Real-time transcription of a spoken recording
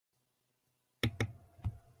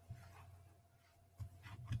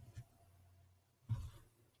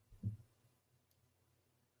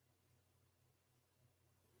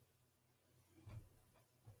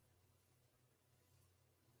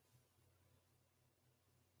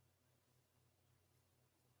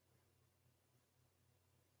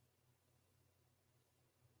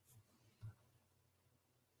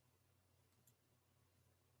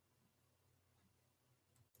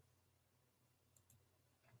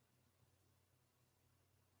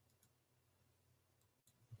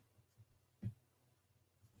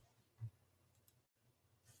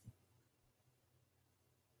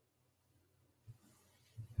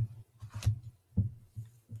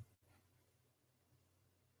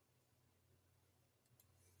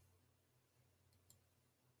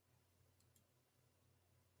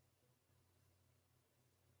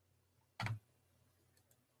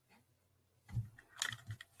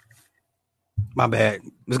My bad.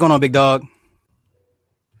 What's going on, big dog?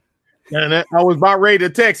 I was about ready to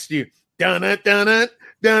text you. Dun it, dun it,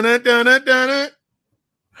 dun it, dun it, dun it.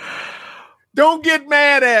 Don't get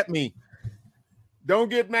mad at me. Don't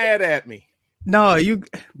get mad at me. No, you,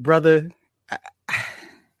 brother.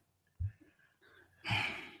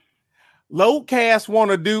 Loadcast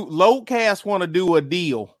want to do a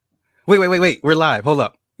deal. Wait. We're live. Hold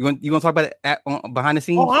up. You want to talk about it behind the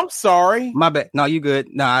scenes? Oh, I'm sorry. My bad. No, you good.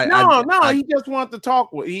 No, he just wanted to talk.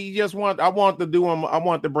 I want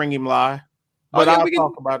to bring him live, but I'll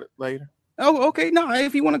talk about it later. Oh, okay. No,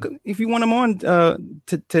 if you want him on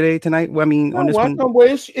tonight. Well, I mean, on this one. Well,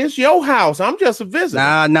 it's your house. I'm just a visitor.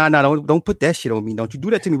 Nah. Don't put that shit on me. Don't you do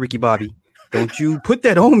that to me, Ricky Bobby. Don't you put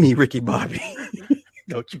that on me, Ricky Bobby.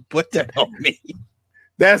 Don't you put that on me.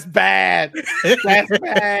 That's bad. That's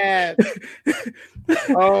bad.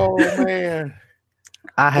 Oh man.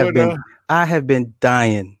 I have been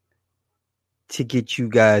dying to get you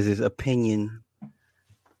guys' opinion.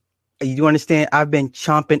 You do understand? I've been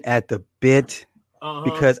chomping at the bit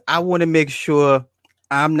because I want to make sure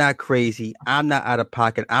I'm not crazy. I'm not out of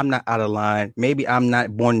pocket. I'm not out of line. Maybe I'm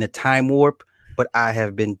not born in a time warp, but I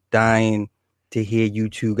have been dying to hear you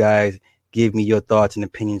two guys give me your thoughts and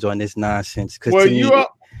opinions on this nonsense. Well,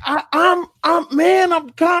 I'm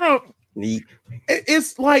kind of.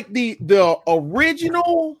 It's like the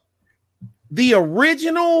original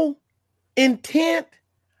intent.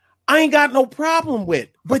 I ain't got no problem with,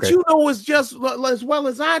 but okay. It's just as well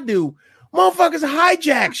as I do. Motherfuckers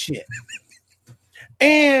hijack shit,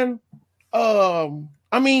 and I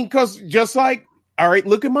mean, because just like, all right,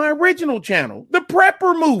 look at my original channel, the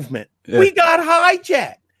Prepper Movement. Yeah. We got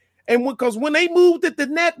hijacked, and because when they moved it to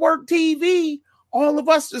network TV, all of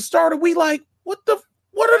us started. We like, what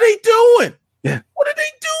are they doing? Yeah, what are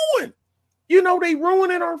they doing? They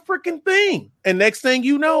ruining our freaking thing, and next thing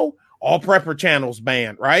you know. All Prepper channels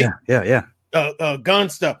banned, right? Yeah. Gun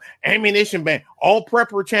stuff, ammunition ban. All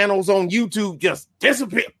Prepper channels on YouTube just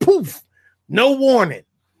disappear. Poof, no warning.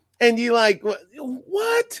 And you're like,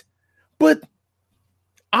 what? But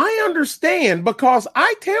I understand because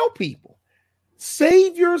I tell people,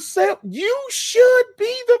 save yourself. You should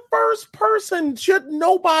be the first person. Should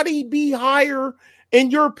nobody be higher in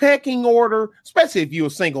your pecking order, especially if you're a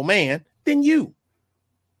single man, than you.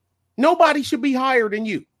 Nobody should be higher than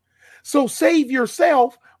you. So save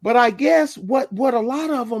yourself, but I guess what a lot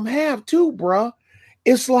of them have too, bruh,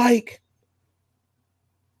 it's like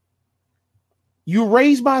you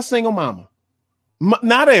raised by a single mama.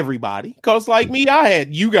 Not everybody, because like me,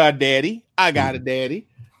 you got daddy, I got a daddy.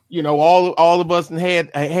 All of us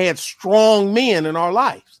had strong men in our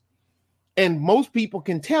lives, and most people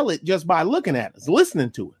can tell it just by looking at us, listening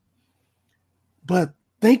to it. But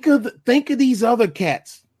think of these other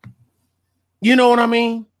cats. You know what I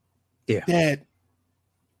mean? Yeah. That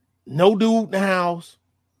no dude in the house,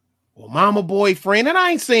 or mama boyfriend, and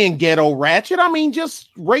I ain't saying ghetto ratchet. I mean just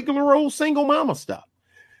regular old single mama stuff.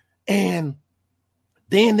 And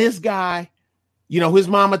then this guy, his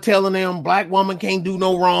mama telling him black woman can't do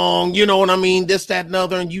no wrong. You know what I mean? This, that, and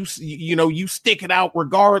other, and you stick it out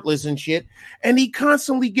regardless and shit. And he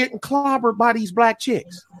constantly getting clobbered by these black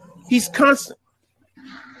chicks. He's constantly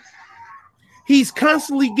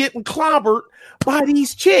getting clobbered by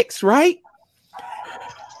these chicks, right?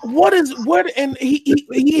 And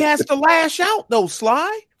he has to lash out though,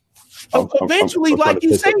 Sly. Eventually, like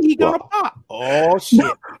you say, he's gonna pop. Oh shit!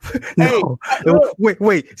 No. Hey,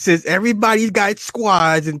 wait. Since everybody's got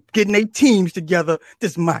squads and getting their teams together,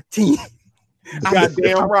 this is my team.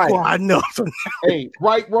 Goddamn right. I know. Hey,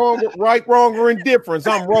 right, wrong, or indifference.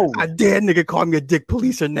 I'm rolling. I dare nigga call me a dick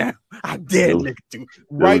policer now. I dare nigga do.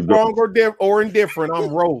 Right, wrong, or indifferent. I'm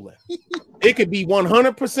rolling. It could be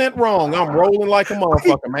 100% wrong. I'm rolling like a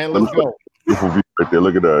motherfucker, man. Let's go. Right there.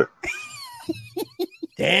 Look at that.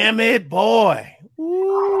 Damn it, boy.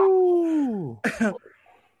 Ooh.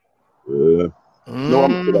 Yeah. No,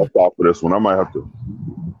 I'm gonna stop for this one. I might have to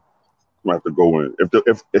go in.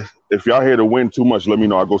 If y'all here to win too much, let me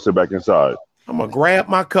know. I'll go sit back inside. I'm gonna grab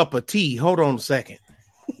my cup of tea. Hold on a second.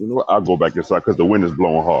 You know what? I'll go back inside because the wind is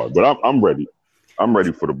blowing hard. But I'm ready. I'm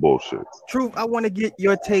ready for the bullshit. Truth, I want to get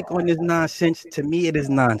your take on this nonsense. To me, it is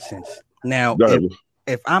nonsense. Now,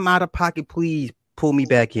 if I'm out of pocket, please pull me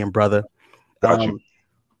back in, brother. Gotcha.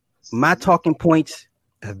 My talking points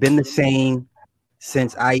have been the same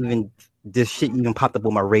since this shit even popped up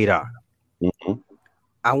on my radar. Mm-hmm.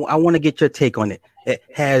 I want to get your take on it. It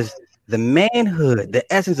has the manhood, the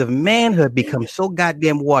essence of manhood, become so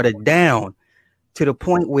goddamn watered down to the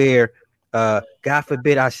point where, God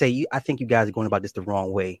forbid, I think you guys are going about this the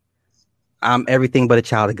wrong way. I'm everything but a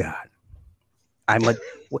child of God.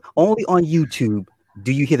 Only on YouTube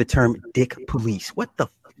do you hear the term dick police. What the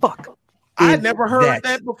fuck? I'd never heard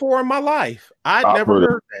that before in my life. I'd never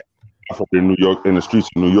heard that. In New York, in the streets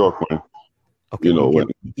of New York, when you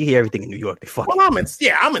hear everything in New York. They fuck. Well, I'm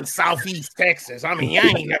in Southeast Texas. I mean, I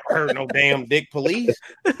ain't never heard no damn dick police.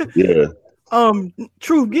 Yeah.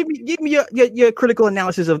 True. Give me your critical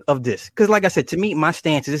analysis of this, because like I said, to me, my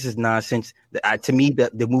stance is this is nonsense. To me,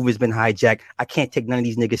 the movie's been hijacked. I can't take none of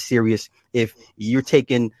these niggas serious if you're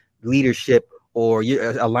taking leadership or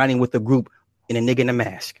you're aligning with a group in a nigga in a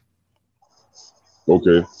mask.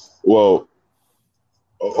 Okay. Well,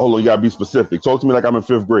 hold on. You gotta be specific. Talk to me like I'm in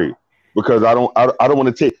 5th grade, because I don't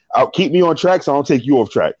want to keep me on track, so I don't take you off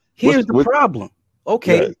track. Here's the problem.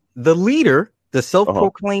 Okay, yeah. The leader, the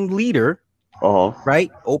self-proclaimed leader.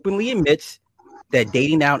 Right, openly admits that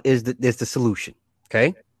dating out is the solution.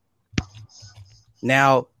 Okay.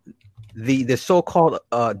 Now, the so-called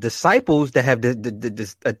disciples that have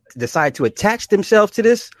decided to attach themselves to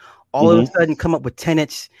this, all of a sudden come up with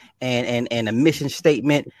tenets and a mission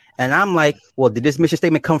statement, and I'm like, well, did this mission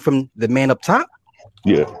statement come from the man up top?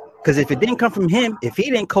 Yeah. Because if it didn't come from him, if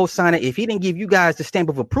he didn't co-sign it, if he didn't give you guys the stamp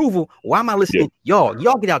of approval, why am I listening? Yeah.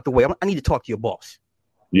 Y'all get out the way. I need to talk to your boss.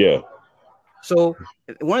 Yeah. So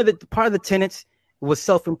part of the tenets was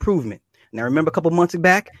self-improvement. Now, remember a couple months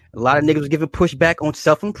back, a lot of niggas was giving pushback on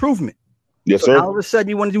self-improvement. Yes, sir. All of a sudden,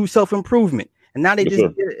 you want to do self-improvement, and now they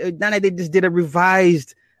just did a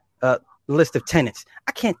revised list of tenets.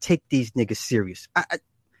 I can't take these niggas serious.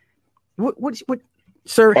 What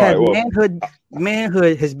sir?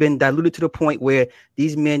 Manhood has been diluted to the point where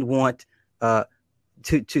these men want to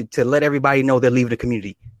let everybody know they're leaving the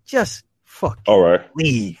community. Just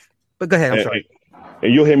leave. But go ahead. I'm sorry.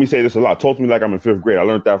 And you'll hear me say this a lot. Talk to me like I'm in 5th grade. I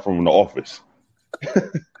learned that from The Office.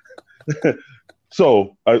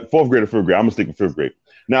 So 4th grade or 5th grade. I'm gonna stick with 5th grade.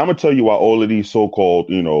 Now I'm gonna tell you why all of these so-called,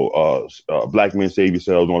 black men save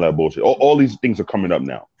yourselves and all that bullshit. All these things are coming up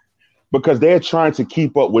now because they're trying to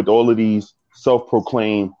keep up with all of these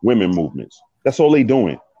self-proclaimed women movements. That's all they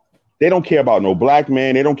doing. They don't care about no black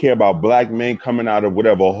man. They don't care about black men coming out of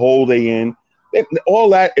whatever hole they in. All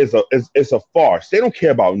that is a farce. They don't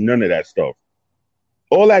care about none of that stuff.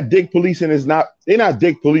 All that dick policing they're not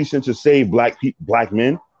dick policing to save black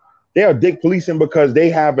men. They are dick policing because they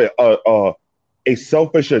have a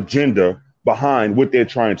selfish agenda behind what they're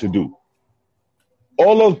trying to do.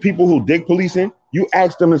 All those people who dick policing, you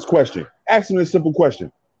ask them this question. Ask them this simple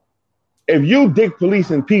question. If you dick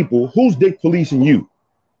policing people, who's dick policing you?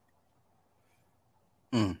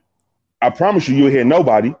 I promise you'll hear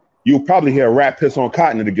nobody. You'll probably hear a rat piss on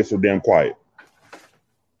cotton and it gets so damn quiet.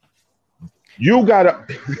 You gotta,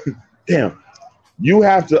 you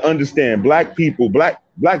have to understand black people, black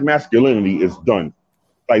masculinity is done.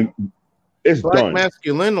 Like, it's done.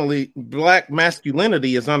 Black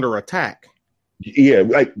masculinity is under attack. Yeah,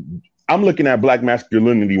 like I'm looking at black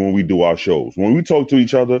masculinity when we do our shows. When we talk to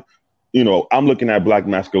each other, I'm looking at black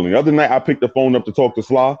masculinity. The other night I picked the phone up to talk to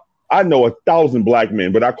Sly. I know 1,000 black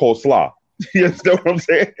men, but I call Sly. You understand what I'm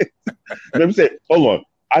saying? Let me say, hold on.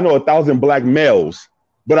 I know 1,000 black males,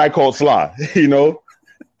 but I call Sly,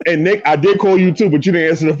 And Nick, I did call you too, but you didn't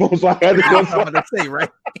answer the phone, so I had to call Sly. I'm say, right?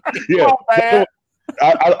 Yeah.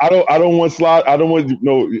 I don't want Sly. I don't want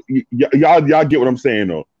y'all get what I'm saying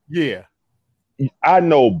though. Yeah. I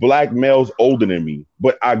know black males older than me,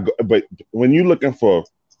 but when you're looking for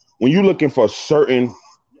a certain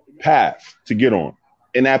path to get on,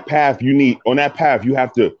 in that path you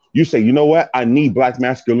have to say, you know what? I need black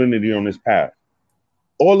masculinity on this path.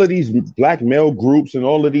 All of these black male groups and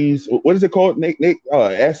all of these, what is it called?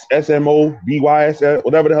 SMO, BYS,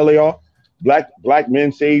 whatever the hell they are. Black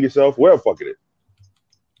men save yourself, whatever the fuck it is.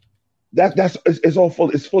 It's all full.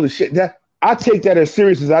 It's full of shit. That I take that as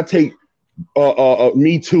serious as I take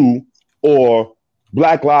Me Too or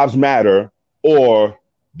Black Lives Matter or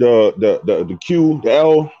the Q, the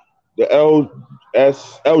L, the L,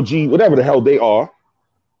 S, LG, whatever the hell they are.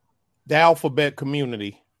 The alphabet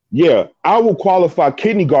community. Yeah, I will qualify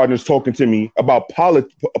kindergartners talking to me about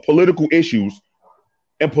political issues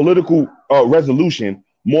and political resolution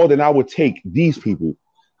more than I would take these people.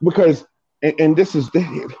 Because, and this is,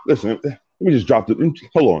 listen, let me just drop it.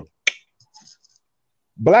 Hold on.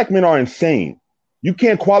 Black men are insane. You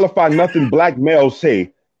can't qualify nothing black males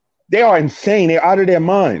say. They are insane. They're out of their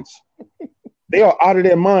minds. They are out of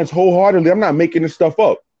their minds wholeheartedly. I'm not making this stuff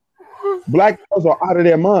up. Black males are out of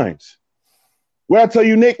their minds. Well, I tell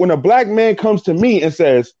you, Nick, when a black man comes to me and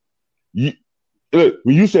says, look,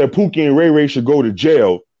 when you said Pookie and Ray Ray should go to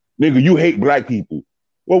jail, nigga, you hate black people.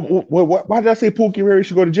 Well, why did I say Pookie and Ray Ray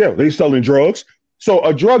should go to jail? They selling drugs. So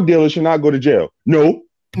a drug dealer should not go to jail. No.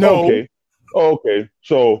 Okay. Okay,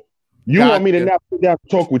 so you want me to now sit down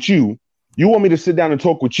and talk with you? You want me to sit down and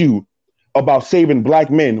talk with you about saving black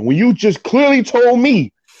men when you just clearly told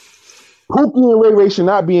me Pookie and Ray Ray should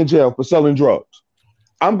not be in jail for selling drugs?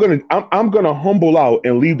 I'm gonna humble out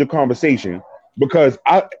and leave the conversation because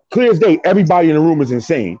clear as day, everybody in the room is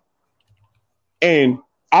insane, and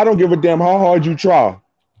I don't give a damn how hard you try,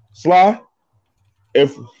 Sly.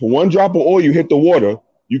 If one drop of oil hit the water,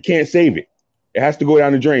 you can't save it. It has to go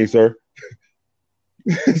down the drain, sir.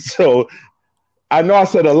 So I know I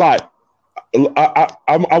said a lot. I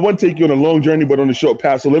want to take you on a long journey, but on a short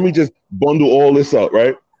path. So let me just bundle all this up,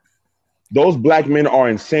 right? Those black men are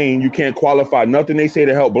insane. You can't qualify nothing they say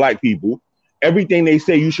to help black people. Everything they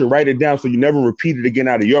say, you should write it down so you never repeat it again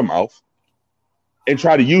out of your mouth and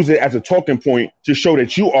try to use it as a talking point to show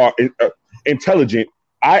that you are intelligent.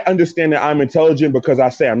 I understand that I'm intelligent because I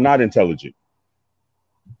say I'm not intelligent.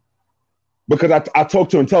 Because I talk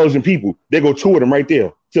to intelligent people. They go two of them right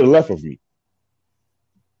there to the left of me.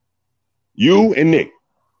 You and Nick.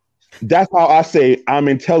 That's how I say I'm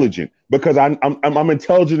intelligent, because I'm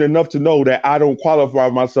intelligent enough to know that I don't qualify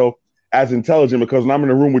myself as intelligent, because when I'm in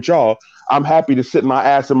a room with y'all, I'm happy to sit my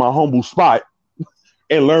ass in my humble spot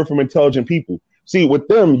and learn from intelligent people. See, with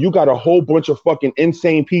them, you got a whole bunch of fucking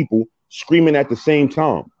insane people screaming at the same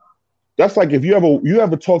time. That's like if you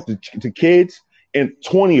ever talk to kids and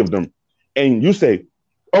 20 of them, and you say,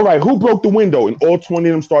 all right, who broke the window? And all 20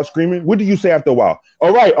 of them start screaming. What do you say after a while?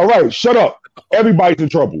 All right, shut up. Everybody's in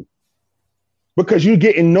trouble. Because you're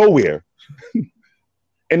getting nowhere.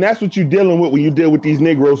 And that's what you're dealing with when you deal with these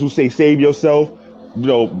Negroes who say, save yourself,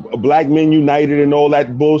 Black Men United and all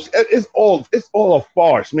that bullshit. It's all a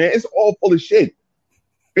farce, man. It's all full of shit.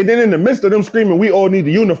 And then in the midst of them screaming, we all need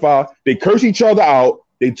to unify, they curse each other out.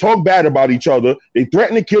 They talk bad about each other. They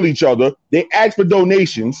threaten to kill each other. They ask for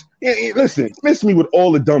donations. Listen, miss me with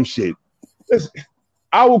all the dumb shit. Listen,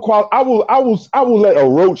 I will let a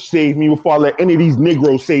roach save me before I let any of these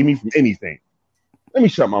Negroes save me from anything. Let me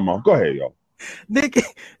shut my mouth. Go ahead, y'all. Nick,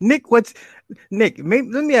 let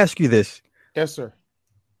me ask you this. Yes, sir.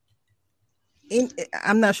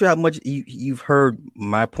 I'm not sure how much you've heard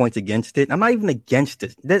my points against it. I'm not even against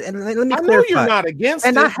it. Let me clarify. I know you're not against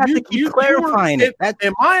and it. I have to keep clarifying it.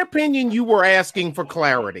 In my opinion, you were asking for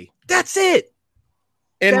clarity. That's it.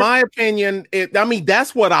 In my opinion,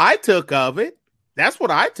 that's what I took of it. That's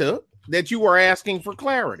what I took, that you were asking for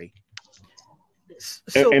clarity.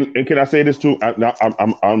 So, and can I say this too? I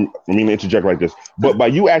mean to interject like this, but by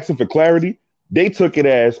you asking for clarity, they took it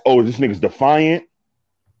as, oh, this nigga's defiant.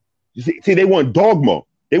 You see, they want dogma.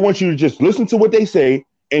 They want you to just listen to what they say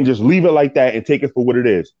and just leave it like that and take it for what it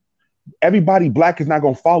is. Everybody black is not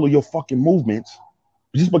gonna follow your fucking movements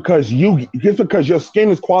just because your skin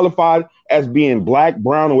is qualified as being black,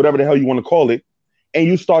 brown, or whatever the hell you want to call it, and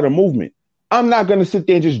you start a movement. I'm not gonna sit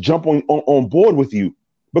there and just jump on board with you,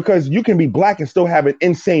 because you can be black and still have an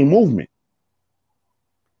insane movement.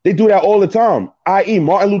 They do that all the time. I.e.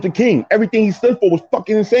 Martin Luther King. Everything he stood for was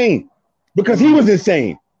fucking insane because he was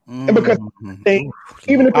insane. And because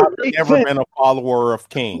even if I've never been a follower of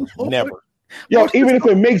King, never. Yo, even if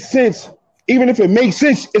it makes sense,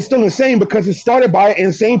 it's still insane because it started by an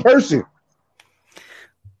insane person.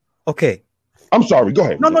 Okay, I'm sorry. Go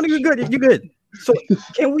ahead. No, you're good. You're good. So,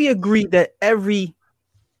 can we agree that every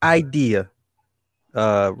idea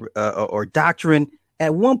or doctrine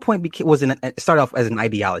at one point started off as an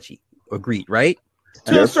ideology? Agreed, right?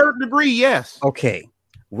 To a certain degree, yes. Okay.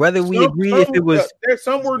 Whether we agree if it was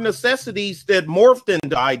some were necessities that morphed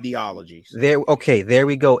into ideologies. There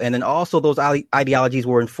we go. And then also those ideologies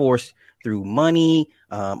were enforced through money,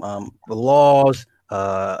 laws,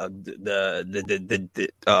 the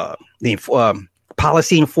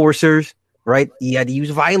policy enforcers, right? You had to use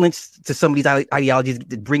violence to some of these ideologies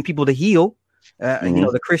to bring people to heal.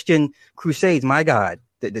 The Christian Crusades, my God,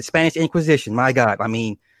 the Spanish Inquisition, my God. I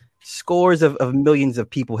mean, scores of millions of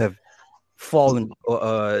people have fallen,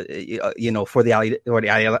 for the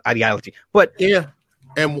ideology. But yeah,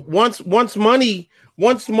 and once money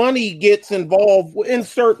gets involved in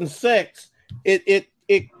certain sects, it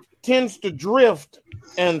tends to drift,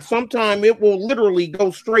 and sometimes it will literally go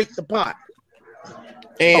straight to pot.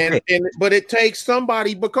 But it takes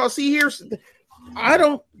somebody, because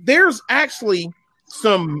there's actually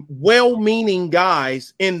some well-meaning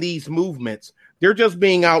guys in these movements. They're just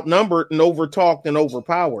being outnumbered and overtalked and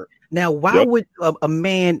overpowered. Now, why would a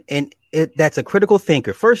man that's a critical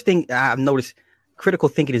thinker? First thing I've noticed, critical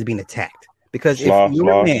thinking is being attacked, because if you're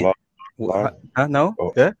a man,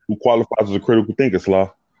 who qualifies as a critical thinker,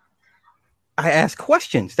 Slaw? I ask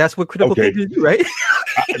questions. That's what critical thinkers do, right?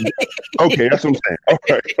 Okay, that's what I'm saying.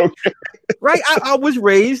 Okay. Right. I was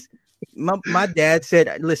raised my dad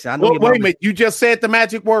said, listen, I know wait a minute. You just said the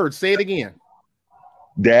magic word. Say it again.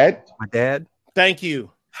 Dad? My dad. Thank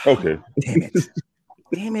you. Okay. Damn it.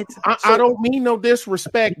 Damn it. I don't mean no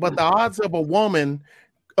disrespect, but the odds of a woman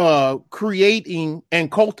creating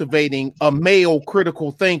and cultivating a male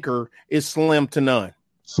critical thinker is slim to none.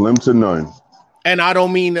 Slim to none. And I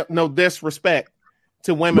don't mean no disrespect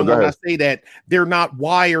to women when I say that. They're not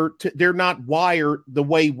wired the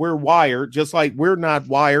way we're wired, just like we're not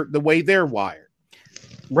wired the way they're wired.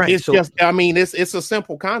 Right. It's just, I mean, it's a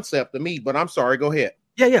simple concept to me, but I'm sorry, go ahead.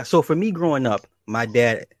 Yeah. So for me growing up, my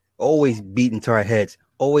dad always beat into our heads,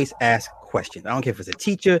 always ask questions. I don't care if it's a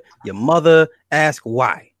teacher, your mother, ask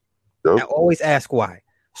why. Yep. I always ask why.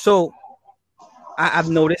 So I've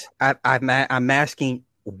noticed I'm asking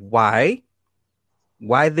why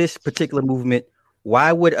this particular movement,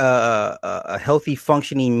 why would a healthy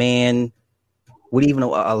functioning man would even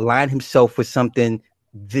align himself with something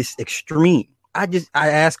this extreme? I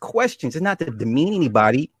ask questions. It's not to demean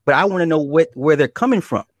anybody, but I want to know where they're coming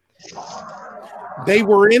from. They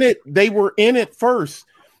were in it first.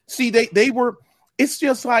 See, they were, it's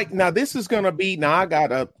just like, now this is going to be, now I got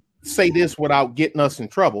to say this without getting us in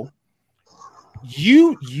trouble.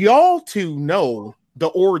 Y'all two know the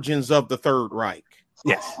origins of the Third Reich.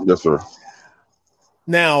 Yes. Yes, sir.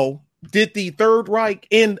 Now, did the Third Reich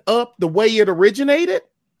end up the way it originated?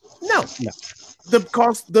 No.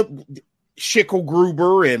 Because the Schickel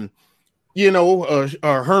Gruber and,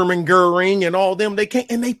 Hermann Goering and all them, they came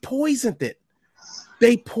and they poisoned it.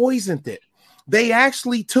 They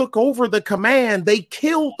actually took over the command. They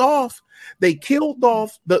killed off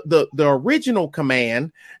the original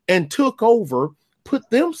command and took over, put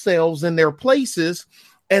themselves in their places.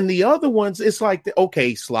 And the other ones, it's like,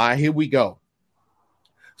 okay, Sly, here we go.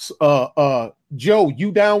 Joe,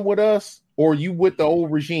 you down with us or you with the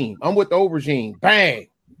old regime? I'm with the old regime. Bang.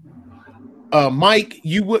 Mike,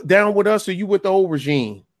 you down with us or you with the old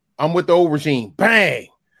regime? I'm with the old regime. Bang.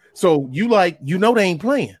 So you they ain't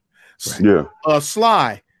playing. Yeah.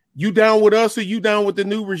 Sly, you down with us or you down with the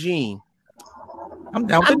new regime? I'm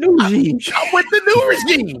down with the new regime. I'm with the new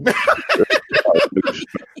regime.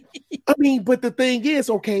 I mean, but the thing is,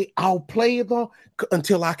 okay, I'll play it though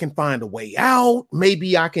until I can find a way out.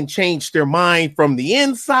 Maybe I can change their mind from the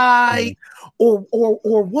inside or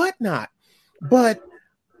whatnot. But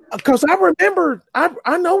because I remember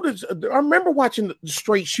watching the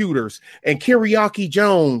Straight Shooters and Kiriaki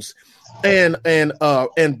Jones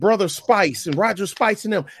and Brother Spice and Roger Spice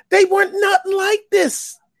and them. They weren't nothing like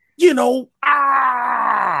this, They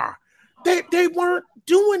weren't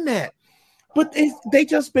doing that. But they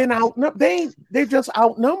just been outnumbered. They're just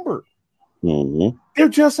outnumbered. Mm-hmm. They're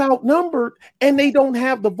just outnumbered, and they don't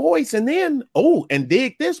have the voice. And then, and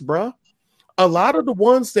dig this, bro. A lot of the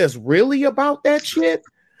ones that's really about that shit,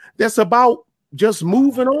 that's about just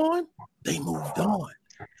moving on, they moved on.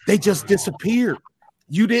 They just disappeared.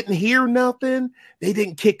 You didn't hear nothing. They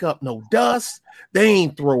didn't kick up no dust. They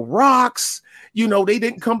ain't throw rocks. They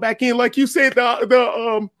didn't come back in like you said.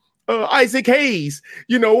 Isaac Hayes,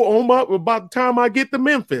 about the time I get to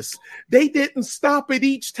Memphis, they didn't stop at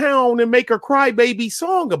each town and make a crybaby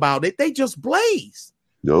song about it. They just blaze.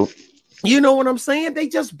 Nope. You know what I'm saying? They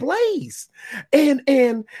just blaze. And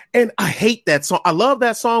I hate that song. I love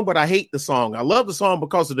that song, but I hate the song. I love the song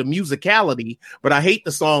because of the musicality, but I hate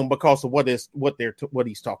the song because of what he's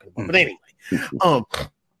talking about. But anyway,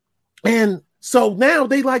 and so now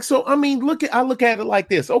they I look at it like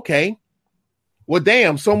this. Okay. Well,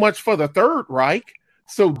 damn, so much for the Third Reich.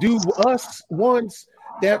 So do us ones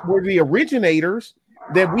that were the originators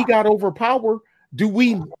that we got overpowered, do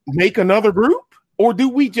we make another group or do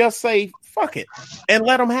we just say, fuck it and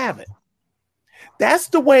let them have it? That's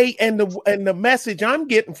the way. And the message I'm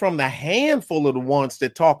getting from the handful of the ones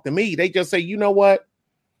that talk to me, they just say, you know what?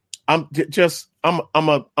 I'm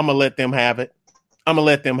gonna let them have it. I'm gonna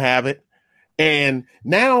let them have it. And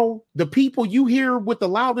now the people you hear with the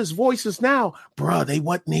loudest voices now, bruh, they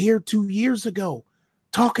wasn't here 2 years ago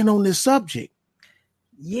talking on this subject.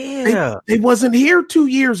 Yeah. They wasn't here 2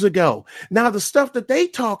 years ago. Now the stuff that they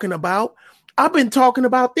talking about, I've been talking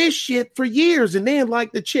about this shit for years. And then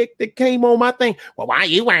like the chick that came on my thing, well, why are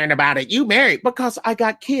you worrying about it? You married? Because I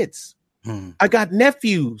got kids. I got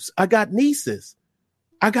nephews. I got nieces.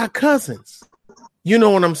 I got cousins. You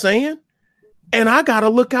know what I'm saying? And I got to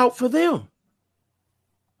look out for them.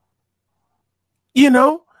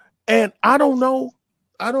 And I don't know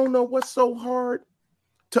what's so hard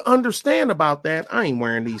to understand about that. I ain't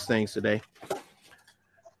wearing these things today.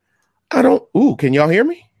 Can y'all hear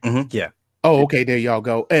me? Mm-hmm. Yeah. Oh, okay. There y'all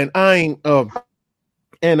go. And I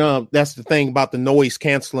And that's the thing about the noise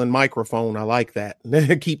canceling microphone. I like that.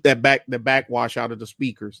 Keep the backwash out of the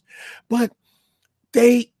speakers. But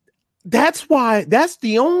that's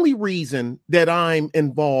the only reason that I'm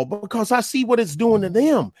involved, because I see what it's doing to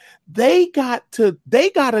them. They got to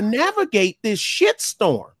navigate this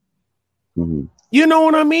shitstorm. Mm-hmm. You know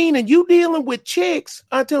what I mean? And you dealing with chicks.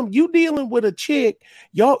 I tell them, you dealing with a chick.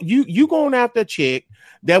 You going after a chick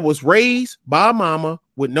that was raised by a mama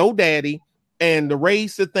with no daddy, and the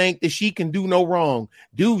raised to think that she can do no wrong.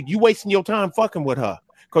 Dude, you wasting your time fucking with her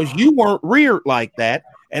because you weren't reared like that.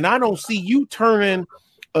 And I don't see you turning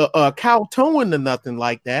a kowtow into nothing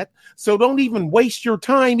like that. So don't even waste your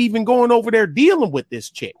time even going over there dealing with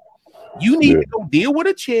this chick. You need to go deal with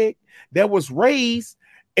a chick that was raised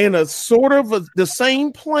in a sort of the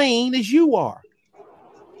same plane as you are.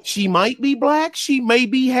 She might be black. She may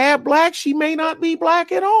be half black. She may not be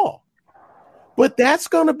black at all. But that's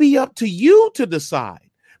going to be up to you to decide,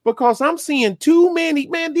 because I'm seeing too many,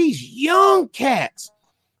 man, these young cats,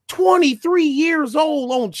 23 years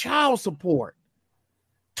old on child support,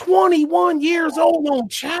 21 years old on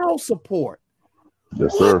child support.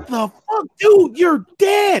 Yes, sir. What the fuck, dude? You're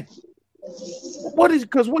dead. What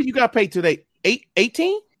you got paid today?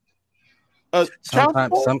 18?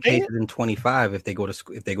 Sometimes, some cases in 25 if they go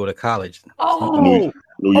to college. New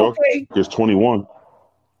York is 21.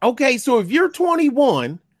 Okay, so if you're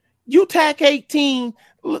 21, you tack 18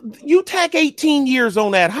 years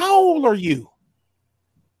on that. How old are you?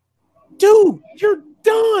 Dude, you're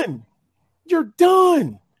done. You're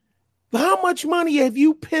done. How much money have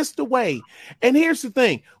you pissed away? And here's the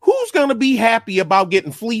thing. Who's going to be happy about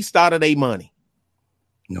getting fleeced out of their money?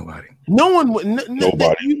 Nobody. No one.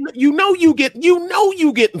 Nobody. You know you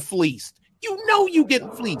getting fleeced. You know you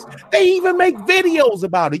getting fleeced. They even make videos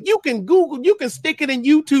about it. You can Google, you can stick it in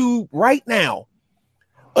YouTube right now.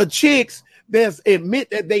 Chicks that's admit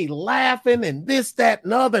that they laughing and this, that,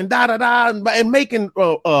 and other, and da and making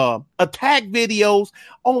attack videos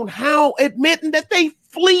on how admitting that they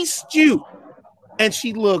fleeced you. And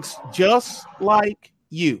she looks just like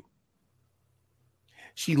you.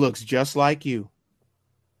 She looks just like you.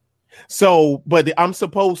 So, but I'm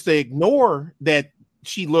supposed to ignore that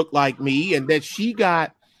she looked like me and that she's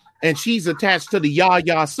attached to the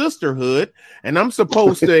Yaya sisterhood. And I'm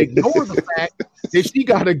supposed to ignore the fact that she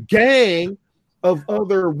got a gang of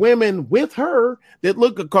other women with her that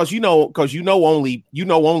look, because only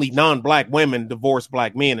non-black women divorce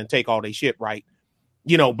black men and take all their shit, right?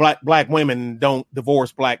 You know, black women don't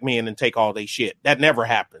divorce black men and take all their shit. That never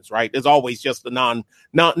happens, right? There's always just the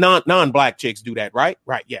non-black chicks do that, right?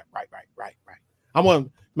 Right. Yeah. Right. I want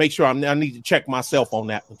to make sure I need to check myself on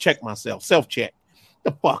that. Check myself. Self-check.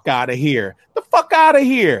 The fuck out of here.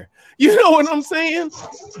 You know what I'm saying?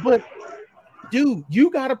 But dude, you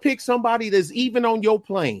got to pick somebody that's even on your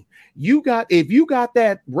plane. If you got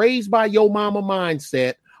that raised by your mama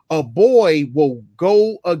mindset, a boy will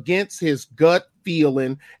go against his gut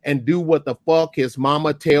feeling and do what the fuck his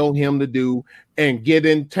mama tell him to do and get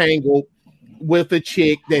entangled with a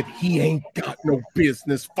chick that he ain't got no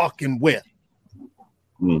business fucking with.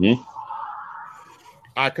 Mm-hmm.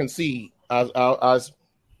 I concede. I'll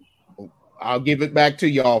give it back to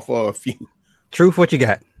y'all for a few. Truth, what you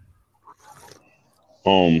got?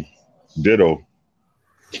 Ditto.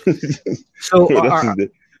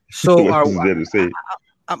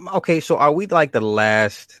 Okay, so are we like the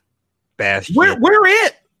last bastion? We're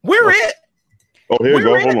it. Oh, here you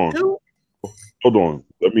go. Hold on. Dude. Hold on.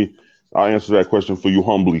 I'll answer that question for you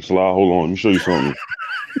humbly, Sly. Hold on. Let me show you something.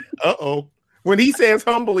 Uh-oh. When he says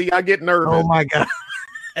humbly, I get nervous. Oh my God.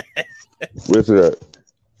 Where's it at?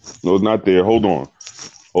 No, it's not there. Hold on.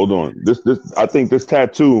 This I think this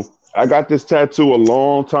tattoo, I got this tattoo a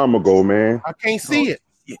long time ago, man. I can't see it.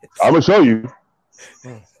 I'm gonna show you.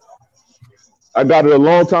 I got it a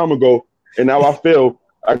long time ago, and now I feel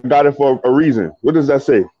I got it for a reason. What does that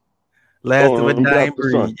say? Last of a dying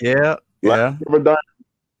breed. Yeah. Last of a dying.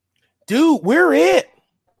 Dude, we're it.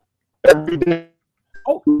 Every day.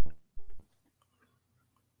 Oh.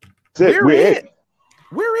 We're it.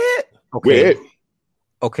 Okay. We're it.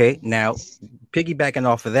 Okay. Now, piggybacking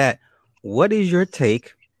off of that, what is your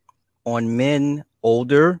take on men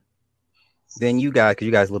older than you guys? Because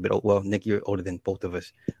you guys are a little bit old. Well, Nick, you're older than both of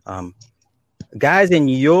us. Guys in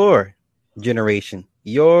your generation,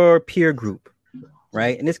 your peer group,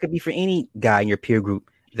 right? And this could be for any guy in your peer group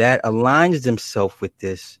that aligns themselves with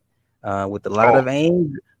this, with a lot of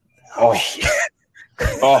anger.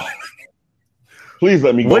 Please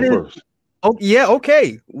let me go first. Oh yeah,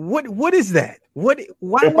 okay. What is that?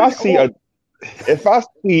 If I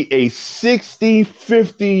see a 60,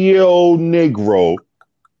 50-year-old Negro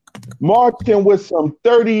marching with some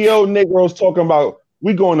 30-year-old Negroes talking about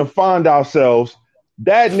we going to find ourselves,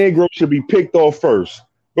 that Negro should be picked off first,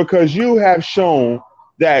 because you have shown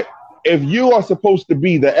that if you are supposed to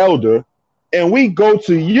be the elder and we go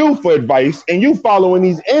to you for advice and you following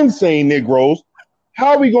these insane Negroes, how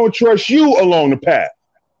are we going to trust you along the path?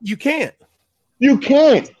 You can't. You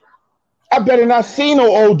can't. I better not see no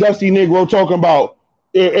old dusty Negro talking about,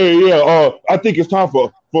 I think it's time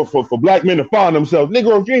for black men to find themselves.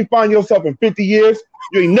 Negro, if you ain't find yourself in 50 years,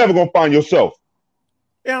 you ain't never gonna find yourself.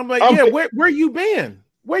 Yeah, I'm like, where you been?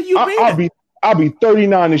 Where you been? I'll be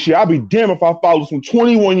 39 this year. I'll be damned if I follow some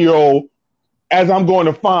 21-year-old as I'm going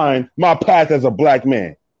to find my path as a black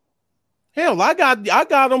man. Hell, I got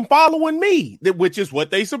them following me, which is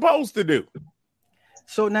what they supposed to do.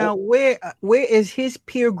 So now, where is his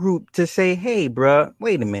peer group to say, "Hey, bro,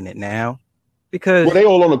 wait a minute now," because they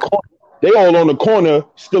all on the corner. They all on the corner,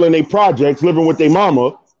 still in their projects, living with their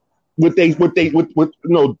mama, with the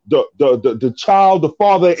child, the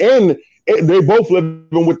father, and they both living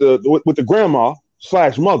with the grandma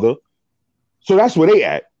 / mother. So that's where they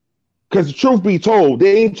at. Because the truth be told,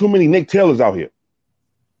 there ain't too many Nick Taylors out here.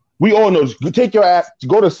 We all know. Take your ass,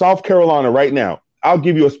 go to South Carolina right now. I'll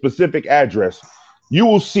give you a specific address. You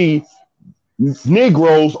will see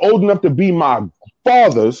Negroes old enough to be my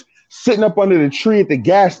fathers sitting up under the tree at the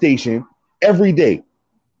gas station every day.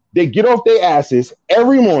 They get off their asses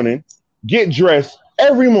every morning, get dressed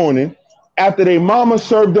every morning after their mama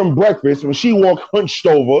served them breakfast when she walked hunched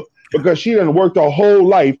over because she done worked her whole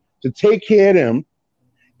life to take care of them.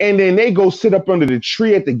 And then they go sit up under the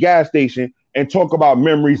tree at the gas station and talk about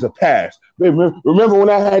memories of past. Remember when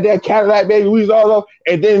I had that Cadillac, baby? We was all up.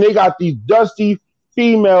 And then they got these dusty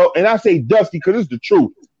female, and I say dusty because it's the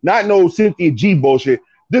truth. Not no Cynthia G bullshit.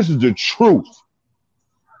 This is the truth.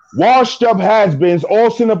 Washed up has-beens all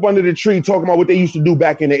sitting up under the tree talking about what they used to do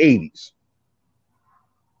back in the 80s.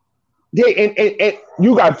 And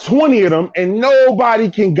you got 20 of them, and nobody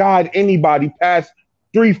can guide anybody past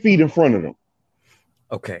 3 feet in front of them.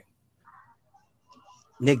 Okay.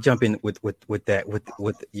 Nick, jump in with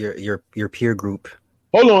your peer group.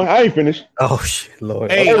 Hold on, I ain't finished. Oh shit,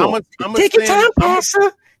 Lord. Hey, take your time,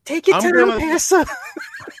 Pastor. Take your time, Pastor.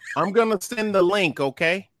 I'm gonna send the link,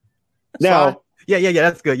 okay? Now, yeah,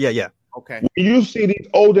 that's good. Yeah. Okay. When you see these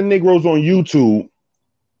older Negroes on YouTube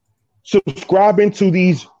subscribing to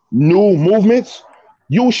these new movements,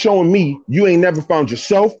 you showing me you ain't never found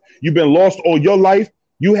yourself. You've been lost all your life.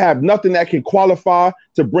 You have nothing that can qualify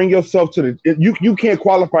to bring yourself to the. You can't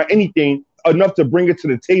qualify anything enough to bring it to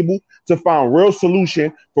the table to find real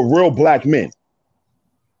solution for real black men.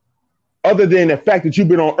 Other than the fact that you've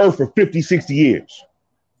been on earth for 50, 60 years,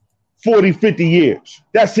 40, 50 years.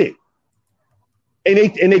 That's it. And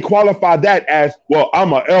they qualify that as, well,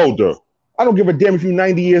 I'm an elder. I don't give a damn if you're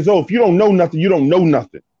 90 years old. If you don't know nothing, you don't know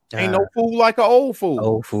nothing. Ain't no fool like an old fool.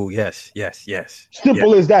 Old fool, yes.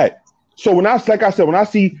 Simple as that. So when I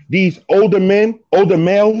see these older men, older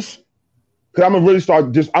males, because I'm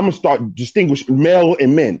gonna start distinguishing male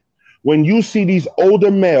and men. When you see these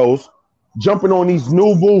older males jumping on these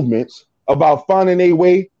new movements about finding their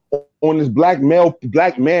way on this black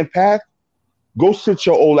man path, go sit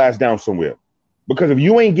your old ass down somewhere. Because if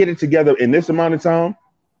you ain't get it together in this amount of time,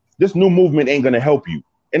 this new movement ain't gonna help you.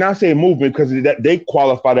 And I say movement because they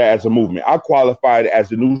qualify that as a movement. I qualify it as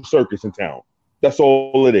the new circus in town. That's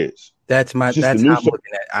all it is. That's how I'm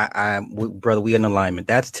looking at. I brother, we in alignment.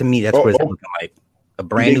 That's to me. That's what it's looking like. A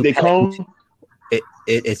brand new.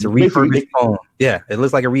 It's a refurbished phone. Yeah, it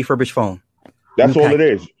looks like a refurbished phone. That's all it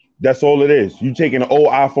is. That's all it is. You taking an old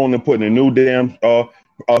iPhone and putting a new damn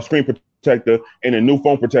screen protector and a new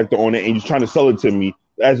phone protector on it, and you're trying to sell it to me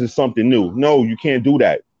as it's something new. No, you can't do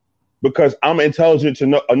that because I'm intelligent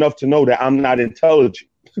enough to know that I'm not intelligent.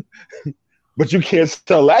 But you can't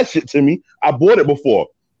sell that shit to me. I bought it before.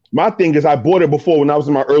 My thing is I bought it before when I was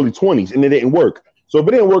in my early 20s and it didn't work. So if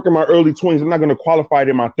it didn't work in my early 20s, I'm not going to qualify it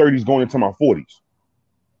in my 30s going into my 40s.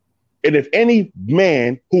 And if any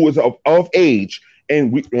man who is of age,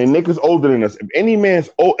 and Nick is older than us, if any man's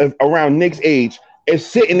around Nick's age is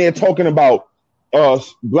sitting there talking about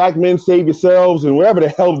black men save yourselves and whatever the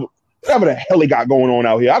hell they got going on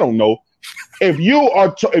out here, I don't know. If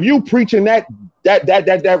you preaching that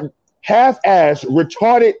half-ass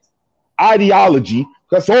retarded ideology,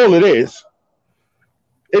 that's all it is.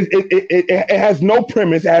 It has no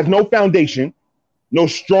premise, it has no foundation, no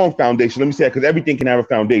strong foundation. Let me say that because everything can have a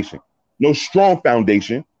foundation. No strong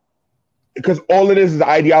foundation, because all it is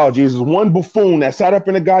ideology. It's one buffoon that sat up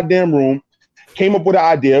in a goddamn room, came up with an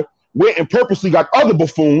idea, went and purposely got other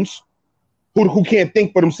buffoons who can't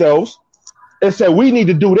think for themselves and said, we need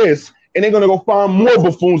to do this. and they're gonna go find more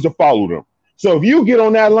buffoons to follow them. So if you get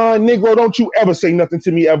on that line, Negro, don't you ever say nothing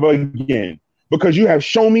to me ever again. Because you have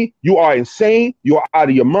shown me you are insane, you are out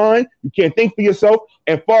of your mind, you can't think for yourself,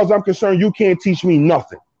 and as far as I'm concerned, you can't teach me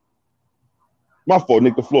nothing. My fault,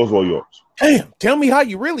 Nick, the floor's all yours. Damn, tell me how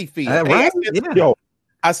you really feel. Right?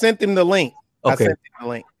 I sent him the link. Okay. I sent him the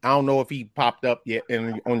link. I don't know if he popped up yet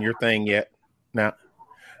on your thing yet. Now,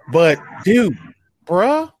 but dude,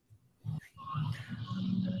 bruh.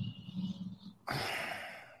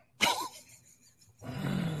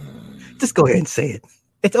 Just go ahead and say it.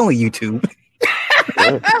 It's only YouTube.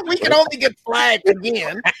 We can only get flagged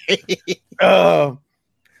again.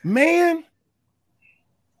 Man,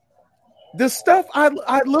 the stuff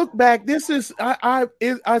I look back. This is I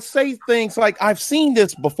say things like I've seen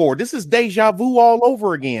this before. This is deja vu all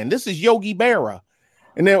over again. This is Yogi Berra,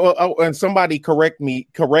 and then and somebody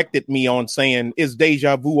corrected me on saying it's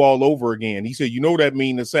deja vu all over again. He said, "You know what that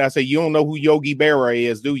mean to say?" I said, "You don't know who Yogi Berra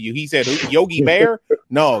is, do you?" He said, "Yogi Bear?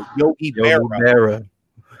 No, Yogi Berra."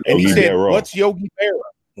 And he said, "What's Yogi Berra?"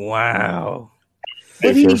 Wow.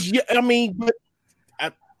 But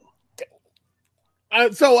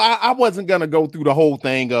so I wasn't going to go through the whole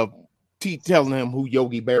thing of telling him who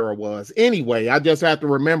Yogi Berra was. Anyway, I just have to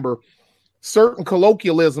remember certain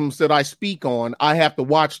colloquialisms that I speak on. I have to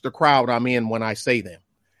watch the crowd I'm in when I say them,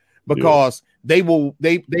 because they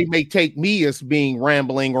may take me as being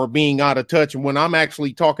rambling or being out of touch. And when I'm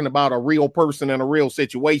actually talking about a real person in a real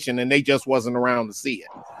situation, and they just wasn't around to see it.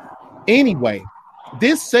 Anyway,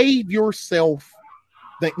 this save yourself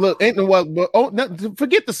thing. Look,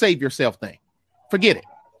 forget the save yourself thing. Forget it.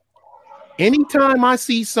 Anytime I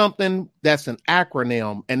see something that's an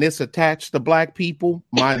acronym and it's attached to black people,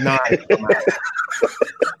 my knife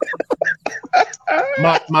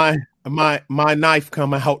my knife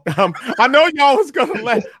come out. I know y'all was gonna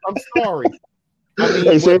laugh. I'm sorry. I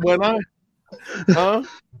mean, when I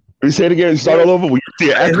you say it again. Start all over. We see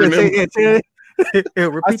an acronym.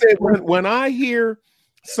 I said when I hear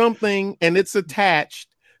something and it's attached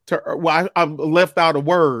to, well, I left out a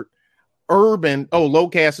word. Urban. Oh,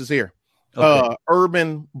 Lowcast is here. Okay.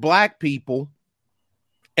 Urban black people,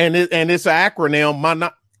 and it's an acronym.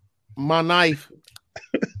 My knife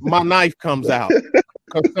comes out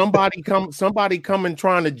because somebody coming to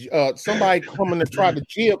try to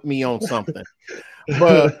jib me on something.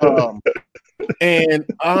 But and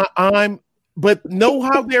I'm but know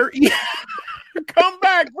how they're. Come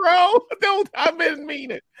back, bro. I didn't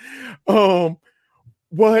mean it.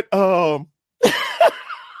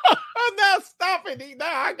 Now stop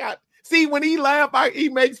it. See, when he laugh, he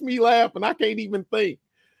makes me laugh and I can't even think.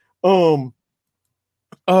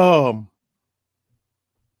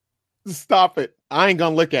 Stop it. I ain't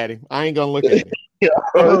gonna look at him. I ain't That's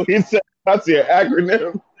your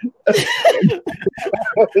acronym.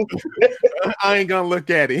 I ain't gonna look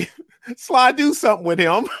at him. Sly, do something with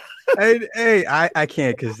him. Hey, I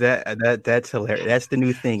can't, because that's hilarious. That's the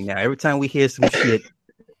new thing now. Every time we hear some shit,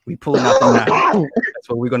 we pulling out the knife. That's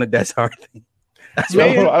what we're gonna. That's our thing. That's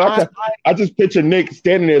man, I just picture Nick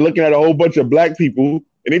standing there looking at a whole bunch of black people,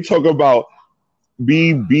 and they talk about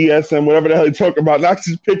BSM, whatever the hell they talk about. And I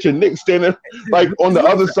just picture Nick standing like on the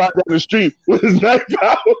other side of the street with his knife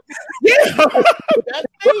out. Yeah,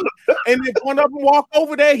 and if one of them walk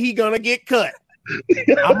over there, he gonna get cut.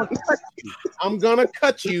 I'm gonna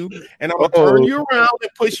cut you, and I'm gonna turn you around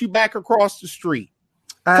and push you back across the street.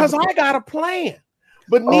 Because I got a plan.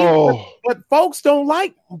 But folks don't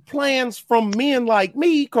like plans from men like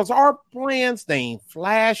me, because our plans, they ain't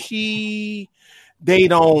flashy. They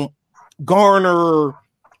don't garner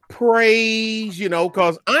praise,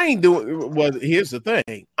 because I ain't doing. Well, here's the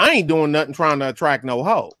thing. I ain't doing nothing trying to attract no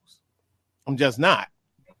hoes. I'm just not.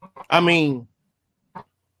 I mean,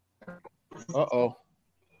 hold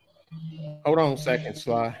on a second,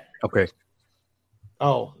 Sly. Okay.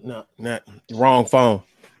 Oh, no, wrong phone.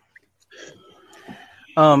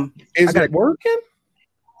 Is it working?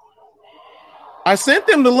 I sent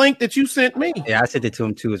them the link that you sent me. Yeah, I sent it to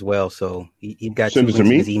him too as well. So he got two links in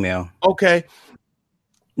his email. Okay.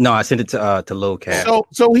 No, I sent it to Lowcast.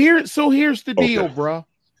 So here's the deal, bro.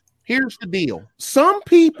 Here's the deal. Some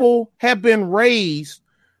people have been raised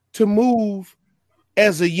to move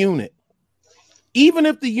as a unit, even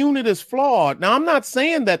if the unit is flawed. Now, I'm not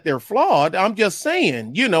saying that they're flawed. I'm just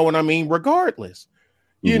saying, you know what I mean? Regardless,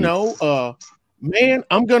 man,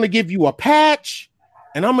 I'm going to give you a patch,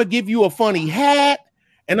 and I'm going to give you a funny hat,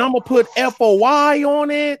 and I'm going to put FOI on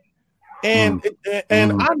it. And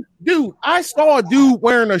I saw a dude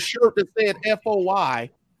wearing a shirt that said FOI,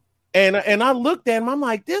 and I looked at him. I'm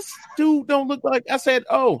like, this dude don't look like. I said,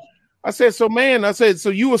 so man, so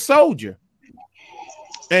you a soldier?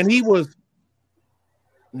 And he was,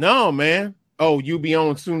 no, man. Oh, you be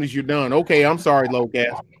on as soon as you're done. Okay, I'm sorry, low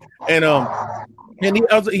gas. And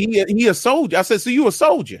he a soldier. I said, so you a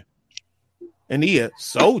soldier? And he a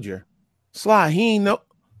soldier. Sly, he ain't no.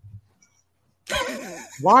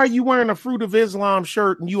 Why are you wearing a Fruit of Islam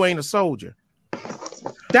shirt and you ain't a soldier?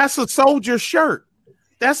 That's a soldier's shirt.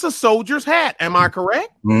 That's a soldier's hat. Am I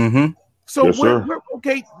correct? Mm-hmm. So yes,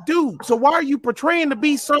 okay, dude. So why are you portraying to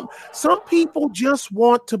be some people just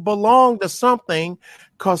want to belong to something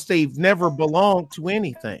because they've never belonged to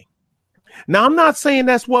anything. Now, I'm not saying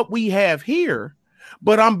that's what we have here,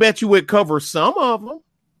 but I bet you it covers some of them.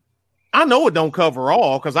 I know it don't cover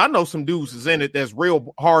all because I know some dudes is in it that's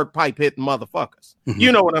real hard pipe hitting motherfuckers. Mm-hmm.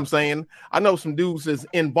 You know what I'm saying? I know some dudes is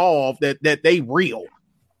involved that they real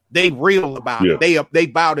about it. They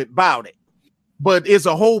bout it. But it's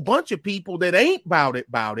a whole bunch of people that ain't bout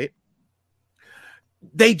it.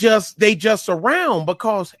 They just around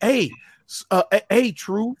because hey,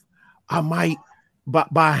 truth. I might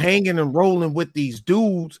by hanging and rolling with these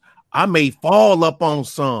dudes, I may fall up on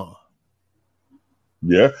some.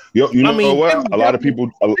 Yeah, you know what? A lot of people.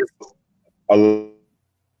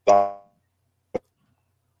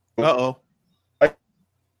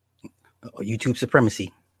 YouTube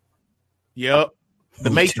supremacy. Yep. The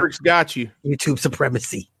Matrix got you. YouTube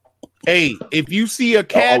supremacy. Hey, if you see a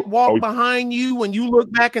cat walk behind you and you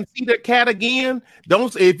look back and see that cat again,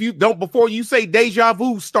 before you say deja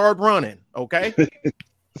vu, start running. Okay.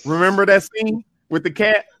 Remember that scene with the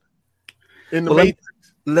cat in the Matrix?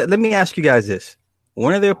 Let me ask you guys this.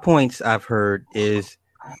 One of their points I've heard is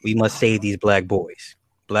we must save these black boys.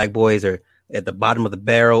 Black boys are at the bottom of the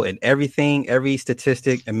barrel in everything, every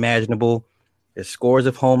statistic imaginable. There's scores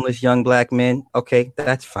of homeless young black men. Okay,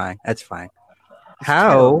 that's fine.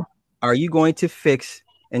 How are you going to fix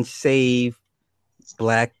and save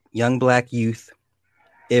young black youth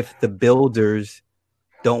if the builders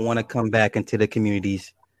don't want to come back into the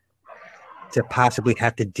communities to possibly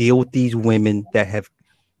have to deal with these women that have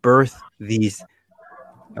birthed these?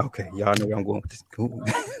 Okay, y'all know where I'm going with this.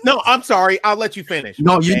 No, I'm sorry. I'll let you finish.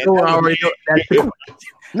 No, you know I already know.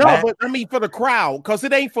 No, but I mean for the crowd, because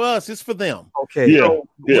it ain't for us, it's for them. Okay. Yeah.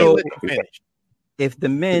 So if the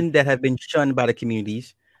men that have been shunned by the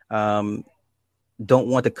communities don't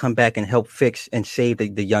want to come back and help fix and save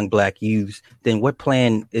the young black youths, then what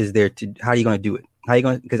plan is there how are you going to do it? How are you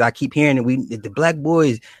going to, because I keep hearing the black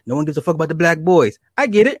boys, no one gives a fuck about the black boys. I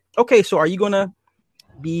get it. Okay, so are you going to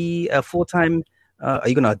be a full-time, are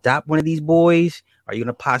you going to adopt one of these boys? Are you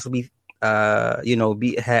going to possibly,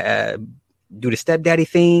 do the stepdaddy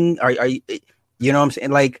thing? Are you, you know what I'm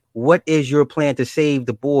saying? Like, what is your plan to save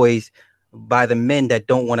the boys by the men that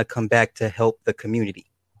don't want to come back to help the community?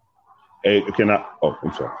 Hey, I'm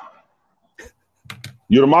sorry.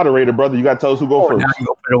 You're the moderator, brother. You got to tell us who go first. Now you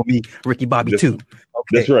open it on me, Ricky Bobby, too. Okay.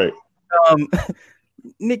 That's right.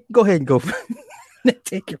 Nick, go ahead and go first.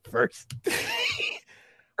 Take it first.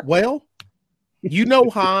 Well, you know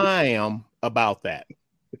how I am about that.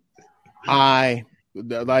 I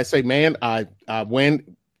say, man,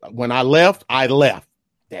 when I left.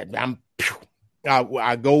 That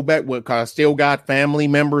I go back because I still got family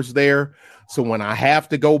members there. So when I have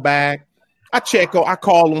to go back, I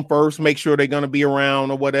call them first, make sure they're going to be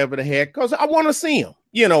around or whatever the heck, because I want to see them.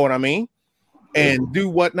 You know what I mean? And do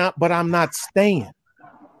whatnot, but I'm not staying.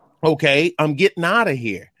 Okay, I'm getting out of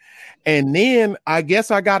here. And then I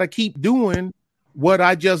guess I got to keep doing what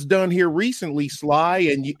I just done here recently,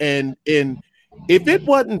 Sly. And if it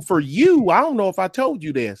wasn't for you, I don't know if I told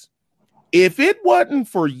you this. If it wasn't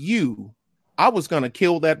for you, I was going to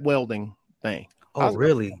kill that welding thing. Oh,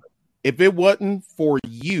 really? If it wasn't for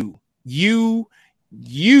you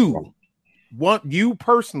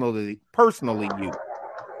personally, you.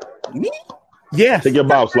 Me? Yes. Take your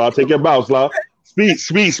bow, Sly.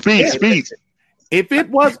 Speed. If it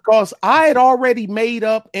was because I had already made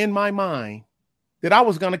up in my mind that I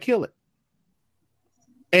was going to kill it.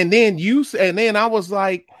 And then I was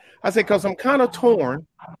like, I said, because I'm kind of torn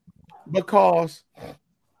because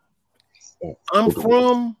I'm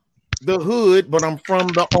from the hood, but I'm from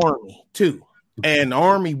the Army too. And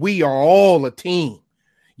Army, we are all a team.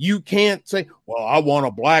 You can't say, well, I want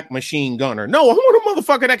a black machine gunner. No, I want a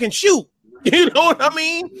motherfucker that can shoot. You know what I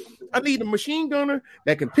mean? I need a machine gunner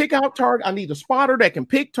that can pick out target. I need a spotter that can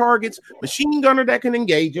pick targets, machine gunner that can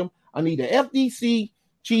engage them. I need an FDC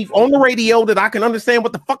chief on the radio that I can understand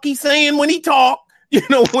what the fuck he's saying when he talk, you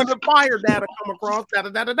know, when the fire data come across,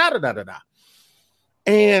 da-da-da-da-da-da-da-da.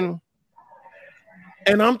 And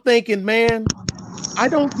I'm thinking, man, I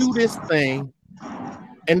don't do this thing,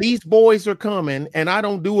 and these boys are coming, and I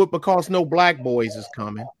don't do it because no black boys is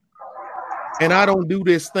coming. and I don't do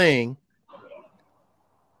this thing,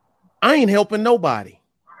 I ain't helping nobody,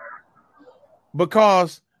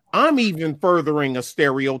 because I'm even furthering a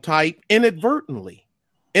stereotype inadvertently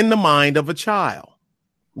in the mind of a child.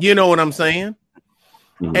 You know what I'm saying?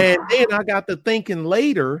 Mm-hmm. And then I got to thinking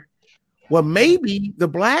later, well, maybe the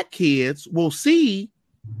black kids will see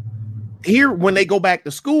here when they go back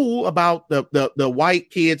to school about the white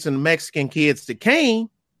kids and the Mexican kids that came,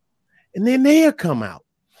 and then they'll come out.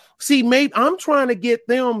 See, maybe I'm trying to get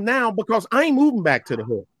them now, because I ain't moving back to the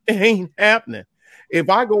hood. It ain't happening. If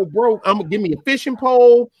I go broke, I'm gonna give me a fishing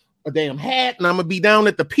pole, a damn hat, and I'm gonna be down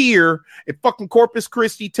at the pier at fucking Corpus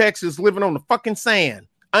Christi, Texas, living on the fucking sand.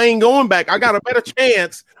 I ain't going back. I got a better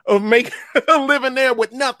chance of making living there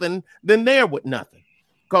with nothing than there with nothing.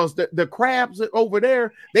 Because the crabs over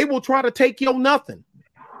there, they will try to take your nothing.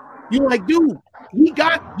 You're like, dude, you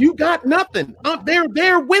got nothing. They're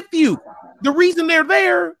there with you. The reason they're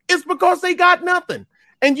there is because they got nothing.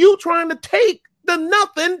 And you trying to take the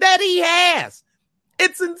nothing that he has.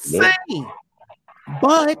 It's insane. Yep.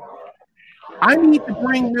 But I need to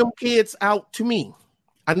bring them kids out to me.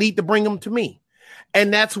 I need to bring them to me.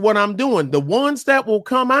 And that's what I'm doing. The ones that will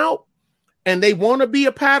come out and they want to be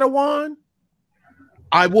a Padawan,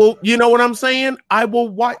 I will, you know what I'm saying? I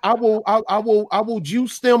will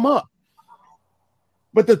juice them up.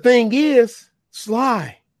 But the thing is,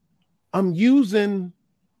 Sly, I'm using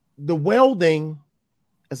the welding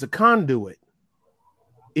as a conduit,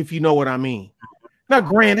 if you know what I mean. Now,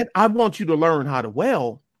 granted, I want you to learn how to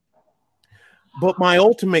weld, but my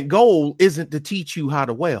ultimate goal isn't to teach you how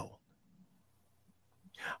to weld.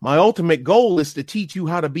 My ultimate goal is to teach you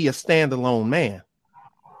how to be a standalone man.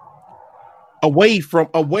 Away from,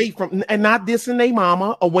 and not dissing their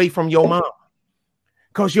mama, away from your mama.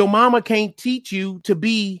 Because your mama can't teach you to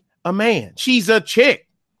be a man. She's a chick.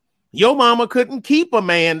 Your mama couldn't keep a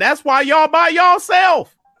man. That's why y'all by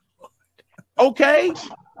yourself. Okay?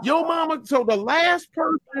 Your mama, so the last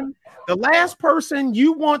person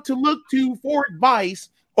you want to look to for advice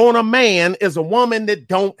on a man is a woman that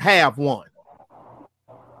don't have one.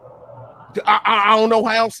 I don't know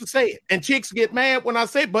how else to say it. And chicks get mad when I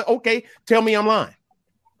say it, but okay, tell me I'm lying.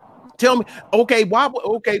 Tell me, okay,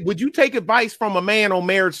 would you take advice from a man on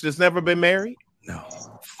marriage that's never been married? No.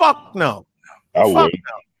 Fuck no. Fuck no.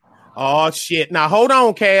 Oh shit. Now hold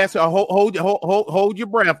on, Cass. Hold your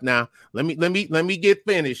breath now. Let me get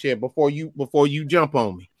finished here before you jump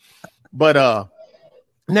on me. But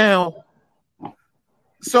now,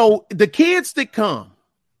 so the kids that come,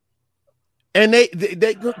 and they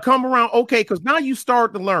come around, okay, because now you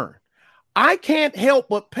start to learn. I can't help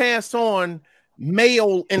but pass on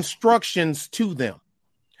male instructions to them.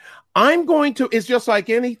 It's just like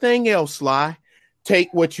anything else, Sly.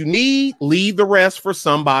 Take what you need, leave the rest for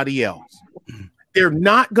somebody else. They're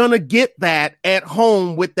not going to get that at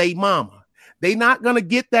home with their mama. They're not going to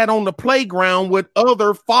get that on the playground with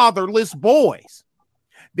other fatherless boys.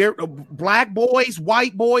 They're black boys,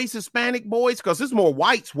 white boys, Hispanic boys, because there's more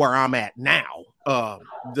whites where I'm at now,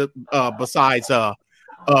 besides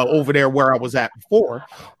over there where I was at before.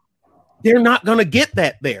 They're not going to get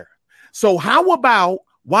that there. So how about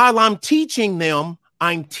while I'm teaching them,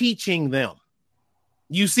 I'm teaching them?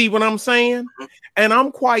 You see what I'm saying? And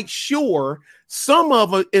I'm quite sure some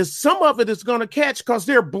of it is going to catch because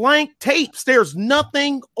they're blank tapes. There's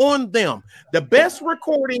nothing on them. The best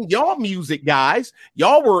recording, y'all music guys,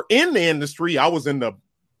 y'all were in the industry. I was in the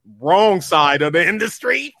wrong side of the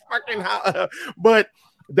industry. But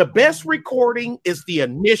the best recording is the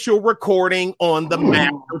initial recording on the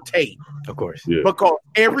master tape. Of course. Yeah. Because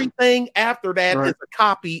everything after that is a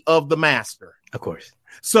copy of the master. Of course.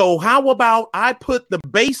 So how about I put the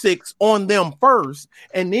basics on them first,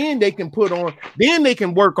 and then they can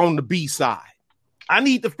work on the B side. I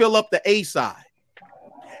need to fill up the A side.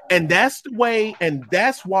 And that's the way, and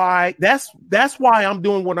that's why I'm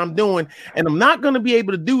doing what I'm doing. And I'm not going to be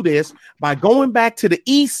able to do this by going back to the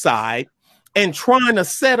east side and trying to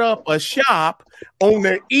set up a shop on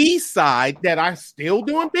the east side that I'm still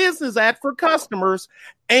doing business at for customers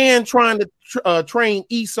and trying to train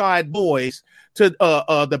east side boys to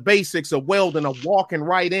the basics of welding, of walking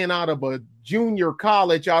right in out of a junior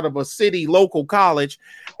college, out of a city local college,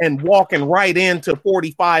 and walking right into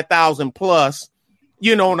 45,000 plus,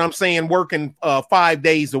 you know what I'm saying, working 5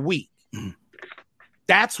 days a week.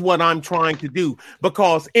 That's what I'm trying to do,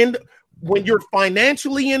 because when you're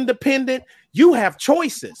financially independent, you have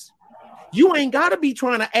choices. You ain't got to be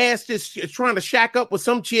trying to shack up with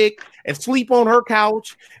some chick and sleep on her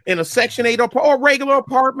couch in a Section 8 or regular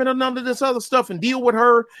apartment or none of this other stuff and deal with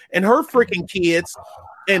her and her freaking kids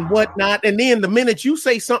and whatnot. And then the minute you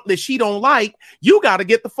say something that she don't like, you got to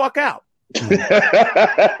get the fuck out.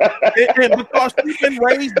 and because she's been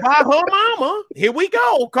raised by her mama, here we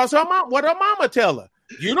go. Because what her mama tell her,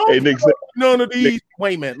 you don't put up with none of these. Nick,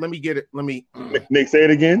 wait a minute, let me get it. Nick, say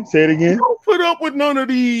it again. You don't put up with none of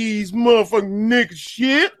these motherfucking nigga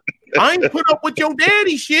shit. I ain't put up with your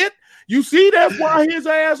daddy shit. You see, that's why his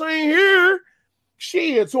ass ain't here.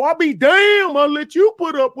 Shit, so I'll be damn. I'll let you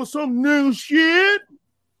put up with some new shit.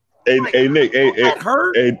 Hey, Nick. Don't that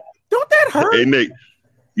hurt? Don't that hurt? Hey, Nick.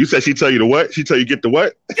 You said she tell you the what? She tell you get the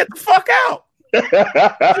what? Get the fuck out. She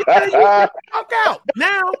tell you get the fuck out.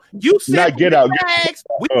 Now you sitting get out. Bags.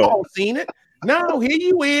 We've all seen it. Now here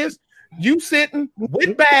you is. You sitting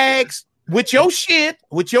with bags, with your shit,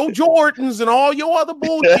 with your Jordans and all your other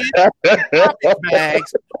bullshit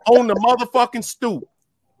bags on the motherfucking stoop.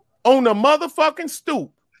 On the motherfucking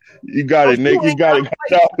stoop. You got it, Nick. You got it.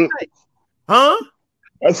 Huh?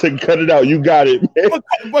 I said, cut it out. You got it, man.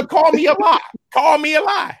 But call me a lie. Call me a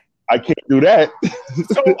lie. I can't do that.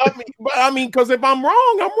 So I mean, because if I'm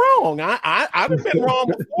wrong, I'm wrong. I've been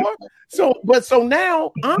wrong before. So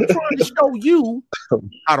now I'm trying to show you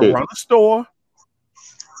how to run a store,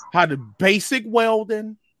 how to basic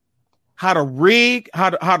welding, how to rig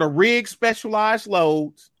specialized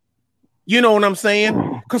loads. You know what I'm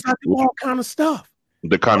saying? Because I do all kind of stuff.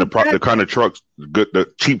 The kind of trucks,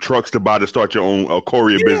 the cheap trucks to buy to start your own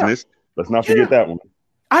courier business. Let's not forget that one.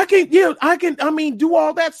 I can do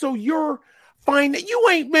all that. So you're fine. You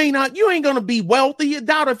ain't gonna be wealthy. I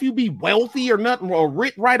doubt if you be wealthy or nothing or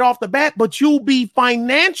rich right off the bat, but you'll be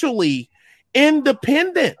financially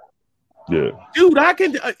independent. Yeah, dude.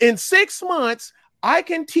 In 6 months, I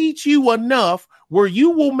can teach you enough where you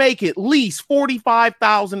will make at least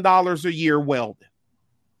 $45,000 a year welding.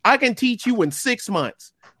 I can teach you in 6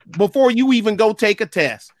 months before you even go take a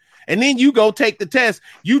test. And then you go take the test,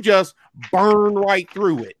 you just burn right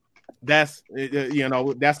through it. That's,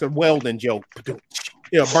 that's a welding joke.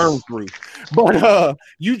 Yeah, burn through. But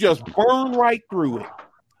you just burn right through it.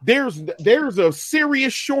 There's a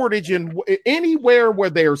serious shortage in anywhere where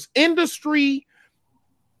there's industry,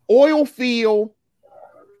 oil field,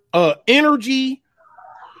 energy,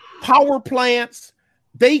 power plants.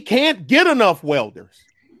 They can't get enough welders.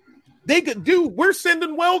 We're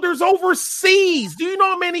sending welders overseas. Do you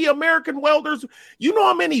know how many American welders? You know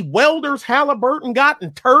how many welders Halliburton got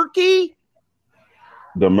in Turkey?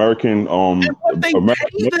 The American pay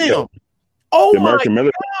them. Oh, the American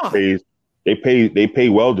military they pay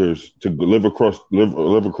welders to live across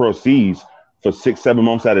seas for 6-7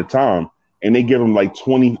 months at a time, and they give them like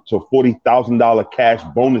 $20,000 to $40,000 cash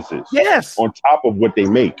bonuses. Yes, on top of what they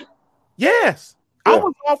make. Yes, yeah. I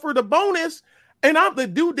was offered a bonus. And the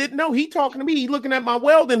dude didn't know. He talking to me. He looking at my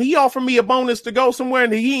welding. He offered me a bonus to go somewhere,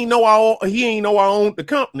 and he ain't know I owned the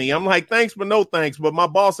company. I'm like, thanks, but no thanks. But my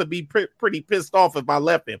boss would be pretty pissed off if I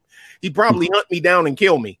left him. He'd probably hunt me down and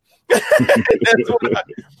kill me.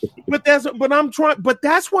 That's what I'm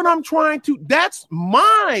trying to. That's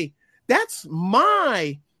my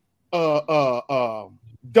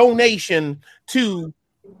donation to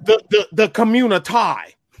the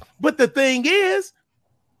community. But the thing is,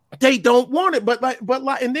 they don't want it, but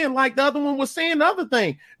and then like the other one was saying the other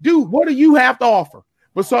thing, dude, what do you have to offer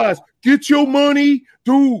besides get your money,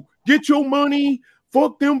 dude? Get your money,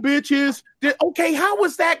 fuck them bitches. Okay, how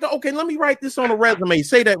was that? Okay, let me write this on a resume.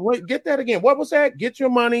 Say that. Get that again. What was that? Get your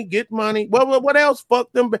money, get money. What else?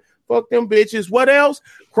 Fuck them bitches. What else?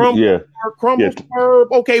 Crumble.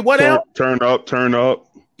 Okay, what else? Turn up.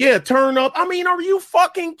 Yeah, turn up. I mean, are you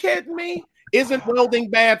fucking kidding me? Isn't welding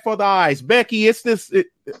bad for the eyes? Becky, it's this.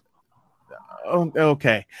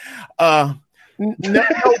 Okay.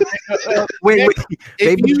 Wait.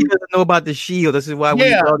 Maybe she doesn't know about the shield. This is why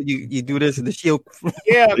you do this in the shield.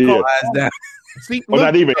 Yeah. Eyes down. See,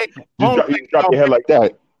 not even. You drop your head like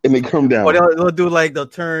that, and they come down. Oh, Or they'll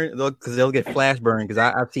turn because they'll get flash burn. Because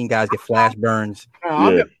I've seen guys get flash burns.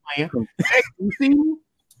 You see,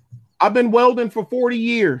 I've been welding for 40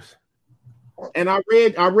 years. And I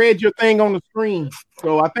read your thing on the screen,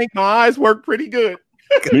 so I think my eyes work pretty good.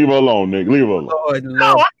 Leave her alone, Nick. Leave her alone.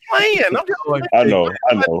 No, I'm playing. I'm just playing. I know.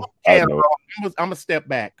 I'm gonna step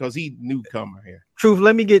back because he newcomer here. Truth.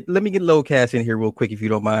 Let me get Low Cast in here real quick if you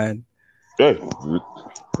don't mind. Hey,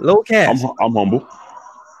 Low Cast. I'm humble.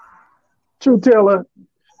 True Taylor.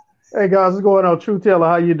 Hey guys, what's going on? True Taylor,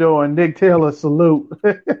 how you doing? Nick Taylor, salute.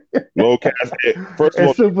 Low Cast. First of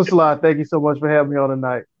all, Super Slot, thank you so much for having me on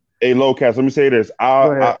tonight. Hey, Low Cast, let me say this.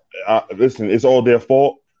 Listen, it's all their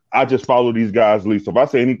fault. I just follow these guys' lead. So if I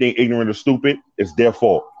say anything ignorant or stupid, it's their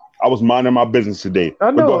fault. I was minding my business today.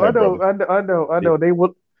 I know.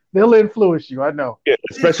 They'll influence you. I know. Yeah,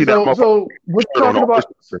 especially so we're talking about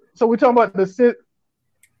the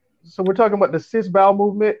So we're talking about the cis bowel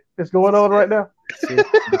movement that's going on right now.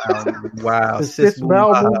 Wow, the cis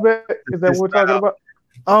bowel movement, is that what we're talking about?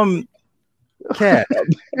 Cat.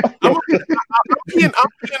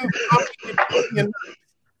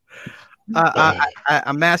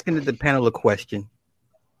 I'm asking the panel a question.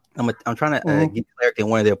 I'm trying to get clarity on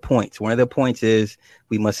one of their points. One of their points is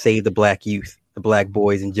we must save the black youth, the black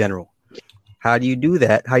boys in general. How do you do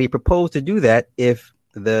that? How do you propose to do that if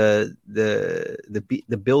the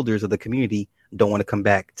builders of the community don't want to come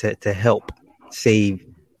back to help save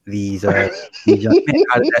these young men?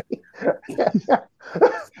 How did that?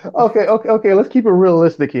 Okay. Let's keep it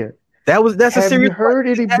realistic here. That's a serious. Have you heard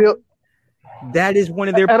any bill? That is one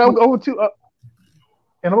of their. And I'm going to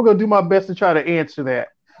do my best to try to answer that.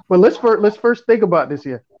 But let's first think about this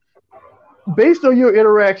here. Based on your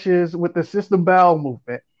interactions with the system bowel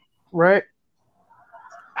movement, right?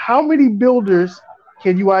 How many builders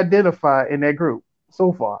can you identify in that group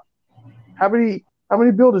so far? How many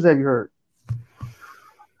builders have you heard?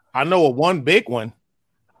 I know of one big one.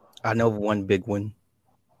 Well,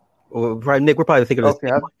 probably, Nick, we're probably thinking of the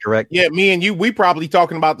same one, correct? Yeah, me and you, we probably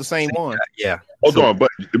talking about the same one. Yeah. Hold on, but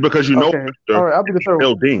because you know, all right, I'll be the third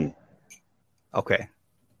building. Okay.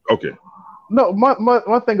 No,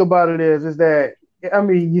 my thing about it is that, I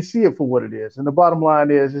mean, you see it for what it is, and the bottom line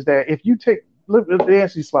is that if you take, let me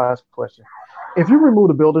answer this last question. If you remove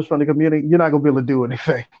the builders from the community, you're not gonna be able to do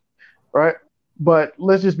anything, right? But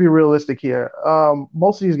let's just be realistic here.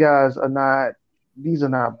 Most of these guys are not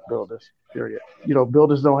builders. Period. You know,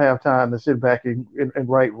 builders don't have time to sit back and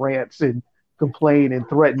write rants and complain and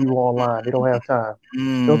threaten you online. They don't have time.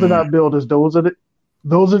 Those are not builders. Those are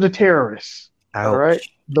the terrorists. Ouch. All right.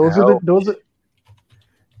 Those are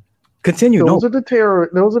Continue. Those are the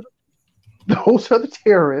terrorists.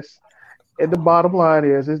 And the bottom line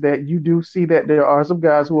is that you do see that there are some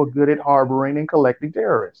guys who are good at harboring and collecting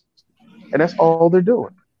terrorists, and that's all they're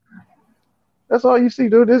doing. That's all you see,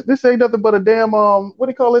 dude. This ain't nothing but a damn what do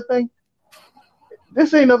you call that thing?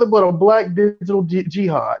 This ain't nothing but a black digital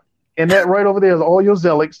jihad. And that right over there is all your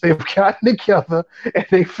zealots. They've gotten together and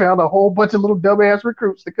they found a whole bunch of little dumbass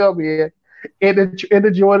recruits to come in and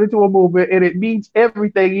to join into a movement. And it means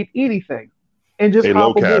everything and anything. And just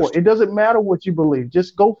hop aboard. It doesn't matter what you believe.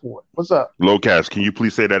 Just go for it. What's up? Lowcast, can you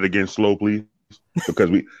please say that again slow, please? Because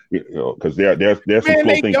there's some slow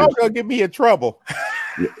thinkers. Y'all gonna get me in trouble.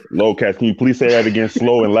 Lowcast, can you please say that again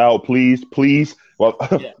slow and loud, please?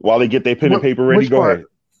 While they get their pen and paper ready, go ahead.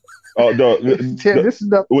 This is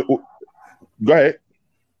the. Go ahead.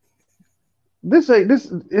 It's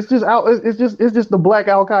just the black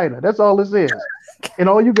Al Qaeda. That's all this is. And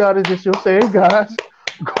all you got is just your same guys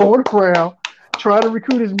going around trying to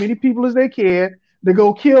recruit as many people as they can to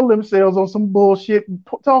go kill themselves on some bullshit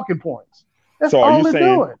talking points. That's so all they're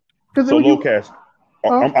doing. So Lowcast,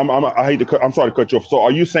 I'm sorry to cut you off. So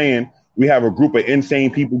are you saying we have a group of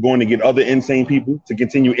insane people going to get other insane people to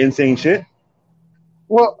continue insane shit?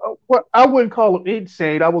 Well, I wouldn't call them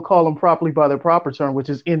insane. I would call them properly by their proper term, which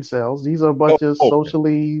is incels. These are a bunch of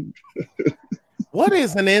socially. What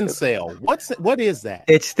is an incel? What is that?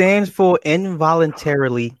 It stands for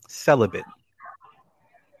involuntarily celibate.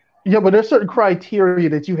 Yeah, but there's certain criteria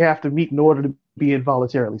that you have to meet in order to be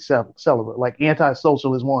involuntarily celibate. Like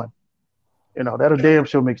antisocial is one. You know, that'll damn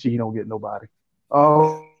sure make sure you don't get nobody.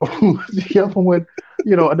 The other one,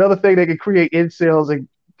 another thing that can create incels and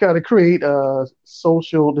kind of create this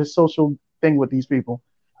social thing with these people.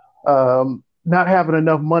 Not having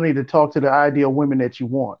enough money to talk to the ideal women that you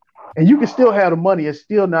want. And you can still have the money and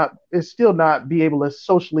still not be able to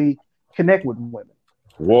socially connect with women.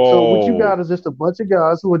 Whoa. So what you got is just a bunch of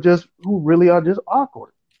guys who really are just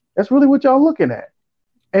awkward. That's really what y'all looking at.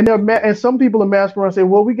 And and some people are masquerading and say,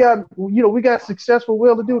 well, we got successful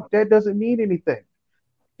will to do it. That doesn't mean anything.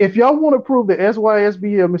 If y'all want to prove that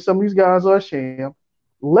SYSBM and some of these guys are a sham,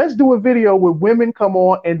 let's do a video where women come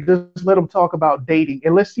on and just let them talk about dating.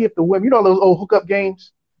 And let's see if the women, those old hookup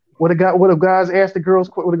games where the girls ask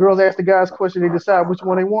the guys question, they decide which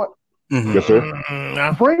one they want. Mm-hmm. Yes, sir.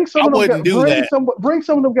 Bring some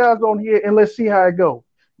of them guys on here and let's see how it goes.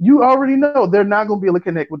 You already know they're not going to be able to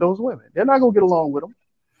connect with those women. They're not going to get along with them.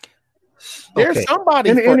 There's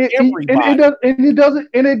somebody for everybody.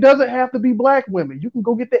 It doesn't have to be black women. You can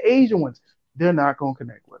go get the Asian ones. They're not going to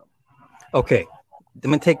connect with them. Okay. I'm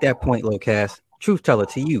going to take that point, Lowcast. Truth teller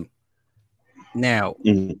to you. Now,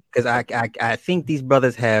 because I think these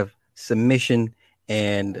brothers have submission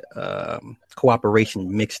and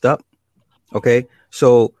cooperation mixed up. Okay.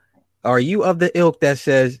 So are you of the ilk that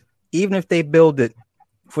says, even if they build it,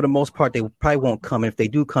 for the most part, they probably won't come. And if they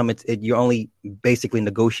do come, you're only basically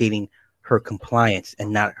negotiating her compliance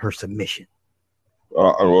and not her submission.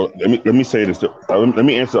 Well, let me say this. Let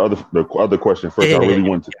me answer the other question first. I really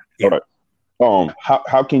want to. All right.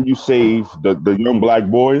 How can you save the young black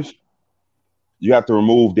boys? You have to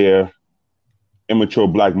remove their immature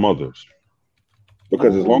black mothers,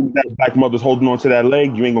 because as long as that black mother's holding on to that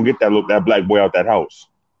leg, you ain't gonna get that black boy out that house.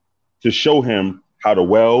 To show him how to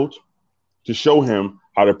weld, to show him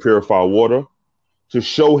how to purify water, to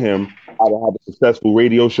show him how to have a successful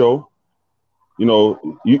radio show. You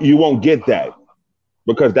know, you won't get that,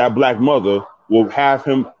 because that black mother will have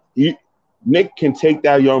him. Nick can take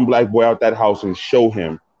that young black boy out that house and show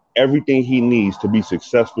him everything he needs to be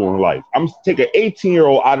successful in life. I'm going to take an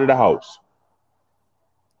 18-year-old out of the house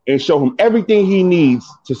and show him everything he needs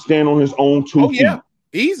to stand on his own 2 feet. Yeah,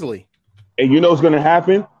 easily. And you know what's going to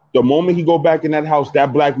happen? The moment he go back in that house,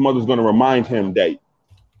 that black mother's going to remind him that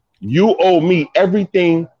you owe me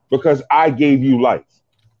everything because I gave you life.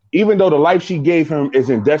 Even though the life she gave him is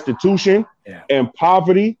in destitution and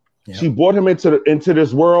poverty, she brought him into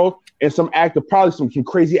this world in some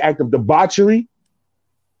crazy act of debauchery.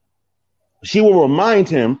 She will remind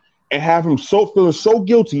him and have him feeling so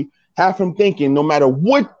guilty, have him thinking, no matter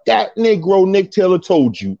what that Negro Nick Taylor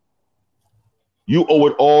told you, you owe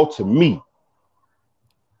it all to me.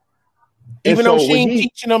 Even though she ain't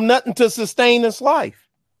teaching him nothing to sustain his life.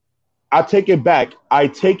 I take it back. I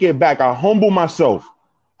humble myself.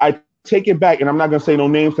 I take it back, and I'm not going to say no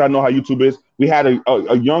names because I know how YouTube is. We had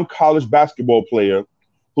a young college basketball player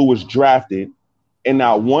who was drafted, and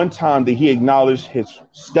not one time did he acknowledge his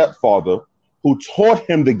stepfather who taught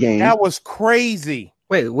him the game. That was crazy.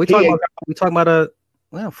 Wait, we talking about a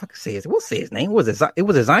well, fuck say it. We'll say his name. Was it? It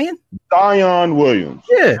was a Zion. Zion Williams.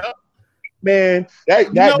 Yeah, man.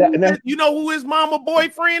 You know who his mama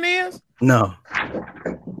boyfriend is? No.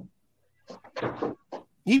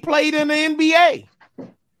 He played in the NBA.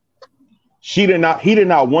 He did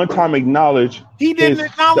not one time acknowledge. He didn't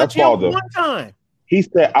acknowledge him one time. He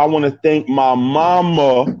said, "I want to thank my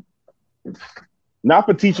mama, not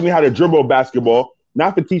for teaching me how to dribble basketball,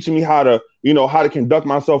 not for teaching me how to conduct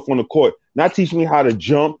myself on the court, not teaching me how to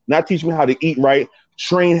jump, not teaching me how to eat right,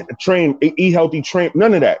 train, eat healthy, train,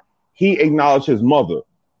 none of that." He acknowledged his mother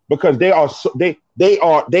because they're I'm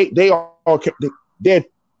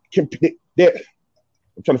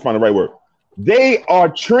trying to find the right word. They are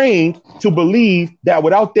trained to believe that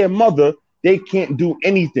without their mother, they can't do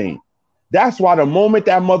anything. That's why the moment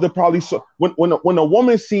that mother probably saw, when a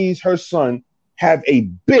woman sees her son have a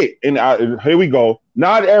bit, and here we go,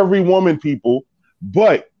 not every woman, people,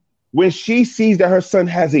 but when she sees that her son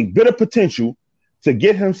has a bit of potential to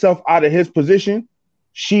get himself out of his position,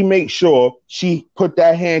 she makes sure she put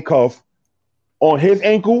that handcuff on his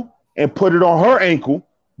ankle and put it on her ankle,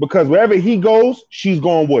 because wherever he goes, she's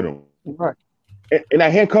going with him. Right. And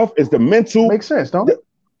that handcuff is the mental. Makes sense, don't it?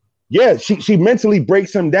 Yeah, she mentally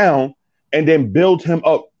breaks him down and then builds him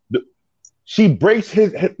up. She breaks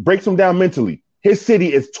him down mentally. His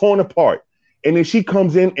city is torn apart, and then she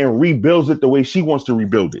comes in and rebuilds it the way she wants to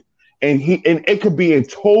rebuild it. And it could be in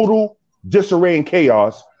total disarray and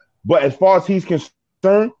chaos, but as far as he's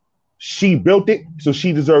concerned, she built it, so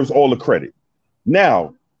she deserves all the credit.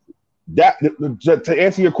 Now, to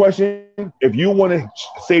answer your question, if you want to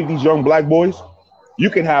save these young black boys, you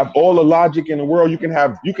can have all the logic in the world. You can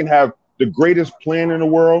have the greatest plan in the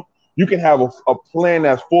world. You can have a plan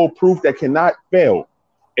that's foolproof that cannot fail.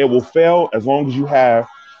 It will fail as long as you have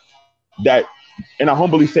that, and I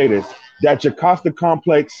humbly say this, that Jocasta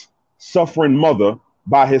Complex suffering mother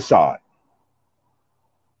by his side.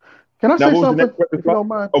 Can I say something, if you don't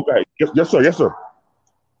mind? Okay. Yes, sir. Yes, sir.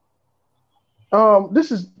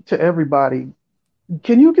 This is to everybody.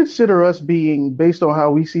 Can you consider us being, based on how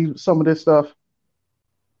we see some of this stuff,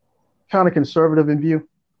 kind of conservative in view,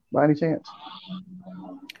 by any chance?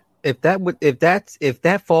 If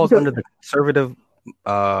that falls under the conservative,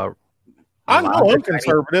 I know I'm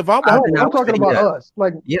conservative. I'm talking about us.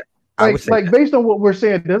 Like based on what we're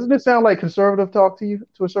saying, doesn't it sound like conservative talk to you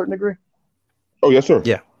to a certain degree? Oh, yes, sir.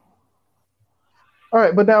 Yeah. All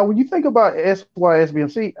right, but now when you think about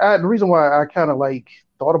SYSBMC, the reason why I kind of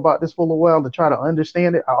thought about this for a little while to try to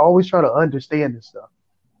understand it, I always try to understand this stuff.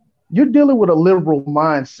 You're dealing with a liberal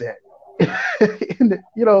mindset.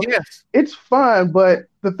 Yes. It's fine, but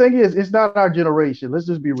the thing is, it's not our generation. Let's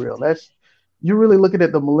just be real. You're really looking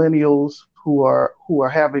at the millennials who are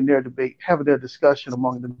having their debate, having their discussion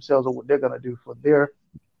among themselves on what they're going to do for their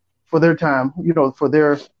time, for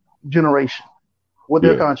their generation, what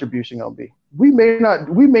their contribution going to be. We may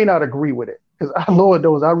not agree with it, because Lord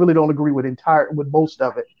knows I really don't agree with most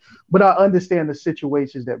of it, but I understand the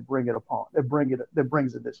situations that brings it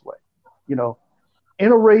this way.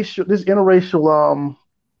 Interracial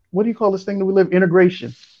what do you call this thing that we live?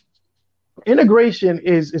 Integration. Integration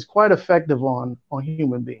is quite effective on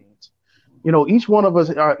human beings. You know, each one of us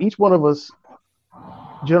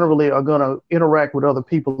generally are going to interact with other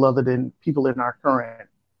people other than people in our current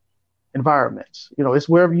environments. You know, it's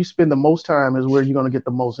wherever you spend the most time is where you're going to get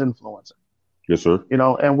the most influence. Yes, sir. You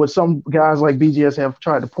know, and what some guys like BGS have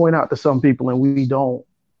tried to point out to some people, and we don't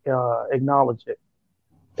acknowledge it,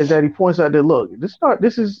 is that he points out that, look,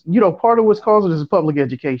 this is, you know, part of what's causing this is public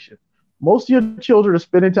education. Most of your children are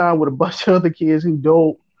spending time with a bunch of other kids who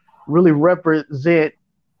don't really represent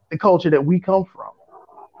the culture that we come from.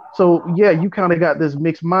 So yeah, you kind of got this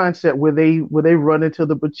mixed mindset where they run into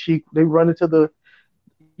the Bashik,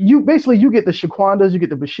 you get the Shaquandas, you get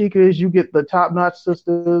the Bashikas, you get the top-notch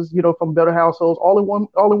sisters, you know, from better households, all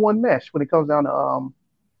in one mesh when it comes down to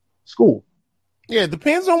school. Yeah, it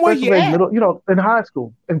depends on where you're at. Middle, you know, in high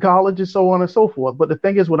school, in college, and so on and so forth. But the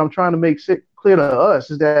thing is, what I'm trying to make clear to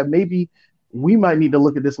us is that maybe we might need to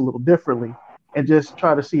look at this a little differently and just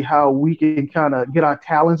try to see how we can kind of get our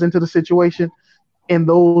talents into the situation. And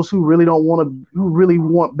those who really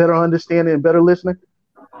want better understanding and better listening,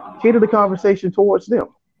 cater the conversation towards them.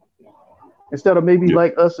 Instead of maybe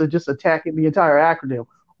like us just attacking the entire acronym,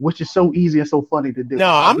 which is so easy and so funny to do. No,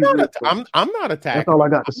 I'm not attacking. That's all I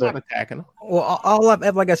got to say. I'm not attacking them. Well,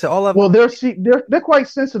 they're quite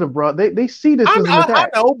sensitive, bro. They see this as an attack.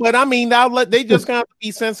 I know, but I mean, they just got to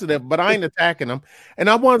be sensitive. But I ain't attacking them. And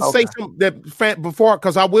I want to say something that before,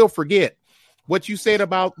 because I will forget what you said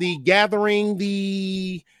about the gathering,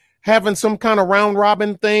 having some kind of round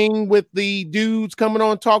robin thing with the dudes coming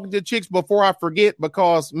on talking to chicks before I forget,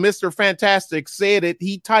 because Mr. Fantastic said it.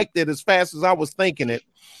 He typed it as fast as I was thinking it.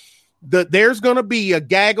 There's going to be a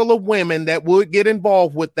gaggle of women that would get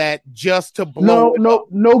involved with that just to blow.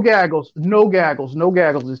 No gaggles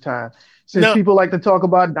this time. Since people like to talk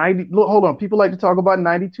about 90. Look, hold on. People like to talk about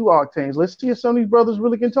 92 octanes. Let's see if some of these brothers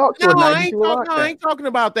really can talk to 92 octanes. I ain't talking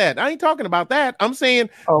about that. I'm saying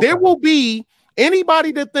there will be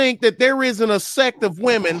anybody to think that there isn't a sect of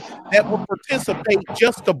women that will participate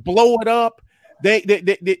just to blow it up.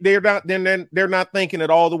 They're not thinking it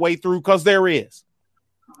all the way through, because there is.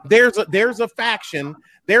 There's a faction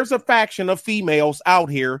of females out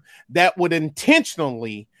here that would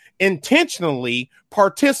intentionally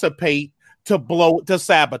participate to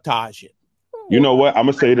sabotage it. You know what? I'm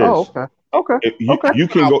gonna say this. Okay. You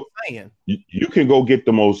can go get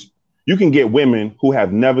you can get women who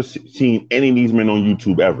have never seen any of these men on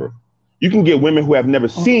YouTube ever. You can get women who have never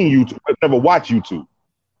seen YouTube, never watched YouTube,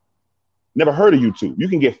 never heard of YouTube. You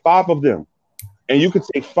can get 5 of them. And you could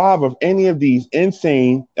take 5 of any of these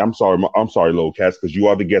insane, I'm sorry, Low Cats, because you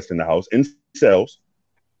are the guest in the house, incels.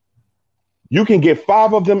 You can get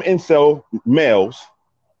 5 of them incel males,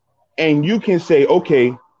 and you can say,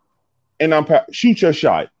 okay, and shoot your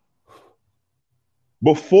shot.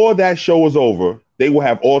 Before that show is over, they will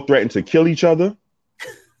have all threatened to kill each other.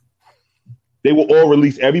 They will all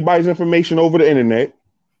release everybody's information over the internet.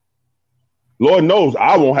 Lord knows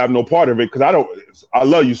I won't have no part of it, because I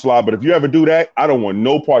love you, Sly, but if you ever do that, I don't want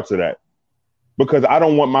no parts of that, because I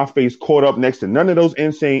don't want my face caught up next to none of those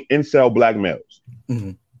insane incel black males,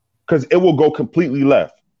 because it will go completely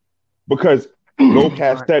left. Because Low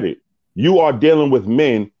Cat said it. You are dealing with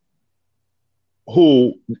men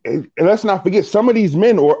who, and let's not forget, some of these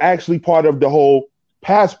men are actually part of the whole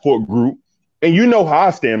passport group. And you know how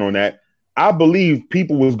I stand on that. I believe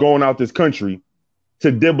people was going out this country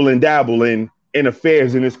to dibble and dabble in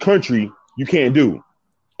affairs in this country you can't do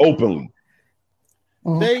openly.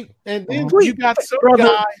 And then you got some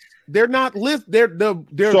guys, they're not willing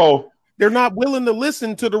to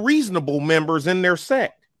listen to the reasonable members in their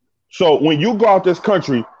sect. So when you go out this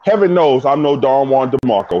country, heaven knows I'm no Don Juan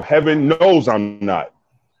DeMarco. Heaven knows I'm not.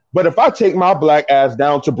 But if I take my black ass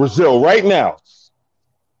down to Brazil right now,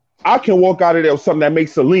 I can walk out of there with something that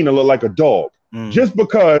makes Selena look like a dog, just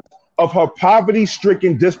because of her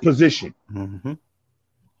poverty-stricken disposition. And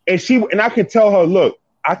I can tell her, look,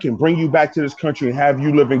 I can bring you back to this country and have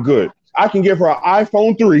you living good. I can give her an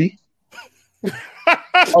iPhone 3, a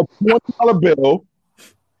 $20 bill,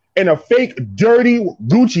 and a fake dirty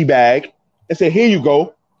Gucci bag, and say, here you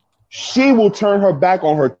go. She will turn her back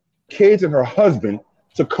on her kids and her husband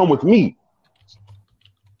to come with me.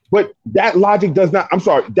 But that logic does not,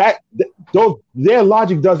 their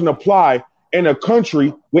logic doesn't apply in a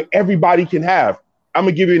country where everybody can have. I'm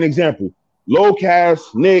going to give you an example. Low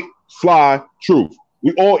Cast, Nick, Sly, Truth.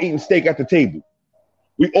 We all eating steak at the table.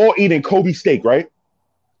 We all eating Kobe steak, right?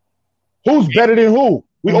 Who's better than who?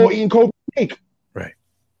 We all eating Kobe steak. Right.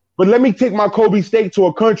 But let me take my Kobe steak to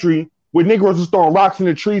a country where Negroes are throwing rocks in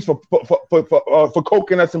the trees for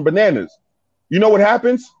coconuts and bananas. You know what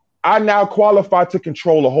happens? I now qualify to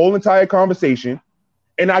control the whole entire conversation,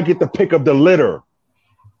 and I get the pick of the litter.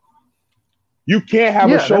 You can't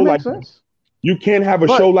have a show like that. You can't have a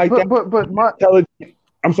show like that.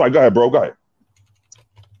 I'm sorry. Go ahead, bro. Go ahead.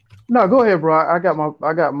 No, go ahead, bro. I got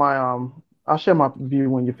my. I'll share my view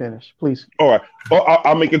when you finish, please. All right.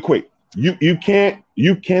 I'll make it quick. You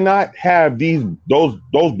cannot have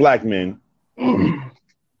those black men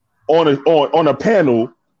on a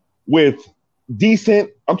panel with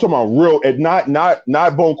decent. I'm talking about real, and not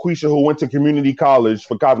Bonquisha who went to community college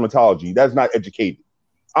for cosmetology. That's not educated.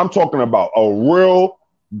 I'm talking about a real.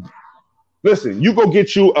 Listen, you go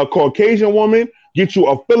get you a Caucasian woman, get you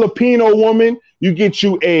a Filipino woman, you get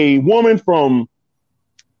you a woman from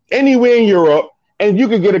anywhere in Europe, and you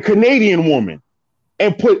could get a Canadian woman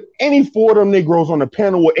and put any four of them Negroes on the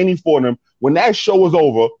panel with any four of them. When that show is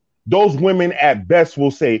over, those women at best will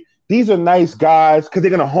say, these are nice guys, because they're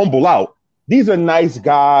going to humble out. These are nice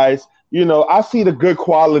guys. You know, I see the good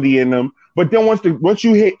quality in them. But then once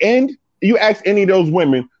you hit end, you ask any of those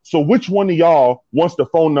women, so which one of y'all wants the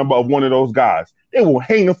phone number of one of those guys? They will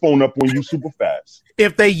hang the phone up on you super fast.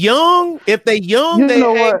 If they young, they hang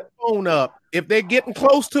the phone up. If they're getting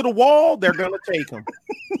close to the wall, they're gonna take them.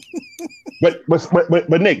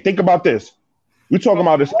 but Nick, think about this. We're talking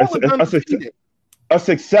about a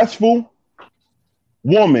successful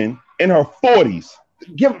woman in her 40s,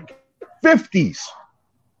 50s,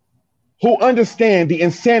 who understand the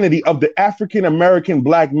insanity of the African American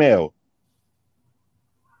black male.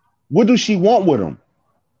 What does she want with him?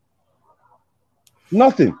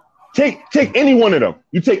 Nothing. Take any one of them.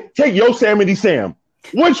 You take Yosemite Sam.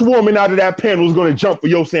 Which woman out of that panel is going to jump for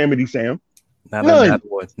Yosemite Sam? Not a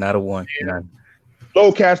one. None.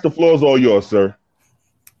 Low cast, the floor is all yours, sir.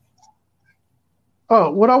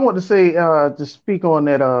 What I want to say to speak on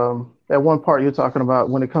that one part you're talking about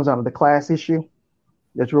when it comes out of the class issue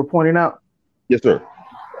that you were pointing out. Yes, sir.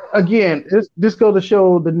 Again, this goes to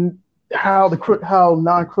show how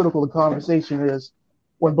non-critical the conversation is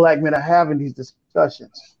when black men are having these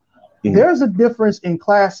discussions. Mm-hmm. There's a difference in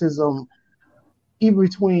classism even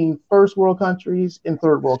between first world countries and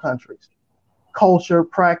third world countries. Culture,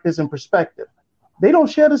 practice, and perspective. They don't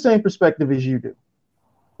share the same perspective as you do.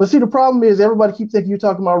 But see, the problem is everybody keeps thinking you're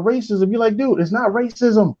talking about racism. You're like, dude, it's not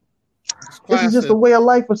racism. This is just a way of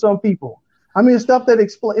life for some people. I mean, stuff that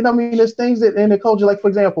explain. I mean, there's things that in the culture, like for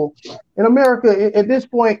example, in America, at this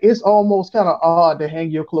point, it's almost kind of odd to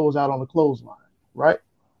hang your clothes out on the clothesline, right?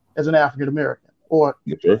 As an African American, or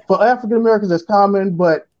for African Americans, that's common.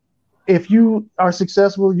 But if you are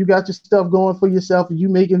successful, you got your stuff going for yourself, and you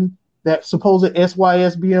making that supposed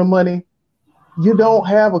SYSBM money, you don't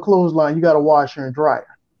have a clothesline. You got a washer and dryer.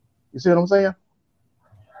 You see what I'm saying?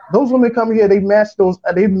 Those women come here, they match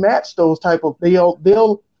those type of.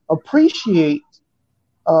 They'll appreciate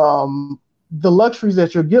the luxuries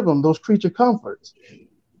that you're giving them, those creature comforts,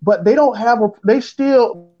 but they don't have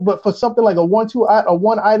but for something like a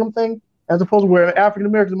one item thing, as opposed to where African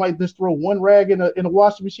Americans might just throw one rag in a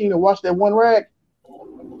washing machine and wash that one rag,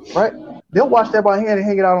 right? They'll wash that by hand and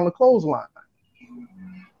hang it out on the clothesline.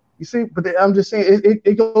 You see, but I'm just saying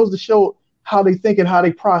it goes to show how they think and how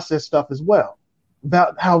they process stuff as well,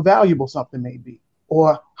 about how valuable something may be,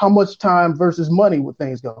 or how much time versus money would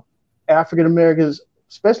things go. African Americans,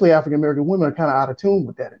 especially African American women, are kind of out of tune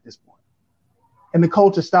with that at this point. And the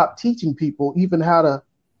culture stopped teaching people even how to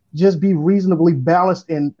just be reasonably balanced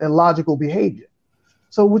in logical behavior.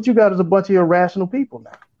 So what you got is a bunch of irrational people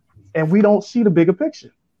now. And we don't see the bigger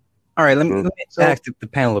picture. All right, let me ask the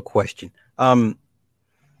panel a question. Go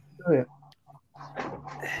ahead.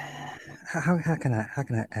 How can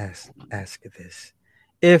I ask this?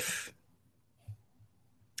 If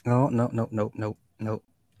no,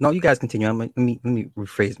 you guys continue. Let me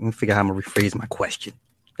rephrase. Let me figure out how I'm gonna rephrase my question.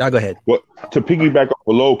 Y'all go ahead. Well, to piggyback off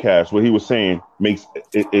of Lowcast, what he was saying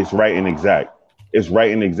it's right and exact. It's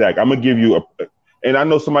right and exact. I'm gonna give you and I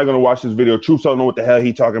know somebody's gonna watch this video. Troops don't know what the hell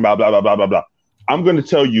he talking about. Blah blah blah blah blah. I'm gonna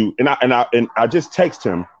tell you, and I just text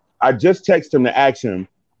him. I just text him to ask him,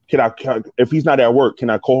 if he's not at work, can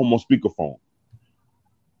I call him on speakerphone?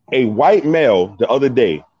 A white male the other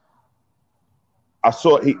day, I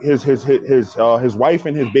saw his wife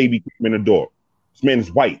and his baby came in the door. This man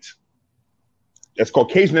is white. As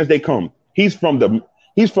Caucasian as they come. He's from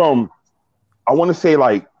I want to say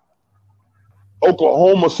like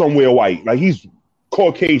Oklahoma somewhere white. Like he's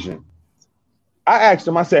Caucasian. I asked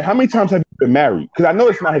him, I said, how many times have you been married? Because I know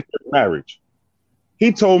it's not his first marriage.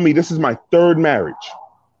 He told me, this is my third marriage.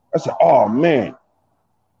 I said, oh man.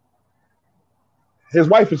 His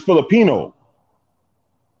wife is Filipino.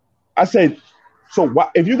 I said, so why,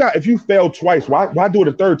 if you failed twice, why do it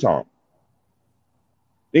a third time?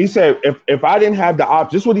 He said, if I didn't have the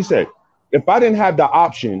option, this is what he said. If I didn't have the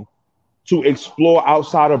option to explore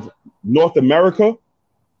outside of North America,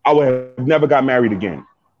 I would have never got married again.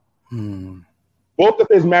 Both of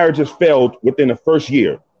his marriages failed within the first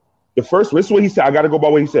year. The first, this is what he said. I got to go by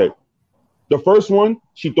what he said. The first one,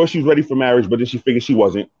 she thought she was ready for marriage, but then she figured she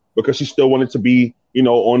wasn't because she still wanted to be,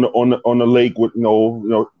 on the lake with,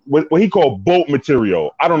 what he called boat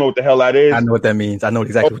material. I don't know what the hell that is. I know what that means. I know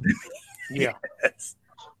exactly what that means. Yeah. Yes.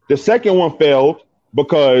 The second one failed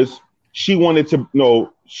because she wanted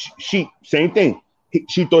to, she same thing.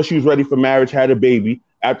 She thought she was ready for marriage, had a baby.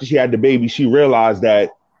 After she had the baby, she realized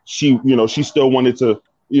that she still wanted to,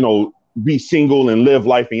 be single and live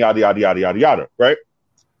life and yada, yada, yada, yada, yada, right?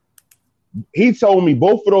 He told me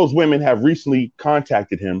both of those women have recently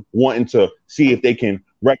contacted him wanting to see if they can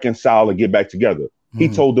reconcile and get back together. He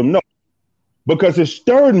told them no. Because his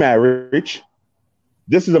third marriage,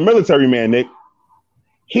 this is a military man, Nick,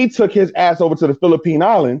 he took his ass over to the Philippine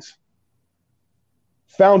Islands,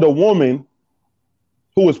 found a woman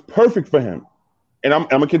who was perfect for him. And I'm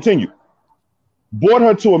going to continue. Brought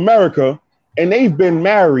her to America, and they've been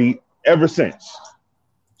married ever since.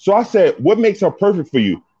 So I said, what makes her perfect for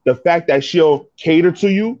you? The fact that she'll cater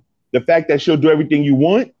to you? The fact that she'll do everything you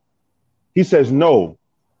want? He says, no.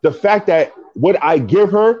 The fact that what I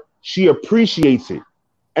give her, she appreciates it.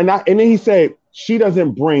 And then he said, she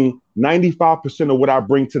doesn't bring 95% of what I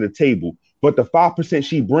bring to the table, but the 5%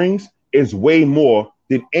 she brings is way more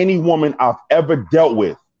than any woman I've ever dealt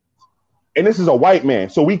with. And this is a white man.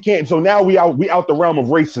 So we can't. So now we out the realm of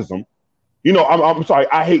racism. I'm sorry.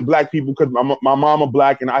 I hate black people because my mama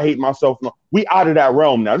black and I hate myself. We out of that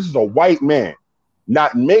realm now. This is a white man,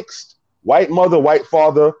 not mixed, white mother, white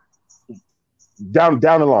father, down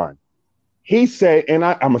the line. He said, and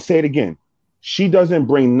I'm going to say it again. She doesn't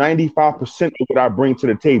bring 95% of what I bring to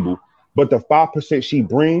the table, but the 5% she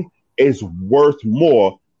brings is worth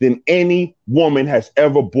more than any woman has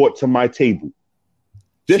ever brought to my table.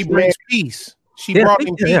 She brings peace. She brought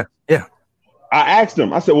in peace. Yeah. I asked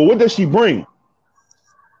him, I said, well, what does she bring?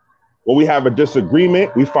 Well, we have a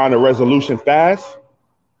disagreement. We find a resolution fast.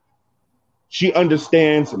 She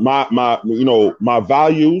understands my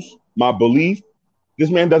values, my belief. This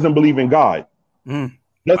man doesn't believe in God. Doesn't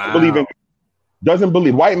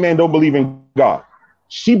believe. White man don't believe in God.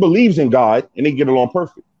 She believes in God and they get along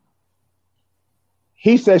perfect.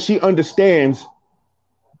 He says she understands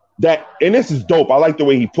that, and this is dope. I like the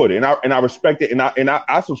way he put it, and I respect it, and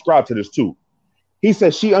I subscribe to this too. He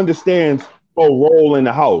says she understands her role in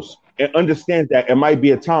the house and understands that it might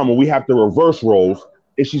be a time when we have to reverse roles,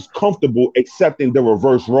 and she's comfortable accepting the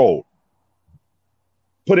reverse role.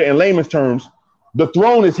 Put it in layman's terms, the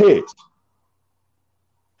throne is his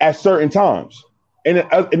at certain times, and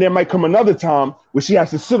there might come another time where she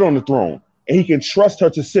has to sit on the throne, and he can trust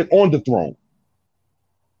her to sit on the throne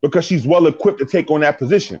because she's well equipped to take on that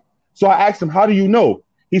position. So I asked him, how do you know?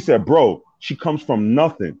 He said, bro, she comes from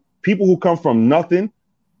nothing. People who come from nothing,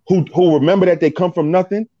 who remember that they come from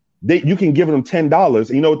nothing, you can give them $10. And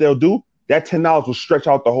you know what they'll do? That $10 will stretch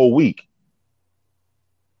out the whole week.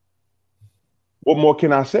 What more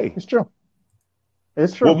can I say? It's true.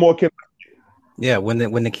 It's true. What more can I say? Yeah, when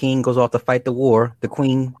the king goes off to fight the war, the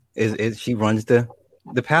queen is she runs the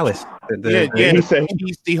palace. He said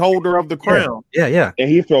he's the holder of the crown. Yeah. And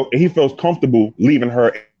he feels comfortable leaving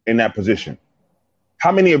her in that position.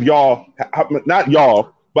 How many of y'all, not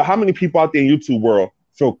y'all, but how many people out there in YouTube world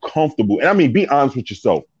feel comfortable? And I mean, be honest with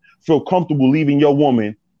yourself. Feel comfortable leaving your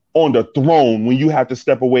woman on the throne when you have to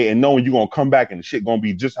step away and knowing you're gonna come back and the shit gonna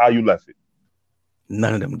be just how you left it.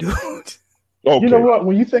 None of them do. Okay. You know what?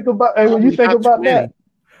 When you think about that,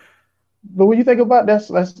 but when you think about that's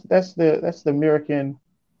the American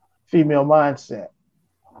female mindset.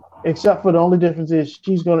 Except for the only difference is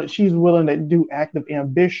she's willing to do active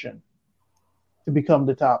ambition to become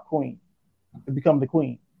the top queen, to become the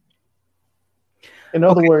queen. In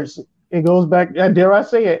other words, it goes back. Dare I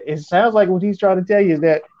say it? It sounds like what he's trying to tell you is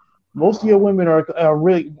that most of your women are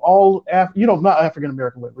really all not African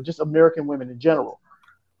American women, but just American women in general,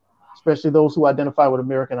 especially those who identify with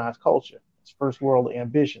Americanized culture. It's first world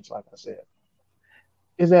ambitions, like I said.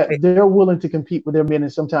 Is that they're willing to compete with their men,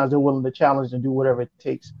 and sometimes they're willing to challenge and do whatever it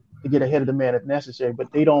takes to get ahead of the man if necessary.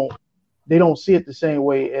 But they don't see it the same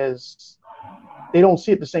way as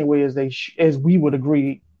as we would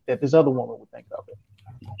agree that this other woman would think of it.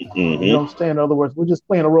 Mm-hmm. You know what I'm saying? In other words, we're just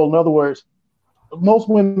playing a role. In other words, most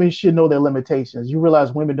women should know their limitations. You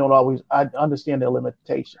realize women don't always understand their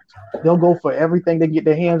limitations. They'll go for everything they get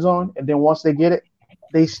their hands on, and then once they get it,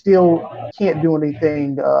 they still can't do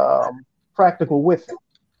anything practical with it.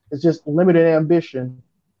 It's just limited ambition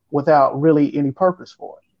without really any purpose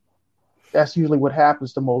for it. That's usually what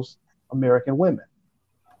happens to most American women.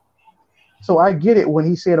 So I get it when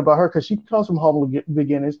he said about her, because she comes from humble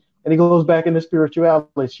beginnings, and he goes back into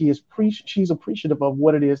spirituality. She's appreciative of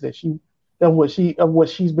what it is that what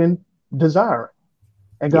she's been desiring,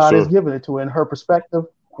 and God has given it to her in her perspective,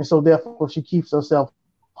 and so therefore she keeps herself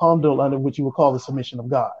humble under what you would call the submission of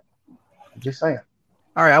God. I'm just saying.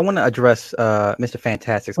 All right, I want to address Mr.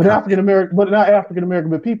 Fantastic's but African American, but not African American,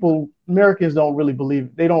 but Americans don't really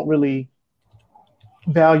believe, they don't really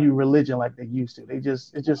value religion like they used to.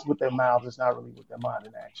 It's just with their mouths, it's not really with their mind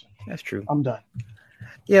in action. That's true. I'm done.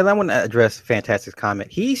 Yeah, I want to address Fantastic's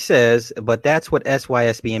comment. He says, but that's what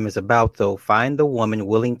SYSBM is about, though. Find the woman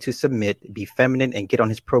willing to submit, be feminine, and get on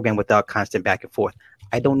his program without constant back and forth.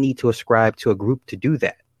 I don't need to ascribe to a group to do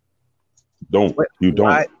that. Don't.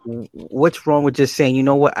 What's wrong with just saying, you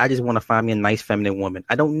know what? I just want to find me a nice feminine woman.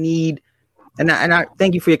 I don't need, and I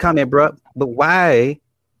thank you for your comment, bro. But why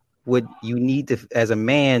would you need to, as a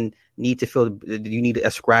man, need to feel you need to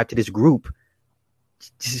ascribe to this group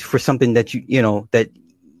just for something that that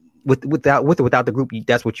without the group,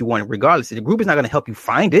 that's what you want. Regardless, the group is not going to help you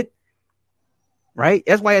find it, right?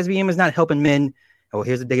 SYSBM is not helping men. Oh,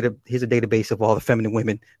 here's a database of all the feminine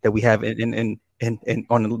women that we have in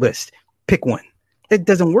on the list. Pick one. It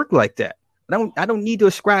doesn't work like that. I don't need to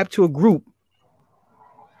ascribe to a group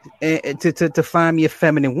to find me a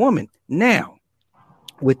feminine woman. Now,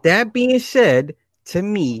 with that being said, to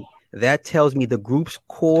me, that tells me this group's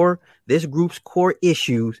core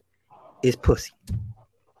issues is pussy.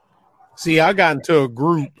 See, I got into a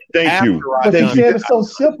group. Thank you. But you said it's so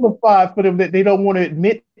simplified for them that they don't want to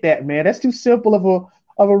admit that, man. That's too simple of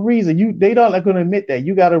a reason. They don't going to admit that.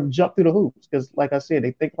 You got to jump through the hoops because, like I said,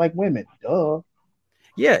 they think like women. Duh.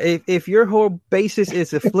 Yeah, if your whole basis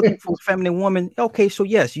is looking for a feminine woman, okay, so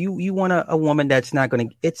yes, you want a woman that's not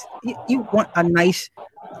going to. You want a nice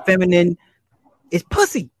feminine. It's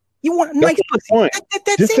pussy. You want a nice pussy.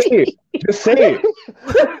 That's Just say it. Just say it.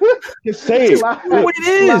 Just say it. What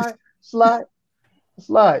it is.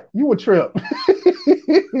 Slide. You a trip.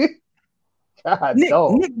 God, Nick,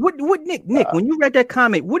 when you read that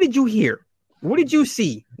comment, what did you hear? What did you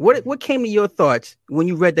see? What came to your thoughts when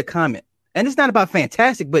you read the comment? And it's not about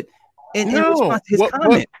Fantastic, but in response to his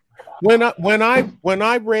comment. When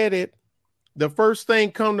I read it, the first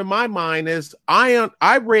thing come to my mind is I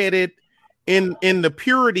read it in the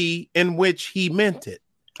purity in which he meant it.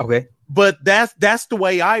 Okay. But that's the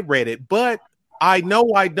way I read it. But I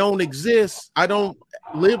know I don't exist. I don't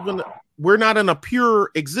live we're not in a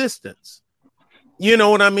pure existence. You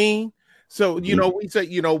know what I mean? So, we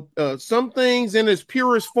say, some things in its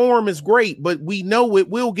purest form is great, but we know it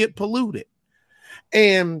will get polluted.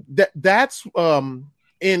 And that's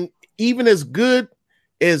and even as good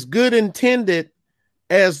intended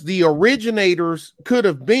as the originators could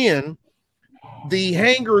have been, the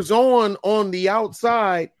hangers on the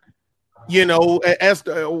outside, as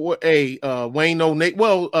Wayne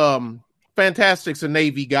O'Neill, Fantastic's a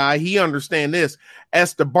Navy guy. He understands this.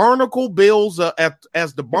 As the barnacle builds up,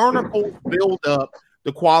 the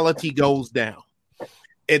quality goes down.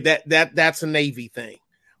 And that's a Navy thing.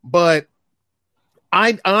 But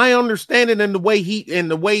I understand it in the way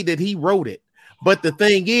that he wrote it. But the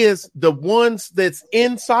thing is, the ones that's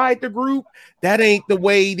inside the group, that ain't the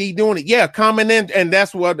way they doing it. Yeah, common and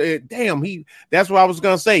that's what. That's what I was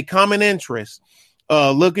gonna say. Common interest.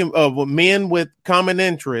 Looking men with common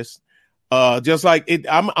interest. Just like it,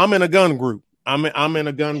 I'm in a gun group. I'm in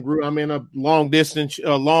a gun group. I'm in a long distance,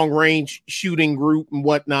 long range shooting group and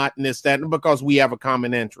whatnot, and this, that, because we have a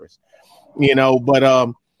common interest,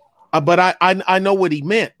 But I know what he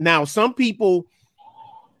meant. Now, some people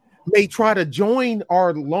may try to join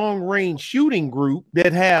our long range shooting group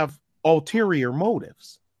that have ulterior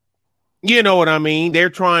motives. You know what I mean?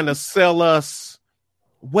 They're trying to sell us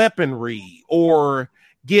weaponry or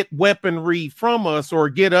get weaponry from us or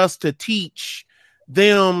get us to teach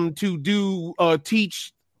them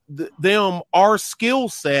them our skill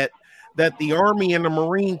set that the Army and the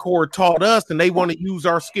Marine Corps taught us, and they want to use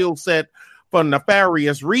our skill set for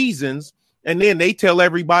nefarious reasons. And then they tell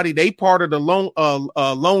everybody they part of the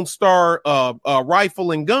Lone Star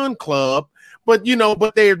Rifle and Gun Club, but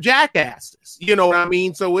they're jackasses. You know what I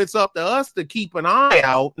mean? So it's up to us to keep an eye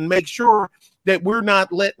out and make sure that we're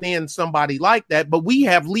not letting in somebody like that. But we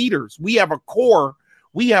have leaders. We have a core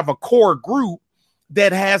group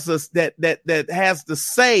that has us that has the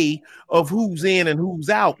say of who's in and who's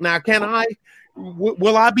out. Now,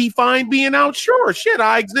 will I be fine being out? Sure. Shit,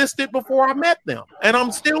 I existed before I met them, and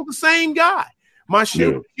I'm still the same guy. My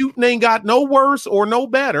shooting ain't got no worse or no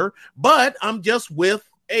better, but I'm just with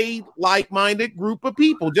a like-minded group of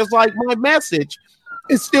people. Just like my message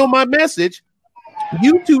It's still my message.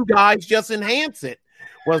 You two guys just enhance it.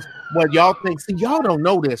 Was what y'all think. See, y'all don't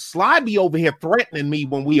know this. Sly be over here threatening me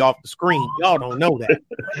when we off the screen. Y'all don't know that.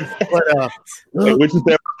 But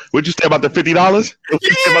What'd you say about the $50?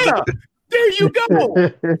 Yeah, there you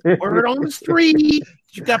go. Word on the street.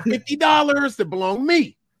 You got $50 that belong to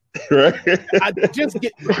me. Right? I just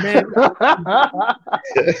get, man.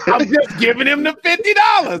 I'm just giving him the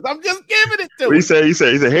 $50. I'm just giving it to him. He said,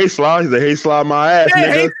 hey, Sly. He said, hey, Sly, my ass. Yeah,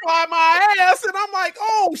 nigga. hey, Sly, my ass. And I'm like,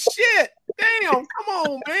 oh, shit. Damn, come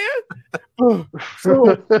on, man.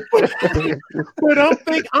 So, but I'm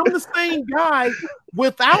the same guy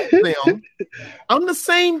without them. I'm the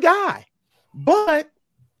same guy. But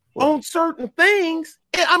on certain things,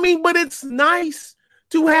 I mean, but it's nice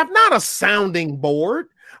to have not a sounding board,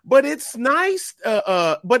 but it's nice.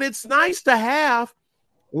 But it's nice to have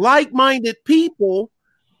like-minded people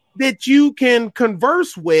that you can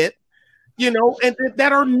converse with, you know, and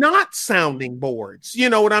that are not sounding boards. You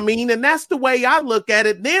know what I mean? And that's the way I look at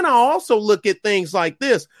it. Then I also look at things like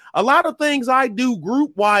this. A lot of things I do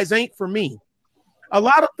group-wise ain't for me. A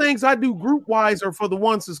lot of things I do group-wise are for the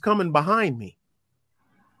ones that's coming behind me.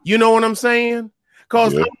 You know what I'm saying?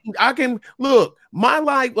 Because I can look, my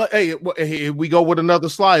life. Hey, we go with another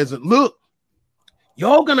slide. Look,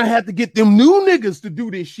 y'all gonna have to get them new niggas to do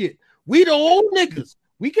this shit. We the old niggas.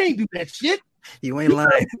 We can't do that shit. You ain't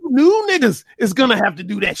lying. New niggas is gonna have to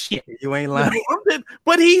do that shit. You ain't lying.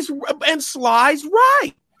 But Sly's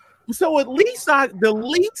right. So at least the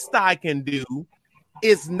least I can do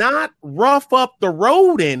is not rough up the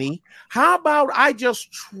road any. How about I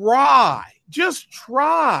just try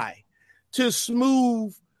to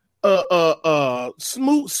smooth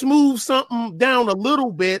something down a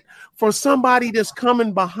little bit for somebody that's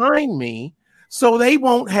coming behind me, so they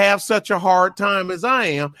won't have such a hard time as I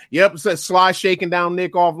am. Yep, it says Sly shaking down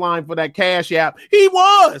Nick offline for that Cash App. He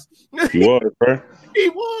was, right? He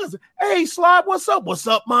was. Hey, Sly, what's up? What's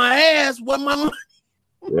up, my ass? What my money?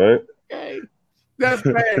 Right? Okay. That's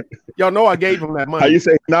bad. Y'all know I gave him that money. How you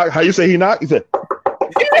say he knocked? He said,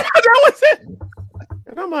 yeah, that was it.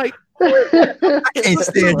 And I'm like, I can't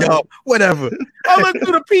stand y'all. Whatever. I look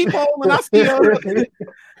through the peephole and I see her.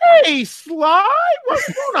 Hey, Sly,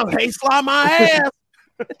 what's going on? Hey, Sly, my ass.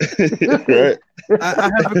 right?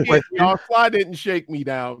 I have a question. Y'all, Sly didn't shake me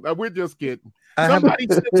down. We're just kidding. Somebody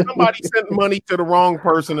sent money to the wrong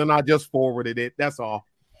person and I just forwarded it. That's all.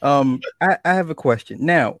 I have a question.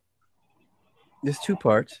 Now, there's two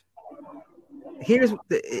parts. Here's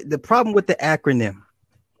the problem with the acronym.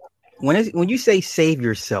 When you say save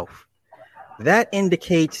yourself, that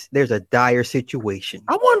indicates there's a dire situation.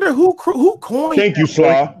 I wonder who coined. Thank you,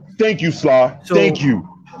 Sly. Thank you, Sly. So, thank you.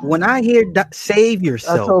 When I hear save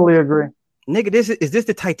yourself, I totally agree. Nigga, is this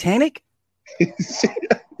the Titanic?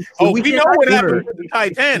 Oh, we know what happened with the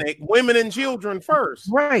Titanic. Women and children first.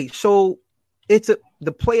 Right. So the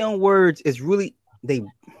play on words is really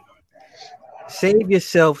save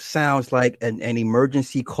yourself sounds like an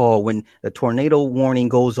emergency call when the tornado warning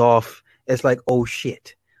goes off. It's like, oh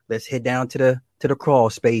shit, let's head down to the crawl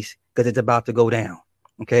space because it's about to go down.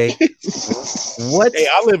 Okay. What? Hey,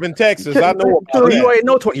 I live in Texas. I know about so that. you already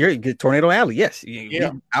know you're Tornado Alley. Yes.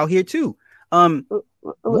 Yeah. Out here too.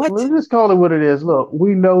 What? Let's just call it what it is. Look,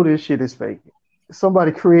 we know this shit is fake.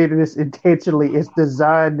 Somebody created this intentionally. It's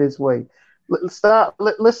designed this way. Let's stop.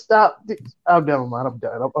 Let's stop. I'm done, man. I'm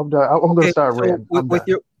done. I'm done. I'm going to start ranting.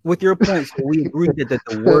 With your points, we agree that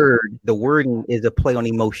the wording is a play on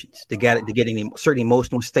emotions to get a certain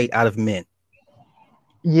emotional state out of men.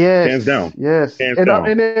 Yes, hands down. Yes, hands and down.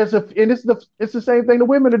 it's the same thing the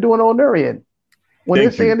women are doing on their end. When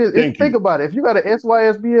they're saying this, think about it. If you got an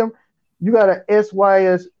SYSBM, you got an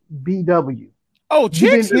SYSBW. Oh,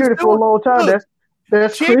 you've been here for a long time.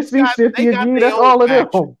 That's Chrissy, Cynthia G. That's all of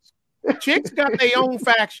them. Chicks got their own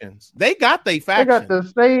factions. They got their factions. They got the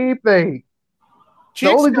same thing. The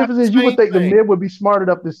only difference is you would think the men would be smart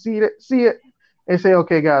enough to see it and say,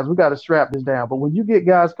 okay, guys, we got to strap this down. But when you get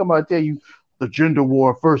guys come out and tell you the gender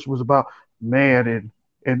war first was about man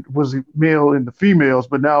and was it male and the females,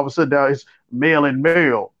 but now all of a sudden now it's male and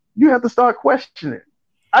male. You have to start questioning.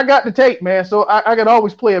 I got the tape, man, so I can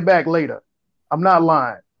always play it back later. I'm not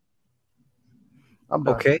lying. I'm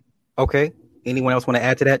done. Okay. Anyone else want to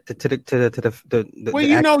add to that? To the well,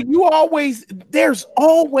 you know, there's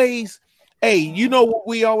always, hey, you know what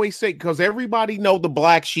we always say, because everybody know the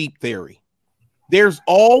black sheep theory. There's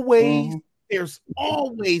always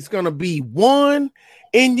gonna be one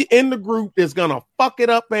in the group that's gonna fuck it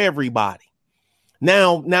up for everybody.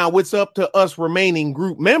 Now it's up to us remaining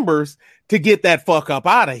group members to get that fuck up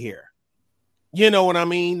out of here. You know what I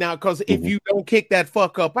mean? Now, because if you don't kick that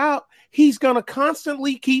fuck up out, he's gonna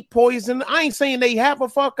constantly keep poisoning. I ain't saying they have a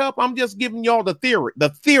fuck up. I'm just giving y'all the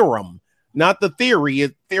theorem, not the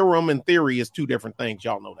theory. Theorem and theory is two different things.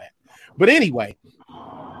 Y'all know that. But anyway,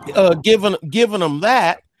 giving them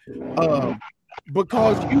that,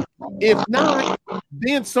 because if not,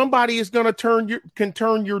 then somebody is gonna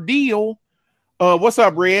turn your deal. What's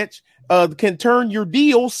up, Reg? Can turn your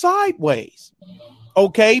deal sideways.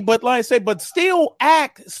 Okay, but like I say, but still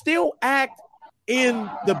act in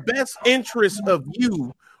the best interest of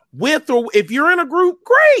you. With or if you're in a group,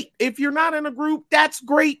 great. If you're not in a group, that's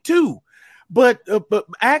great too. But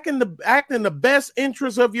act in the best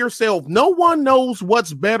interest of yourself. No one knows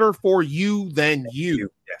what's better for you than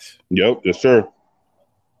you. Yes. Yep. Yes, sir.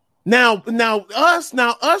 Now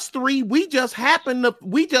us three, we just happen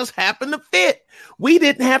to fit. We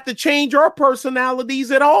didn't have to change our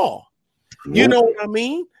personalities at all. Nope. You know what I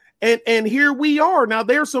mean? And here we are. Now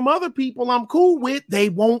there's some other people I'm cool with. They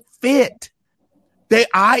won't fit.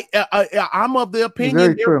 I'm of the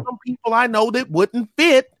opinion there's some people I know that wouldn't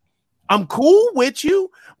fit. I'm cool with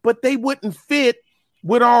you, but they wouldn't fit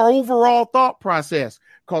with our overall thought process.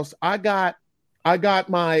 Cause I got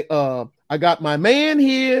my man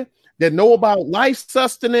here that know about life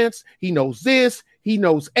sustenance. He knows this. He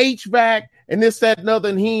knows HVAC and this, that, and other.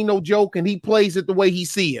 And he ain't no joke. And he plays it the way he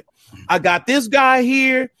see it. I got this guy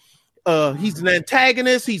here. He's an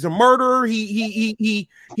antagonist. He's a murderer. He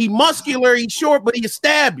muscular. He's short, but he'll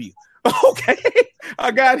stab you. Okay, I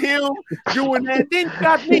got him doing that. Then you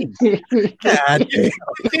got me.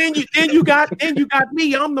 Then you got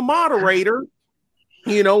me. I'm the moderator.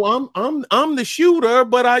 You know, I'm the shooter,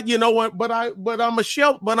 but I'm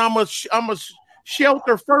a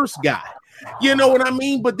shelter first guy. You know what I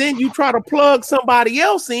mean? But then you try to plug somebody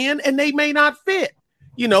else in, and they may not fit.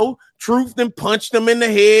 You know, truth and punch them in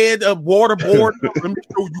the head, waterboard. Let me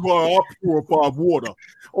show you how I purify water.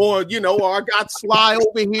 Or, you know, or I got Sly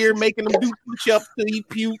over here making them do push-ups till he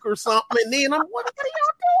puke or something. And then what are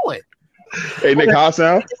y'all doing? Hey, Nick, how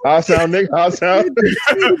sound, Nick? How sound?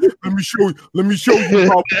 Let me show you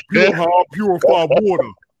how I purify water.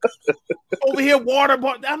 Over here,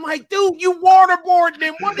 waterboard. I'm like, dude, you waterboard.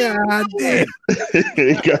 Then what are you doing?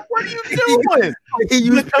 What are you doing?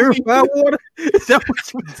 You purify water? Is that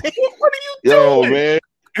what you did? What are you doing? Yo, man.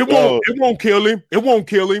 It won't kill him. It won't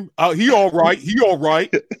kill him. He all right.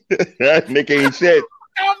 Nick ain't shit.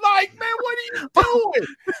 I'm like, man, what are you doing?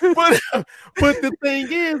 But the thing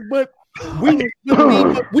is, we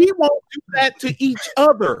won't do that to each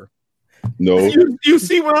other. No, you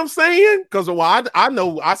see what I'm saying? Because I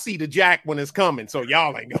know I see the jack when it's coming, so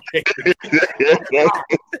y'all ain't gonna.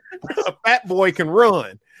 A fat boy can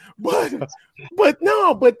run, but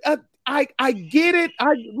I get it.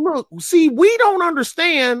 We don't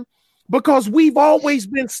understand because we've always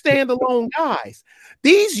been standalone guys.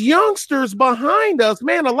 These youngsters behind us,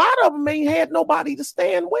 man, a lot of them ain't had nobody to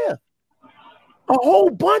stand with. A whole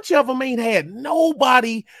bunch of them ain't had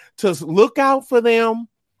nobody to look out for them,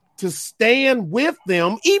 to stand with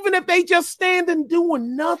them, even if they just standing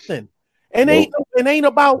doing nothing. And it ain't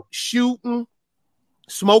about shooting,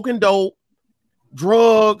 smoking dope,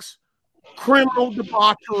 drugs, criminal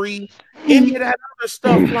debauchery, any of that other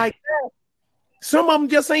stuff like that. Some of them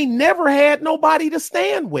just ain't never had nobody to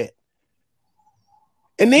stand with.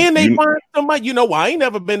 And then they find somebody, I ain't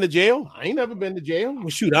never been to jail. Well,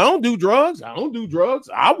 shoot, I don't do drugs. I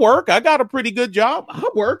work. I got a pretty good job. And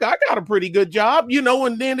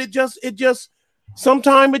then it just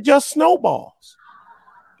sometimes it just snowballs.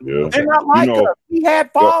 Yeah. And not like us. We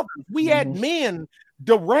had fathers. We had men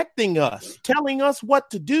directing us, telling us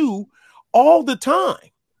what to do all the time.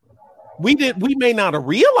 We may not have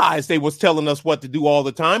realized they was telling us what to do all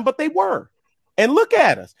the time, but they were. And look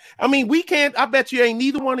at us. I mean, I bet you ain't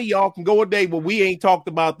neither one of y'all can go a day where we ain't talked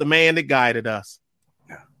about the man that guided us.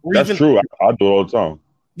 That's true. I do it all the time.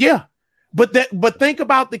 Yeah. But think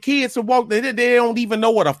about the kids who walk, they don't even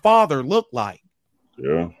know what a father looked like.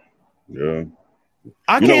 Yeah. Yeah.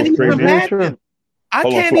 I can't even imagine. I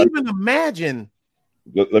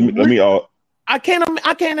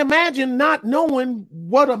can't imagine not knowing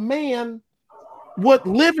what a man, what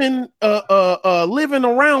living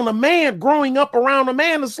around a man, growing up around a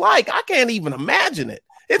man is like. I can't even imagine it.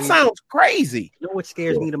 It sounds crazy. You know what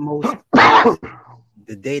scares me the most?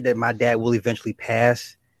 The day that my dad will eventually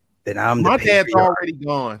pass, then my dad's already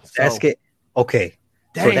gone. So. That's good. Okay.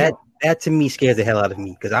 Damn. So that to me scares the hell out of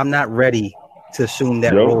me because I'm not ready to assume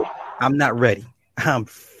that role. I'm not ready. I'm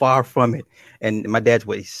far from it. And my dad's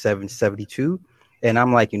he's 72. And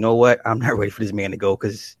I'm like, you know what? I'm not ready for this man to go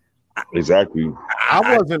because exactly.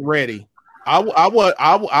 I wasn't ready. I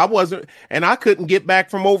wasn't, and I couldn't get back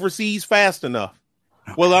from overseas fast enough.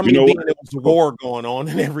 Well, I mean, there was a war going on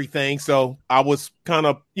and everything, so I was kind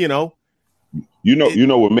of, what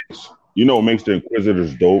makes the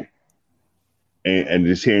Inquisitors dope, and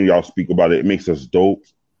just hearing y'all speak about it makes us dope.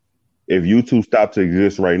 If YouTube stopped to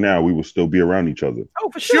exist right now, we would still be around each other. Oh,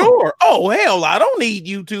 for sure. Oh, hell, I don't need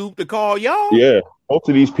YouTube to call y'all. Yeah, most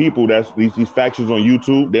of these people, that's these factions on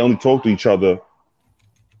YouTube, they only talk to each other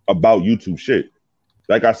about YouTube shit.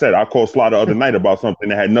 Like I said, I called Sly the other night about something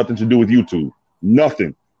that had nothing to do with YouTube.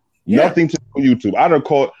 Nothing to do with YouTube.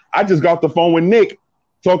 I just got the phone with Nick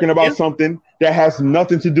talking about something that has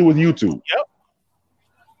nothing to do with YouTube.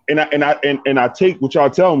 Yep. And I take what y'all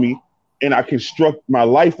tell me and I construct my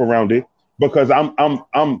life around it, because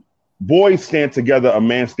I'm boys stand together, a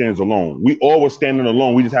man stands alone. We all were standing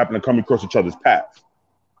alone. We just happen to come across each other's paths.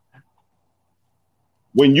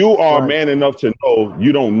 When you are man enough to know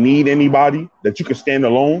you don't need anybody, that you can stand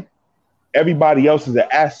alone, everybody else is an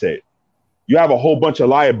asset. You have a whole bunch of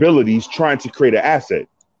liabilities trying to create an asset.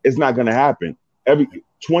 It's not going to happen. Every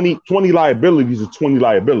 20 liabilities is 20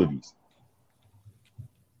 liabilities.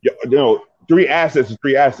 3 assets is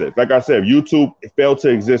 3 assets. Like I said, if YouTube failed to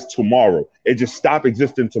exist tomorrow, it just stopped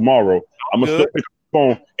existing tomorrow, I'm going to still pick up the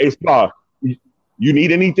phone. Hey, Sly, you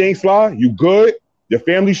need anything, Sly? You good? Your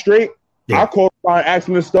family straight? Yeah. I call Sly and ask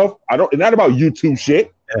him this stuff. It's not about YouTube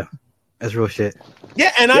shit. Yeah, that's real shit.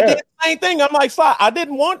 Yeah, and I did the same thing. I'm like, Sly, I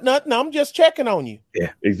didn't want nothing. I'm just checking on you.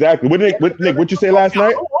 Yeah, exactly. Nick, what you say last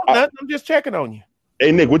night? I'm just checking on you.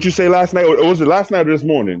 Hey, Nick, what you say last night? Or was it last night or this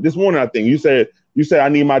morning? This morning, I think you said I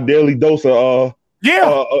need my daily dose of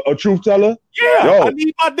a truth teller. Yeah, I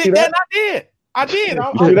need my and I did.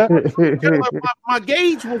 My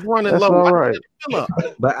gauge was running low. All right.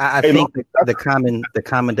 But I think the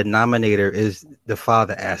common denominator is the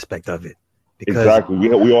father aspect of it. Because exactly.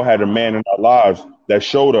 We all had a man in our lives that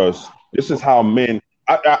showed us this is how men.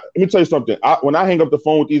 Let me tell you something. When I hang up the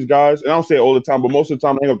phone with these guys, and I don't say it all the time, but most of the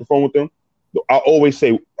time I hang up the phone with them, I always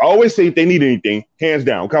say if they need anything, hands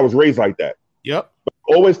down. Because I was raised like that. Yep. But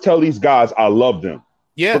I always tell these guys I love them.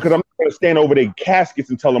 Yeah. Because I'm not going to stand over their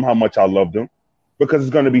caskets and tell them how much I love them, because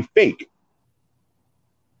it's going to be fake.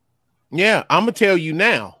 Yeah, I'm gonna tell you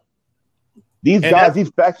now. These guys,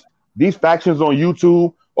 these factions on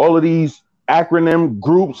YouTube, all of these acronym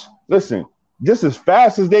groups. Listen, just as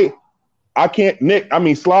fast as Sly,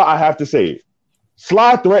 I have to say it.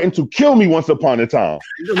 Sly threatened to kill me once upon a time.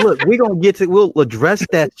 Look, we'll address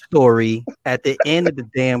that story at the end of the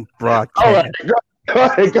damn broadcast. All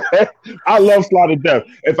right, go ahead. I love Sly to death.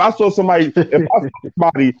 If I saw somebody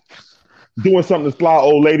doing something to Sly,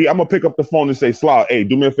 old lady, I'm gonna pick up the phone and say, Sly, hey,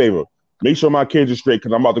 do me a favor. Make sure my kids are straight,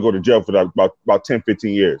 because I'm about to go to jail for that about 10,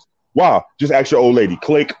 15 years. Wow, just ask your old lady.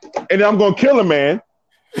 Click. And then I'm going to kill a man.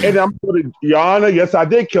 And then I'm going to, Your Honor, yes, I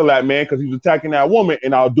did kill that man because he was attacking that woman,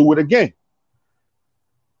 and I'll do it again.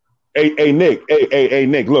 Hey, Nick. Hey,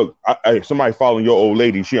 Nick, look. Somebody following your old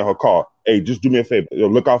lady. She in her car. Hey, just do me a favor.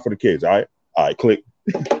 Look out for the kids, all right? All right, click.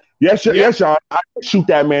 Yes, Sean. I shoot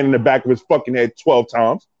that man in the back of his fucking head 12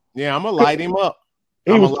 times. Yeah, I'm going to light him up.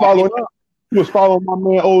 He was following my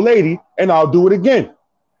man, old lady, and I'll do it again.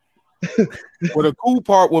 Well, the cool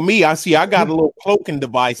part with me, I got a little cloaking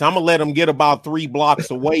device. I'm gonna let him get about 3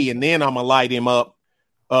 blocks away, and then I'm gonna light him up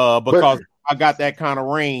because I got that kind of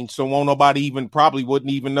range, so nobody probably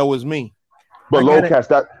wouldn't even know it's me. But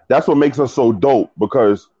Lowcast, that's what makes us so dope,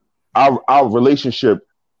 because our relationship,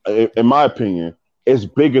 in my opinion, is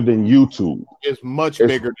bigger than YouTube. It's much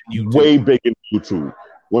bigger than YouTube. Way bigger than YouTube.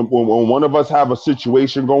 When one of us have a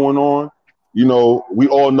situation going on, we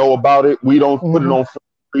all know about it. We don't put it on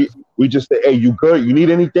free. We just say, hey, you good? You need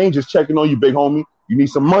anything? Just checking on you, big homie. You need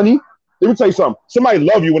some money? Let me tell you something. Somebody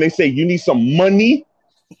love you when they say you need some money.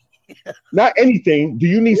 Not anything. Do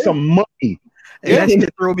you need some money? And that shit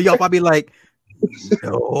throw me off. I'll be like,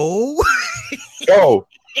 no. Yo,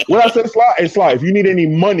 when I say Sly, if you need any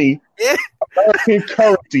money, American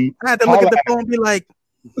currency. I had to look at the phone and be like,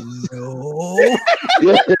 no.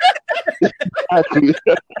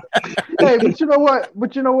 Hey, but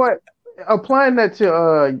you know what? Applying that to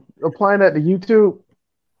YouTube,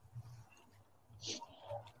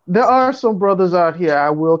 there are some brothers out here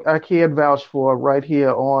I can vouch for right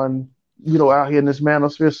here on, out here in this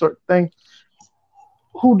manosphere thing,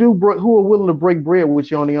 who are willing to break bread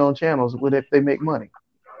with you on their own channels if they make money.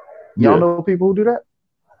 Y'all know people who do that?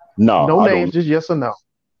 No names, just yes or no.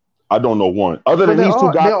 I don't know one. Other than these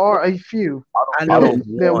two guys, there are a few. I know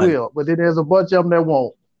that will, but then there's a bunch of them that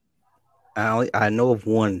won't. I know of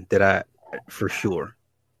one that I for sure.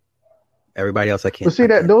 Everybody else I can't. But see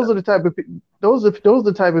those are the type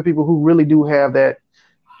of people who really do have that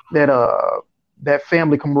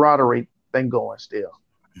family camaraderie thing going still.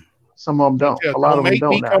 Some of them don't. A lot of them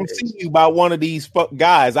don't. Come see you by one of these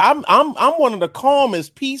guys. I'm one of the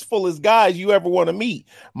calmest, peacefulest guys you ever want to meet.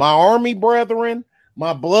 My army brethren,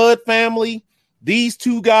 my blood family, these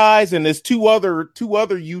two guys, and there's two other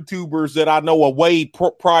YouTubers that I know are way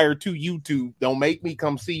prior to YouTube. Don't make me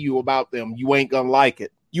come see you about them. You ain't gonna like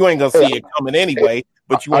it. You ain't gonna see it coming anyway,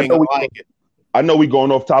 but you ain't gonna like it. I know we're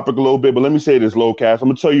going off topic a little bit, but let me say this, Lowcast. I'm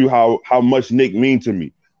gonna tell you how much Nick means to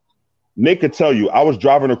me. Nick could tell you, I was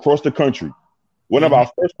driving across the country. One of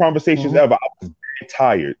our first conversations ever, I was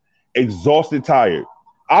tired, exhausted, tired.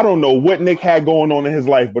 I don't know what Nick had going on in his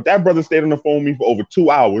life, but that brother stayed on the phone with me for over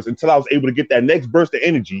 2 hours until I was able to get that next burst of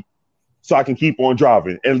energy so I can keep on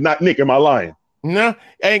driving. And not Nick, am I lying? No,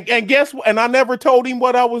 and guess what? And I never told him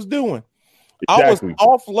what I was doing. Exactly. I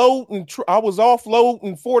was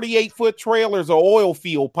offloading 48-foot trailers of oil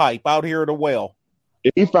field pipe out here at the well.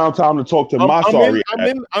 He found time to talk to I'm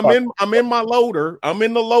in my loader. I'm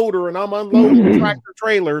in the loader and I'm unloading tractor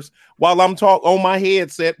trailers while I'm on my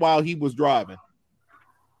headset while he was driving.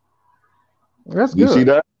 That's good. You see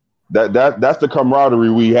that? That's the camaraderie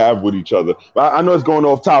we have with each other. I know it's going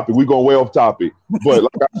off topic. We're going way off topic. But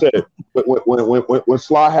like I said, when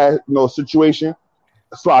Sly had a situation,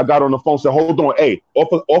 Sly got on the phone and said, "Hold on, hey,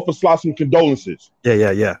 offer Sly some condolences."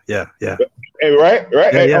 Yeah. Hey, right?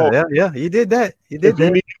 Yeah. You did that. If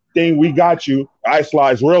you need anything, we got you. All right,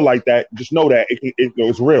 Sly, it's real like that. Just know that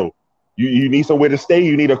it's real. You need somewhere to stay.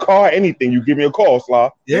 You need a car. Anything. You give me a call, Sly.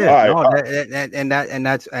 Yeah. All right.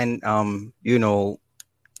 You know,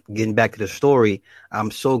 getting back to the story,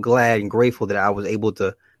 I'm so glad and grateful that I was able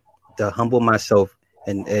to humble myself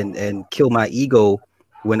and kill my ego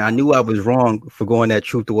when I knew I was wrong for going that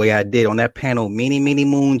truth the way I did on that panel many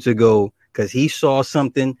moons ago, because he saw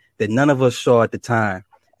something that none of us saw at the time.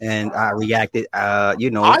 And I reacted, I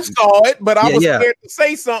saw it, but I was scared to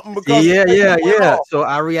say something because So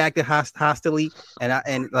I reacted hostilely,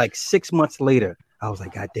 and like 6 months later, I was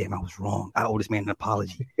like, God damn, I was wrong. I owe this man an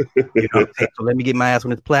apology. You know what I'm saying? So let me get my ass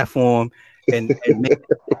on this platform and make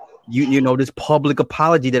this public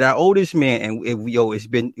apology that I owe this man. And it's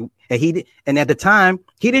been, and at the time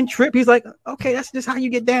he didn't trip. He's like, okay, that's just how you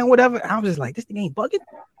get down, whatever. I was just like, this thing ain't bugging.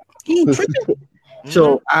 He ain't tripping.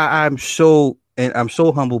 So I'm so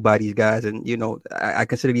humbled by these guys, and I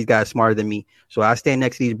consider these guys smarter than me. So I stand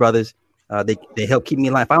next to these brothers. They help keep me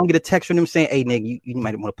alive. If I don't get a text from them saying, "Hey, nigga, you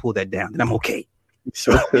might want to pull that down," then I'm okay.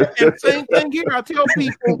 So and same thing here. I tell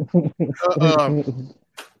people,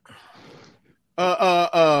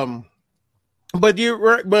 but you're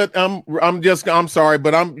right. But I'm sorry,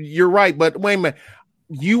 but you're right. But wait a minute,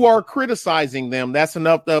 you are criticizing them. That's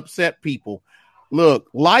enough to upset people. Look,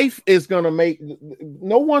 life is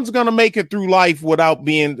no one's going to make it through life without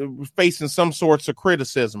facing some sorts of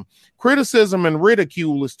criticism. Criticism and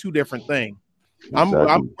ridicule is two different things.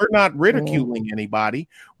 Exactly. We're not ridiculing anybody.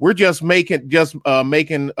 We're just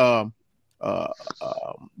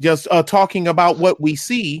talking about what we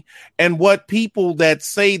see and what people that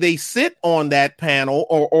say they sit on that panel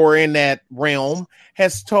or in that realm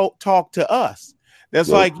has talked to us. That's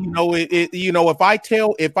like, if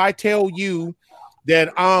I tell you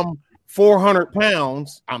that I'm 400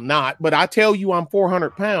 pounds, I'm not, but I tell you I'm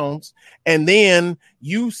 400 pounds, and then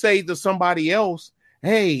you say to somebody else,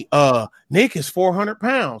 hey, Nick is 400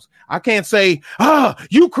 pounds. I can't say,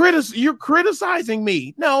 you're criticizing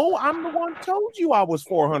me. No, I'm the one who told you I was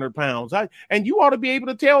 400 pounds. And you ought to be able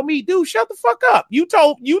to tell me, dude, shut the fuck up. You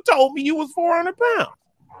told me you was 400 pounds.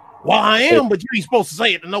 Well, I am, but you ain't supposed to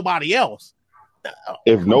say it to nobody else.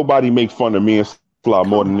 If nobody makes fun of me and Sly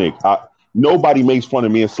more than Nick, nobody makes fun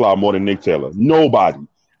of me and Sly more than Nick Taylor. Nobody.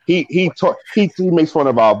 He makes fun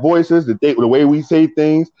of our voices, the way we say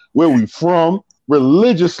things, where we from,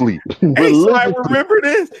 religiously. Hey, Sly, remember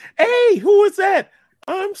this? Hey, who is that?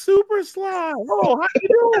 I'm Super Sly. Oh, how you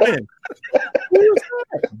doing? Who is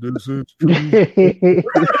that? This is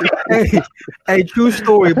hey, true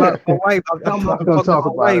story about my wife. I'm talking about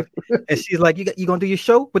my wife, and she's like, "You gonna do your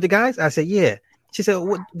show with the guys?" I said, "Yeah." She said,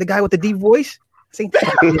 "What, the guy with the deep voice?" I said,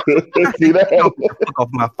 "See that? Fuck off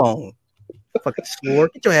my phone. Fucking swore.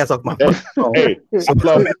 Get your ass off my phone." Hey, I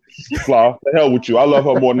love Flaw. The hell with you. I love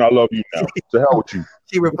her more than I love you now. The hell with you.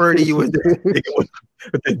 She referred to you as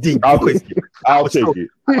the deep voice. I'll take it.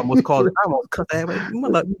 I almost called it. I almost cut that.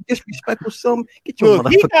 Like, disrespectful. Some get your.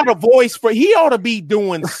 Look, he got a voice for. He ought to be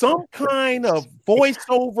doing some kind of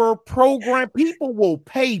voiceover program. People will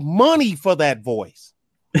pay money for that voice.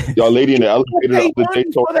 Y'all, lady in the elevator the other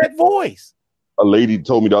day for that voice. A lady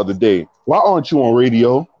told me the other day, "Why aren't you on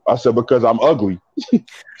radio?" I said, "Because I'm ugly." She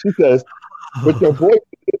says, "But your voice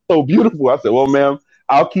is so beautiful." I said, "Well, ma'am,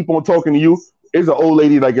 I'll keep on talking to you." It's an old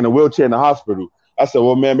lady like in a wheelchair in the hospital. I said,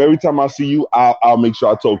 well, man, every time I see you, I'll make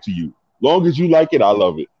sure I talk to you. Long as you like it, I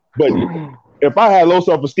love it. But if I had low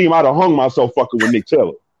self-esteem, I'd have hung myself fucking with Nick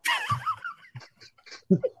Taylor.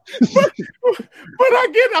 but I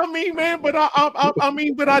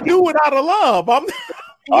do it out of love.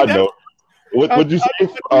 I know. What would you say?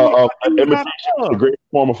 Imitation is a great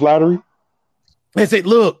form of flattery. I said,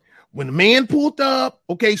 look, when the man pulled up,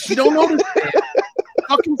 okay, she don't know this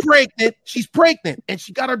fucking pregnant. She's pregnant, and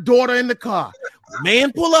she got her daughter in the car. The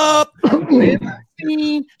man pull up,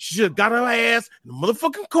 she should have got her ass in the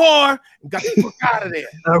motherfucking car and got the fuck out of there.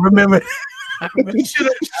 I remember. He should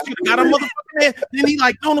have got a motherfucking ass. Then he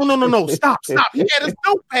like, no, stop. He had his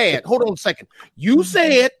notepad. Hold on a second. You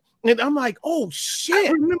said, and I'm like, oh shit.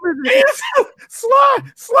 I remember that.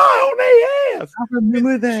 Slide on their ass. I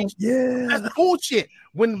remember that. Yeah. That's bullshit.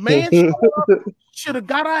 When the man should have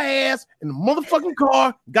got her ass in the motherfucking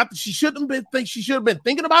car, she should have been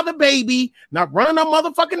thinking about the baby, not running her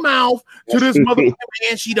motherfucking mouth to this motherfucking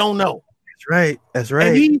man she don't know. That's right.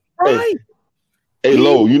 And he's right. Hey,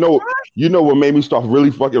 Lo, you know what made me start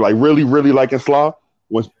really fucking like really liking Sly?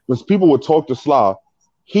 When people would talk to Sly,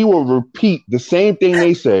 he would repeat the same thing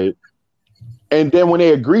they said, and then when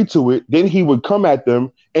they agreed to it, then he would come at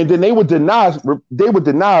them, and then they would deny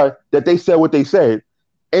that they said what they said.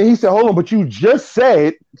 And he said, hold on, but you just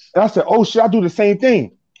said, and I said, oh shit, I do the same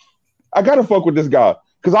thing. I gotta fuck with this guy.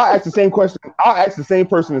 Because I asked the same question, I asked the same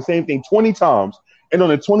person the same thing 20 times. And on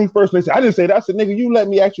the 21st, they said, I didn't say that. I said, nigga, you let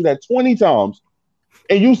me ask you that 20 times.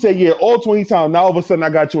 And you said, yeah, all 20 times. Now all of a sudden I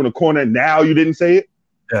got you in the corner. Now you didn't say it.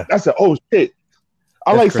 Yeah. I said, oh shit.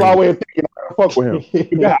 I like Sly way of thinking. I fuck with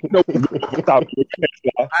him.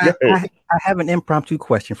 I have an impromptu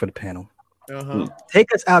question for the panel.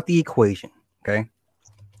 Take us out the equation, okay?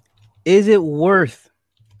 Is it worth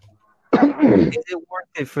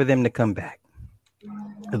it for them to come back?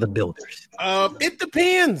 The builders. It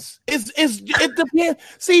depends. It depends.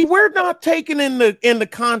 See, we're not taking in the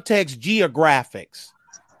context geographics.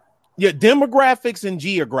 Yeah, demographics and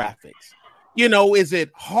geographics. You know, is it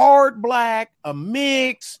hard black, a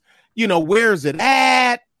mix? You know, where's it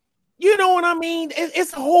at? You know what I mean?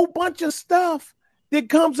 It's a whole bunch of stuff that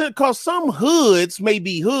comes in because some hoods may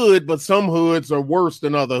be hood, but some hoods are worse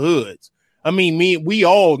than other hoods. I mean, we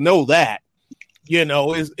all know that. You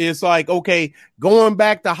know, it's like, okay, going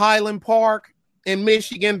back to Highland Park in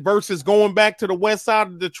Michigan versus going back to the west side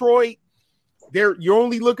of Detroit, you're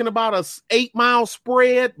only looking about a 8-mile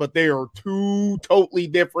spread, but they are two totally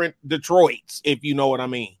different Detroits, if you know what I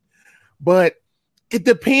mean. But it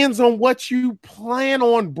depends on what you plan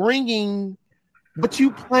on bringing, what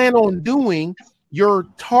you plan on doing, your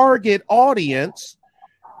target audience,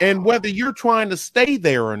 and whether you're trying to stay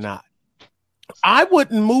there or not. I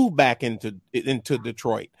wouldn't move back into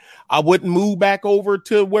Detroit. I wouldn't move back over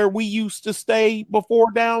to where we used to stay before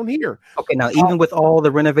down here. Okay, now even with all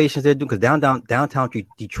the renovations they're doing, because downtown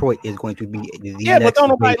Detroit is going to be but don't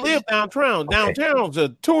nobody live downtown. Okay. Downtown's a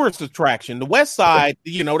tourist attraction. The west side,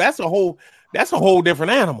 you know, that's a whole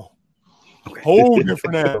different animal. Okay. Whole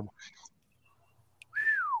different animal.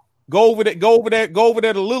 Go over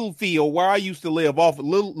there to Littlefield, where I used to live, off of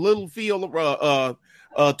Littlefield,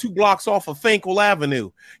 2 blocks off of Finkel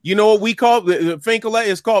Avenue. You know what we call Finkel?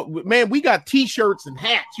 It's called, man, we got t-shirts and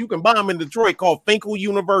hats. You can buy them in Detroit, called Finkel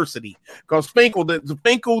University. Because the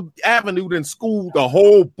Finkel Avenue then schooled a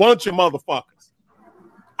whole bunch of motherfuckers.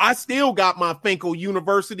 I still got my Finkel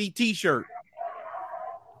University t-shirt.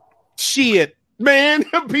 Shit, man,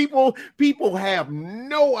 people have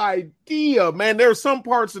no idea, man. There's some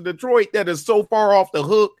parts of Detroit that is so far off the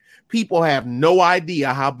hook, people have no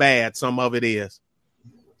idea how bad some of it is.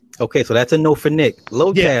 Okay, so that's a no for Nick.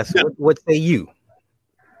 Locast, what say you?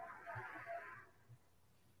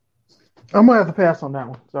 I'm gonna have to pass on that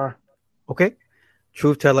one. Sorry. Okay.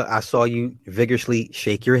 Truth teller, I saw you vigorously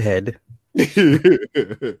shake your head. Yes,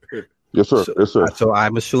 sir. Yes, sir. So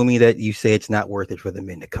I'm assuming that you say it's not worth it for the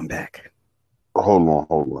men to come back. Hold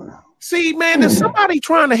on. See, man, if somebody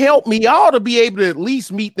trying to help me, I ought to be able to at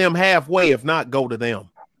least meet them halfway, if not go to them.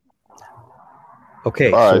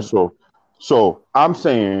 Okay. All right, so I'm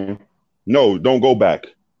saying, no, don't go back.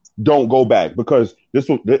 Don't go back, because this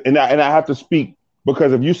will, and I have to speak,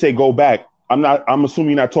 because if you say go back, I'm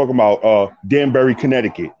assuming you're not talking about Danbury,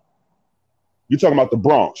 Connecticut. You're talking about the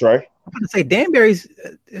Bronx, right? I'm going to say Danbury's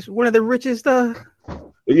is one of the richest.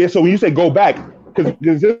 Yeah, so when you say go back, because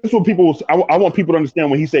this is what people, I want people to understand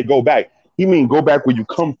when he say go back, he mean go back where you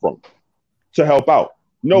come from to help out.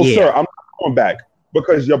 No, sir, I'm not going back,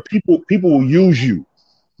 because your people will use you.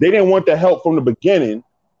 They didn't want the help from the beginning.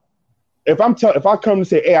 If I come to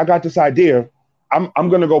say, hey, I got this idea, I'm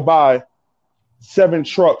gonna go buy 7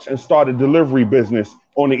 trucks and start a delivery business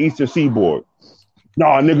on the Eastern Seaboard.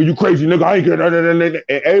 Nah, nigga, you crazy, nigga. I ain't getting that.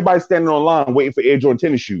 And everybody's standing online waiting for Air Jordan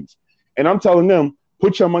tennis shoes. And I'm telling them,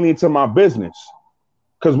 put your money into my business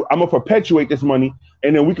because I'm going to perpetuate this money.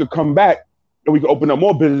 And then we could come back and we can open up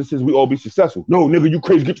more businesses. We all be successful. No, nigga, you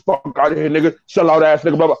crazy. Get the fuck out of here, nigga. Sell out ass,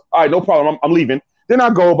 nigga. Blah, blah. All right, no problem. I'm leaving. Then I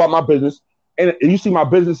go about my business. And you see my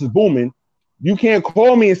business is booming. You can't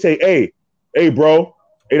call me and say, hey, bro,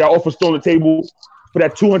 hey, that offer still on the table for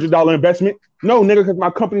that $200 investment. No, nigga, because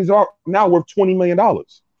my companies are now worth $20 million.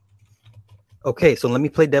 Okay, so let me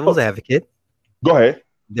play devil's advocate. Go ahead.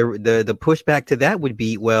 The pushback to that would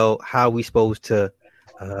be, well, how are we supposed to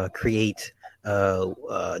create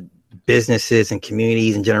businesses and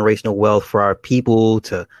communities and generational wealth for our people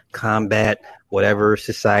to combat whatever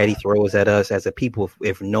society throws at us as a people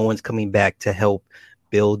if no one's coming back to help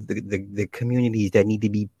build the communities that need to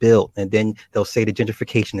be built? And then they'll say the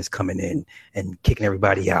gentrification is coming in and kicking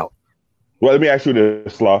everybody out. Well, let me ask you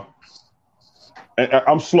this, Slaw.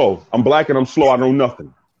 I'm slow. I'm black and I'm slow. I know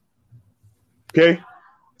nothing. Okay?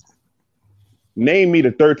 Name me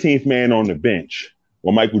the 13th man on the bench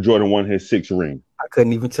when Michael Jordan won his 6th ring. I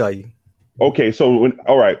couldn't even tell you. Okay, so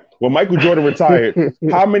when Michael Jordan retired,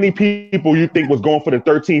 how many people you think was going for the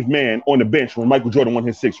 13th man on the bench when Michael Jordan won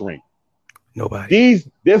his 6th ring? Nobody.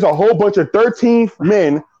 There's a whole bunch of 13th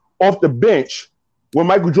men off the bench when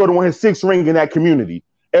Michael Jordan won his 6th ring in that community.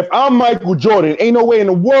 If I'm Michael Jordan, ain't no way in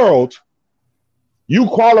the world you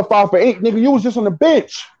qualify for 8, nigga. You was just on the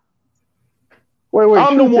bench. Wait.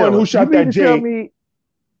 I'm the one who shot that J.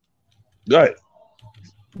 Go ahead.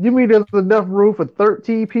 You mean there's enough room for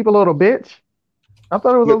 13 people on a bench? I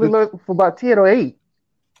thought it was only for about 10 or 8.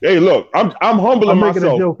 Hey, look, I'm humbling myself. I'm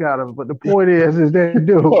making a joke out of it, but the point is that,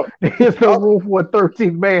 dude, there's no room for a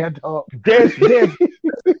 13th man, dog. There's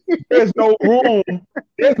no room.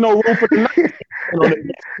 There's no room for the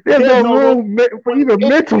There's no room for even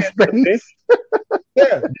mental space.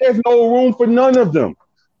 Yeah, there's no room for none of them.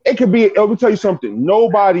 It could be, let me tell you something.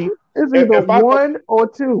 Nobody. It's either one or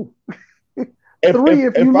 2. 3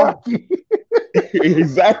 if you're lucky.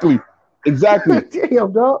 Exactly.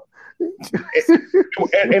 Damn, dog.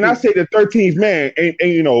 And I say the 13th man,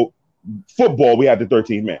 and football, we have the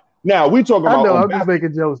 13th man. Now we talking about. I know, I'm just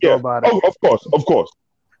making jokes about it. Of course.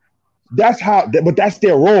 But that's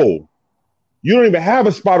their role. You don't even have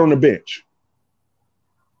a spot on the bench.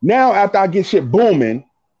 Now, after I get shit booming,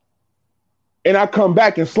 and I come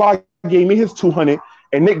back and Sly gave me his 200,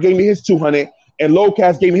 and Nick gave me his 200, and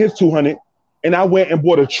Locast gave me his 200, and I went and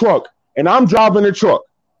bought a truck, and I'm driving the truck,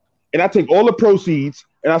 and I take all the proceeds,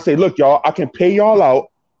 and I say, look, y'all, I can pay y'all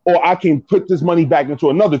out, or I can put this money back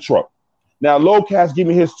into another truck. Now, Locast give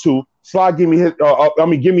me his 2, Sly give me his,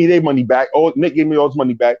 give me their money back, or Nick gave me all his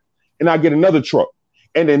money back, and I get another truck,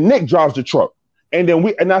 and then Nick drives the truck, and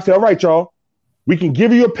I say, all right, y'all, we can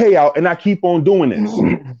give you a payout, and I keep on doing this.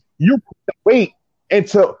 You wait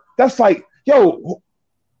until that's like, yo,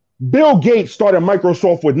 Bill Gates started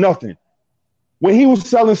Microsoft with nothing. When he was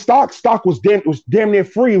selling stock was damn near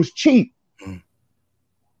free. It was cheap.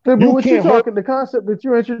 But what you're talking, the concept that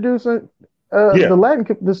you're introducing,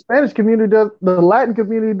 the Spanish community does, the Latin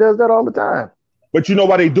community does that all the time. But you know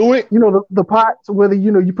why they do it? The pots, whether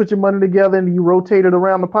you put your money together and you rotate it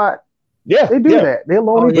around the pot. Yeah, they do that. They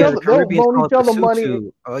loan each other. They'll loan each other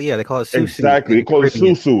money. Oh yeah, they call it susu. Exactly, they call it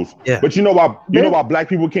susus. Yeah. But you know why? You know why black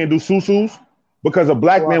people can't do susus? Because a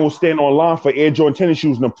black man will stand on line for Air Jordan tennis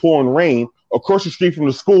shoes in the pouring rain across the street from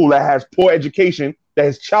the school that has poor education that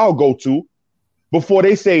his child go to. Before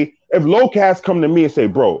they say, if Locast come to me and say,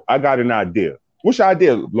 "Bro, I got an idea." What's your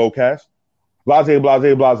idea, Locast? Blase,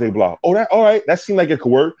 blase, blase, blah. Oh, that all right. That seemed like it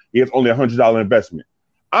could work. It's only $100 investment.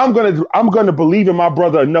 I'm gonna believe in my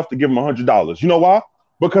brother enough to give him $100. You know why?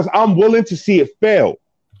 Because I'm willing to see it fail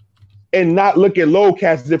and not look at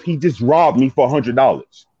Locast as if he just robbed me for $100.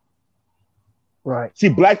 Right. See,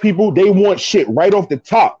 black people, they want shit right off the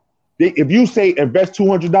top. If you say invest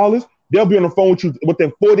 $200, they'll be on the phone with you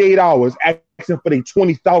within 48 hours asking for their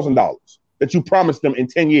 $20,000 that you promised them in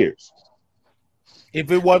 10 years. If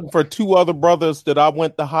it wasn't for 2 other brothers that I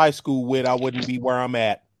went to high school with, I wouldn't be where I'm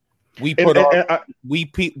at. We pooled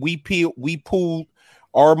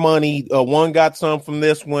our money. One got some from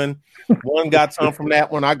this one got some from that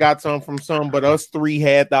one. I got some from some, but us 3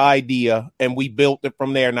 had the idea and we built it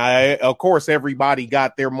from there. Now, of course, everybody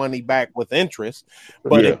got their money back with interest,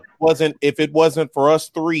 but if it wasn't for us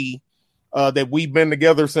 3 that we've been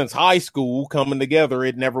together since high school coming together,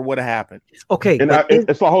 it never would have happened. Okay. And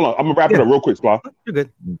it's like, hold on, I'm gonna wrap it up real quick, Spot. You're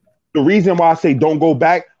good. The reason why I say don't go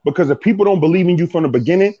back, because if people don't believe in you from the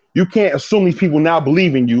beginning, you can't assume these people now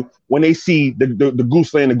believe in you when they see the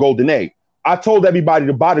goose laying the golden egg. I told everybody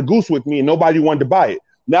to buy the goose with me, and nobody wanted to buy it.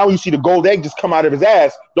 Now you see the gold egg just come out of his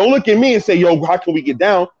ass. Don't look at me and say, "Yo, how can we get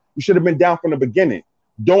down?" You should have been down from the beginning.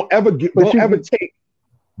 Don't ever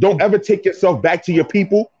take yourself back to your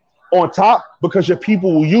people on top, because your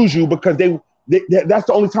people will use you, because that's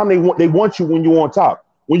the only time they want you, when you're on top.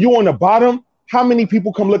 When you're on the bottom, how many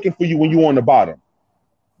people come looking for you when you're on the bottom?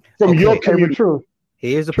 From your community. True.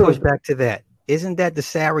 Here's the pushback to that. Isn't that the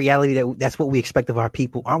sad reality that's what we expect of our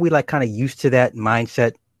people? Aren't we like kind of used to that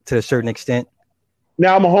mindset to a certain extent?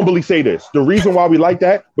 Now, I'm going to humbly say this. The reason why we like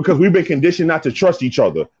that, because we've been conditioned not to trust each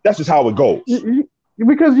other. That's just how it goes.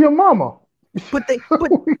 Because your mama. But they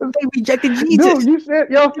rejected Jesus. Dude,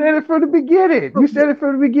 y'all said it from the beginning. You said it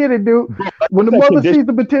from the beginning, dude. When the mother sees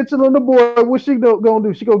the potential in the boy, what's she gonna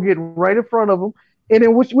do? She gonna get right in front of him. And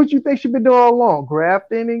then what you think she been doing all along?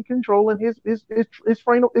 Grafting and controlling his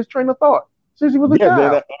train of thought since he was a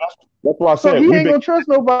child. That's what I said. So he ain't gonna trust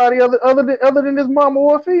nobody other than his mama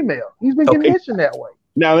or a female. He's been conditioned that way.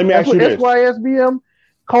 Now let me ask you this. That's why SBM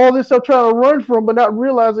called itself trying to run from, but not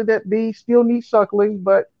realizing that they still need suckling,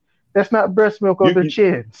 but that's not breast milk on their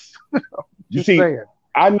chins. You see, saying.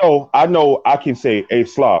 I know I can say, hey,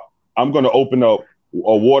 Slop, I'm going to open up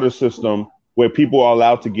a water system where people are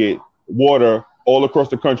allowed to get water all across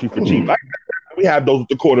the country for cheap. We have those with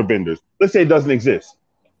the quarter vendors. Let's say it doesn't exist.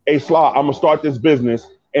 Hey, Slop, I'm going to start this business,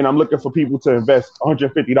 and I'm looking for people to invest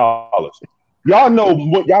 $150. Y'all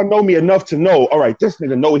know me enough to know, all right, this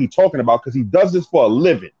nigga know what he's talking about, because he does this for a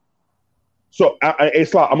living. So, hey,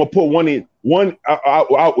 Slop, I'm going to put one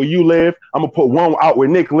out where you live. I'm going to put one out where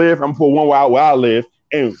Nick live. I'm going to put one out where I live.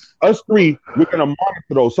 And us three, we're going to monitor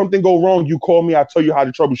those. Something go wrong, you call me, I'll tell you how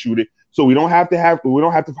to troubleshoot it. So we don't have to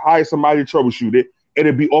hire somebody to troubleshoot it.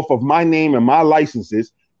 It'll be off of my name and my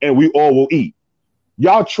licenses, and we all will eat.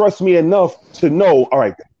 Y'all trust me enough to know, all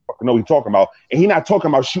right, I know what he's talking about. And he's not talking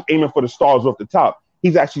about aiming for the stars off the top.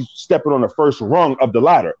 He's actually stepping on the first rung of the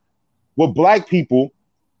ladder. With black people,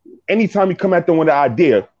 anytime you come at them with an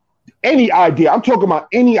idea, any idea, I'm talking about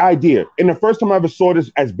any idea. And the first time I ever saw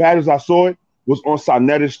this as bad as I saw it was on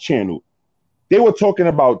Sanetta's channel. They were talking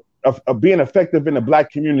about being effective in the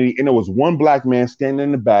black community, and there was one black man standing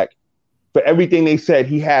in the back. For everything they said,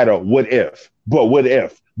 he had a what if, but what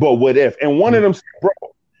if, but what if. And one of them said, bro,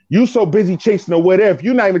 you so busy chasing a what if,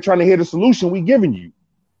 you're not even trying to hear the solution we giving you.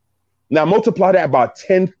 Now multiply that by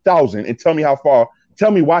 10,000 and tell me how far.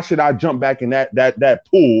 Tell me, why should I jump back in that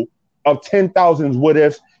pool of 10,000 what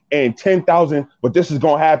ifs and 10,000, but this is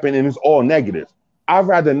going to happen and it's all negative. I'd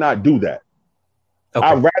rather not do that. Okay.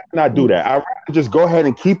 I'd rather not do that. I'd rather just go ahead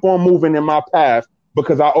and keep on moving in my path,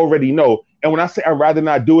 because I already know. And when I say I'd rather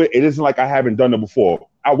not do it, it isn't like I haven't done it before.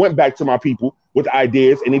 I went back to my people with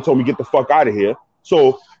ideas and they told me, get the fuck out of here.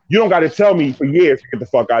 So you don't got to tell me for years to get the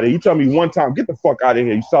fuck out of here. You tell me one time, get the fuck out of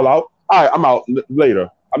here. You sell out. All right, I'm out later.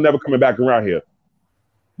 I'm never coming back around here.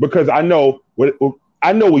 Because I know where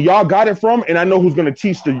y'all got it from, and I know who's going to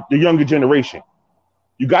teach the younger generation.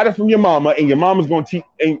 You got it from your mama, and your mama's going to teach,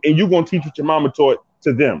 and you're going to teach what your mama taught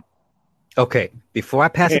to them. Okay, before I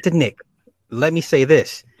pass it to Nick, let me say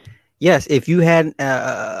this. Yes, if you had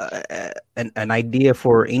an idea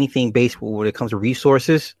for anything based when it comes to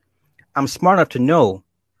resources, I'm smart enough to know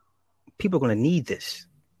people are going to need this.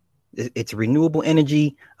 It's renewable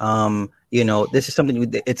energy. This is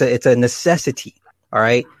something. It's a necessity. All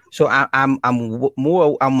right. So I'm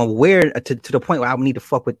aware to the point where I need to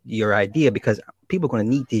fuck with your idea, because people are going to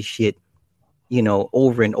need this shit,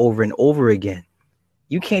 over and over and over again.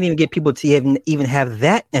 You can't even get people to even have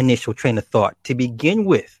that initial train of thought to begin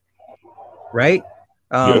with. Right.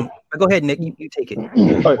 Go ahead, Nick. You take it.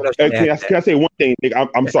 Can I say one thing, Nick?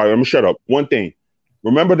 I'm sorry. I'm gonna shut up. One thing.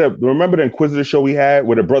 Remember the Inquisitor show we had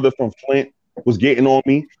where the brother from Flint was getting on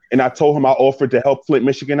me, and I told him I offered to help Flint,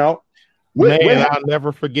 Michigan out. I'll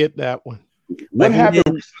never forget that one. What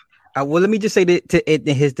happened? Well, let me just say in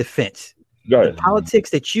his defense, the politics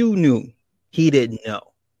that you knew, he didn't know.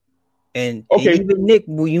 And even Nick,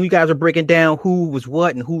 when you guys were breaking down who was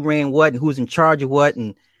what and who ran what and who's in charge of what,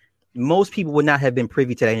 and most people would not have been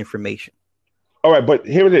privy to that information. All right, but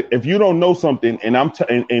here it is. If you don't know something, and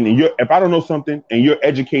if I don't know something, and you're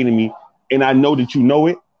educating me, and I know that you know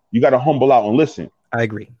it, you got to humble out and listen. I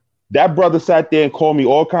agree. That brother sat there and called me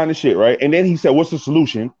all kind of shit, right? And then he said, "What's the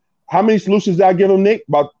solution?" How many solutions did I give him, Nick?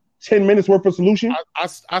 About 10 minutes worth of solution. I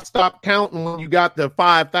stopped counting when you got to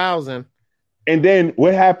 5,000. And then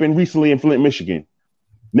what happened recently in Flint, Michigan?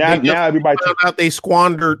 Now everybody found out they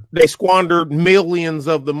squandered millions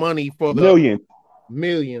of the money for the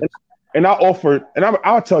millions. And I offered, and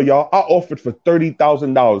I'll tell y'all, I offered for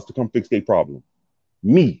 $30,000 to come fix their problem.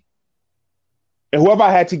 Me. And whoever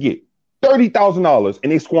I had to get. $30,000,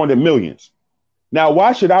 and they squandered millions. Now,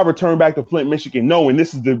 why should I return back to Flint, Michigan, knowing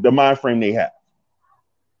this is the mind frame they have?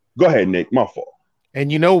 Go ahead, Nick. My fault.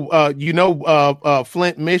 And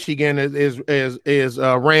Flint, Michigan is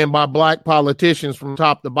ran by black politicians from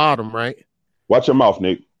top to bottom, right? Watch your mouth,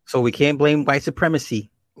 Nick. So we can't blame white supremacy.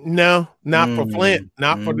 No, not for Flint,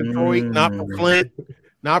 not for Detroit, not for Flint,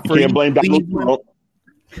 not for. You can't blame Donald Trump.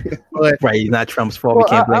 But right, not Trump's fault. We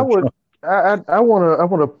can't blame Trump. I want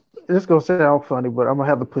to. This is gonna sound funny, but I'm gonna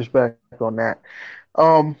have to push back on that.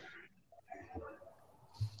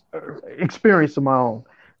 Experience of my own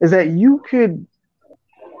is that you could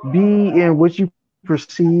be in what you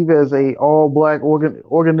perceive as a all black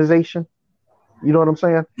organization. You know what I'm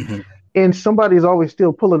saying? Mm-hmm. And somebody's always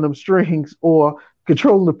still pulling them strings or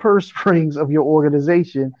controlling the purse strings of your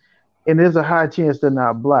organization, and there's a high chance they're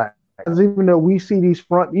not black. Even though we see these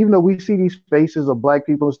faces of black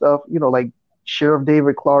people and stuff, you know, like Sheriff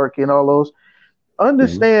David Clark and all those,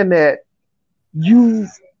 understand that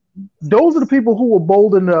those are the people who were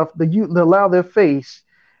bold enough to allow their face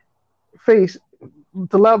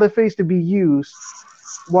to be used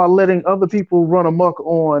while letting other people run amok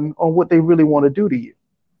on what they really want to do to you.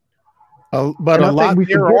 But I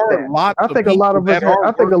think a lot of us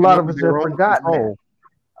have forgotten that.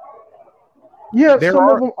 Yeah, some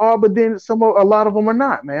of them are, but then a lot of them are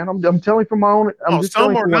not, man. I'm telling you from my own.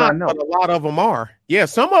 Some are not, but a lot of them are. Yeah,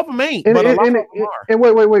 some of them ain't, but a lot of them are. And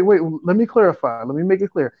wait. Let me clarify. Let me make it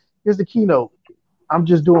clear. Here's the keynote. I'm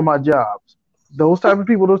just doing my jobs. Those type of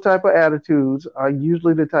people, those type of attitudes are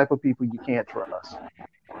usually the type of people you can't trust.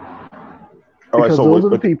 Because those are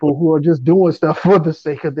the people who are just doing stuff for the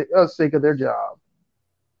sake of their job.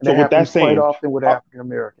 And so that happens quite often with African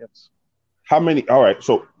Americans. How many? All right.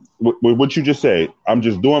 So with what you just said, I'm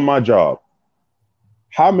just doing my job.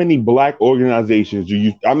 How many black organizations do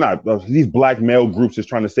you? I'm not these black male groups is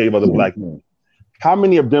trying to save other black men. How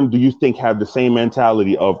many of them do you think have the same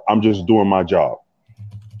mentality of I'm just doing my job?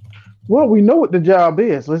 Well, we know what the job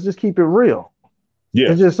is. Let's just keep it real.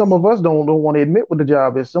 Yeah. It's just some of us don't want to admit what the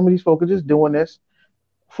job is. Some of these folks are just doing this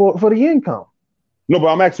for the income. No, but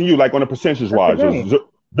I'm asking you, like on a percentage wise,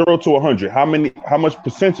 0 to 100. How much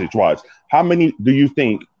percentage wise? How many do you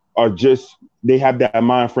think are just they have that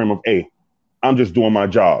mind frame of I'm just doing my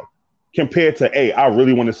job, compared to I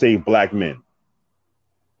really want to save black men?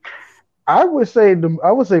 I would say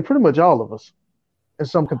pretty much all of us in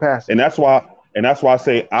some capacity. And that's why I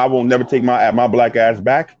say I will never take my black ass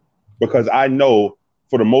back, because I know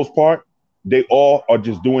for the most part they all are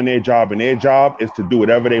just doing their job, and their job is to do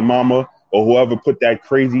whatever their mama or whoever put that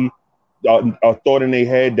crazy thought in their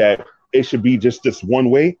head that it should be just this one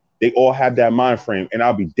way. They all have that mind frame, and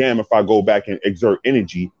I'll be damned if I go back and exert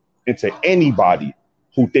energy into anybody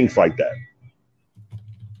who thinks like that.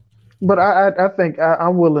 But I think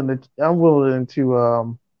I'm willing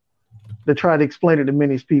to try to explain it to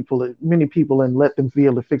many people and let them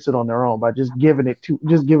feel to fix it on their own by just giving it to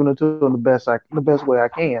them the best way I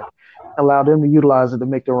can, allow them to utilize it to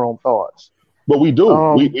make their own thoughts. But we do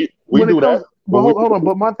we do that. But hold on.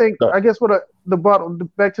 But my thing, I guess,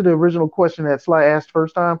 back to the original question that Sly asked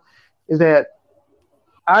first time, is that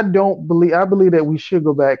I believe that we should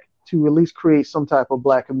go back to at least create some type of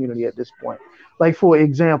black community at this point. Like, for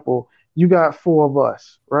example, you got 4 of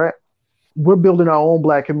us, right? We're building our own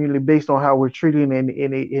black community based on how we're treating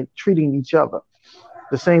and treating each other.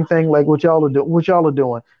 The same thing like what y'all are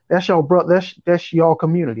doing. That's y'all, bro. That's y'all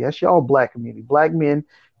community. That's y'all black community. Black men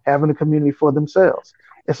having a community for themselves.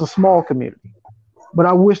 It's a small community. But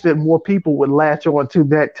I wish that more people would latch on to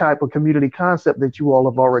that type of community concept that you all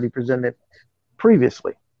have already presented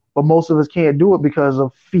previously. But most of us can't do it because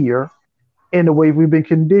of fear and the way we've been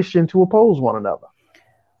conditioned to oppose one another.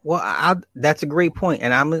 Well, that's a great point,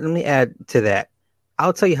 and let me add to that.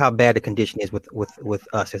 I'll tell you how bad the condition is with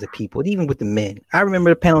us as a people, even with the men. I remember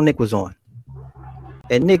the panel Nick was on,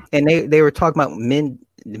 and they were talking about men.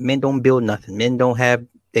 Men don't build nothing. Men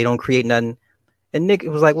they don't create nothing. And Nick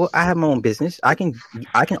was like, "Well, I have my own business. I can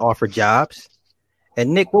offer jobs."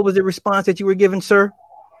 And Nick, what was the response that you were given, sir?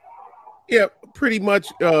 Yeah, pretty much.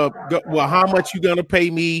 Well, how much you gonna pay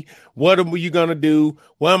me? What are you gonna do?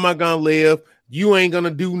 Where am I gonna live? You ain't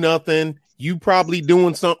gonna do nothing. You probably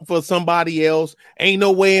doing something for somebody else. Ain't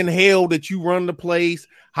no way in hell that you run the place.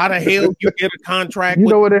 How the hell you get a contract? You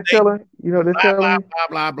know what they're telling? You know they're telling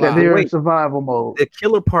blah. That they're in survival mode. The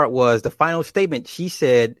killer part was the final statement. She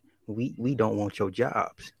said, "We don't want your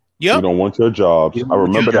jobs." Yep. We don't want your jobs. I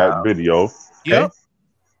remember that video. Yep. Okay.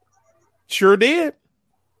 Sure did.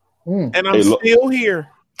 And I'm still here.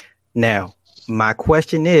 Now, my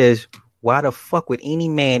question is, why the fuck would any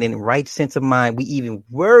man in the right sense of mind be even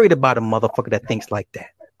worried about a motherfucker that thinks like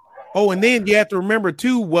that? Oh, and then you have to remember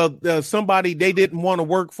too. Well, somebody they didn't want to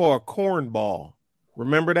work for a cornball.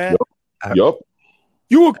 Remember that? Yup.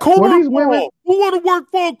 You a cornball? Who want to work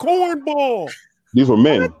for a cornball? These were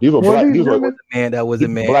men. These were black. These were man. That was a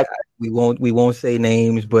man. Black. We won't say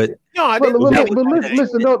names, but no. But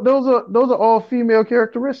listen, those are all female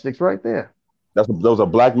characteristics right there. Those are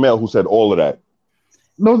black male who said all of that.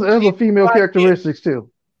 Those are female characteristics too.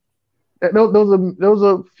 Those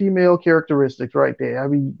are female characteristics right there. I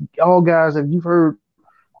mean, all guys, if you've heard,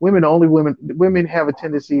 women have a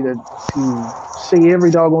tendency to say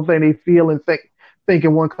every doggone thing they feel and think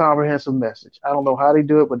in one comprehensive message. I don't know how they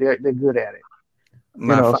do it, but they're good at it.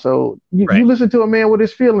 So you listen to a man with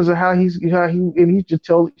his feelings and how he just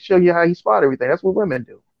show you how he spot everything. That's what women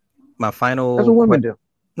do. That's what women do.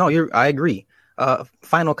 No, I agree.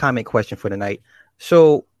 Final comment question for the night.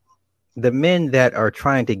 So the men that are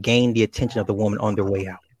trying to gain the attention of the woman on their way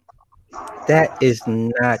out, that is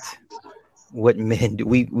not what men do.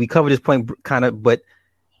 We covered this point kind of, but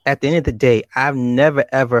at the end of the day, I've never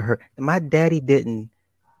ever heard. My daddy didn't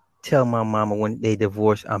tell my mama when they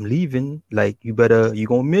divorced, I'm leaving. Like, you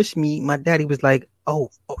gonna miss me. My daddy was like,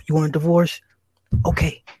 oh, you want a divorce?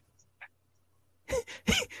 Okay.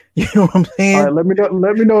 You know what I'm saying? All right, let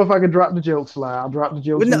me know if I can drop the joke, Sly. I'll drop the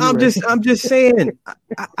joke. No, I'm just saying.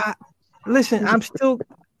 I listen. I'm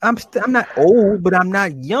not old, but I'm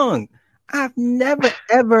not young. I've never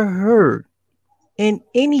ever heard in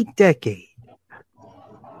any decade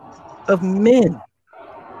of men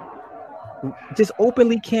just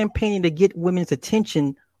openly campaigning to get women's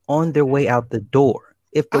attention on their way out the door.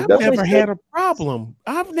 I've never had a problem.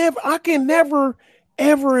 I can never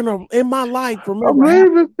ever in my life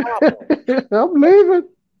remember. I'm leaving.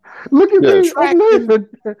 Look at me. I'm leaving.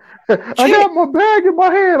 I got my bag in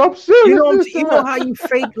my hand. I'm serious. You know how you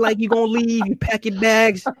fake like you're gonna leave, you pack your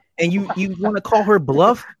bags and you want to call her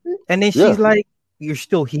bluff, and then she's like, you're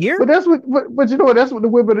still here? But that's what you know, that's what the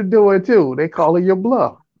women are doing too. They calling your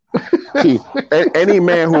bluff. See, any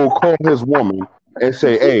man who will call his woman and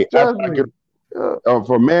say, hey,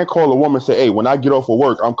 for a man call a woman and say, hey, when I get off of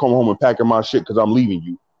work, I'm coming home and packing my shit because I'm leaving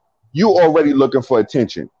you. You already looking for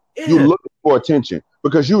attention. Yeah. You looking for attention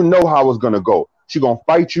because you know how it's going to go. She going to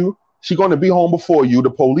fight you. She going to be home before you. The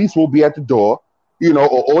police will be at the door, or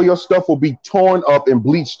all your stuff will be torn up and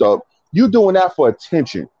bleached up. You doing that for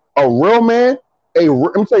attention. A real man,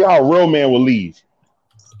 let me tell you how a real man will leave.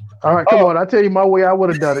 All right, come on. I'll tell you my way I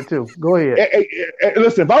would have done it too. Go ahead. Hey,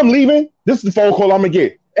 listen, if I'm leaving, this is the phone call I'm going to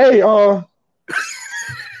get. Hey,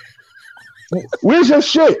 where's your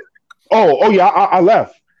shit? Oh yeah, I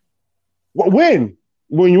left. When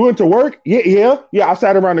you went to work? Yeah. I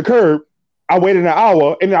sat around the curb. I waited an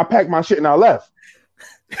hour and then I packed my shit and I left.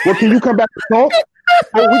 Well, can you come back to talk?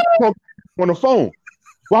 We can talk on the phone.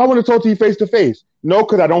 Well, I want to talk to you face to face. No,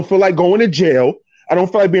 because I don't feel like going to jail. I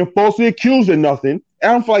don't feel like being falsely accused of nothing. I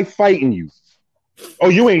don't feel like fighting you. Oh,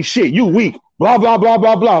 you ain't shit. You weak. Blah, blah, blah,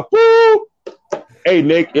 blah, blah. Woo! Hey,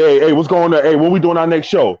 Nick. Hey, what's going on? Hey, when we doing our next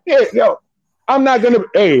show? Yeah, yo, I'm not going to.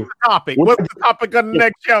 Hey. What's the topic of the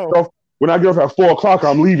next show? When I get off at 4 o'clock,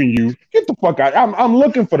 I'm leaving you. Get the fuck out. I'm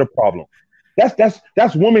looking for the problem.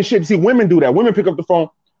 That's women shit. See, women do that. Women pick up the phone.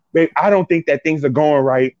 Babe, I don't think that things are going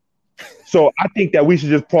right. So I think that we should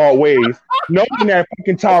just part ways. Knowing that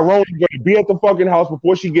fucking Tyrone is going to be at the fucking house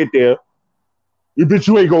before she get there. Bitch,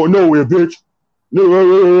 you ain't going nowhere, bitch.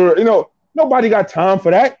 Nobody got time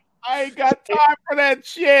for that. I ain't got time for that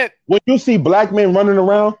shit. When you see black men running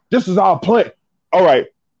around, this is our plan. All right,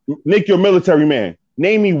 Nick, you're a military man.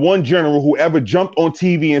 Name me one general who ever jumped on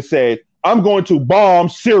TV and said, I'm going to bomb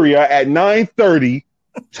Syria at 9:30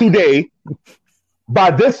 today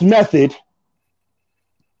by this method.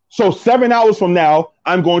 So 7 hours from now,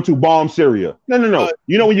 I'm going to bomb Syria. No.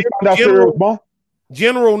 You know when you found out Syria was bombed?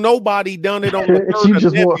 General Nobody done it on the 3rd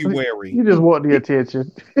of February. You just want the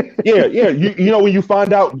attention. Yeah. You know when you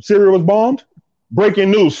find out Syria was bombed? Breaking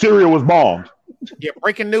news, Syria was bombed. Yeah,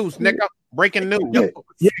 breaking news, nigga. Breaking news.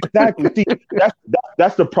 Yeah, exactly. See,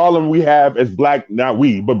 that's the problem we have as black, not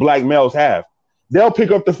we, but black males have. They'll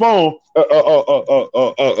pick up the phone, La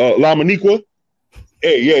Maniqua.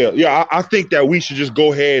 Hey, yeah. I think that we should just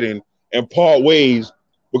go ahead and part ways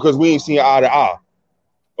because we ain't seen eye to eye.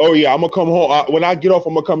 Oh yeah, I'm gonna come home. When I get off,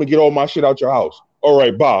 I'm gonna come and get all my shit out your house. All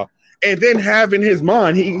right, bye. And then have in his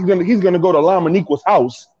mind, he's gonna go to La Maniqua's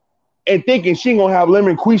house and thinking she gonna have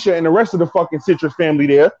Lemon Quisha and the rest of the fucking Citrus family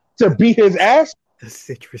there to beat his ass. The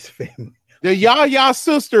Citrus family. The Yaya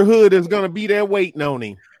sisterhood is gonna be there waiting on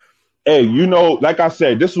him. Hey, like I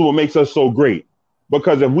said, this is what makes us so great.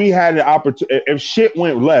 Because if we had an opportunity, if shit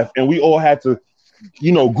went left and we all had to,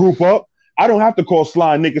 group up, I don't have to call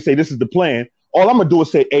Sly and Nick and say this is the plan. All I'm gonna do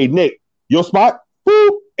is say, "Hey, Nick, your spot,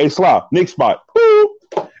 boop. Hey, Sly, Nick's spot, boop,"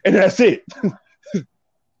 and that's it.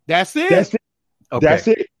 That's it. That's it. Okay. That's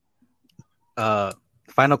it.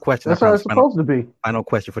 Final question. That's how it's supposed to be. Final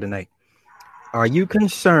question for the night. Are you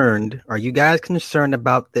guys concerned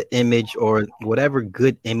about the image or whatever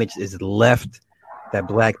good image is left that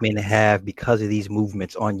black men have because of these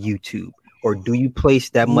movements on YouTube? Or do you place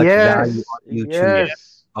that much value on YouTube?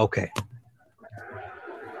 Yes. Okay.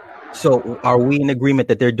 So are we in agreement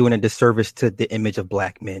that they're doing a disservice to the image of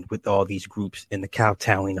black men with all these groups and the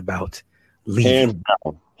kowtowing about leaving?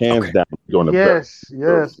 Hands down. Yes.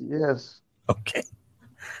 Okay.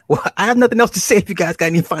 Well, I have nothing else to say if you guys got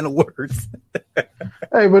any final words.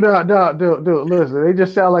 Hey, but dude, listen, they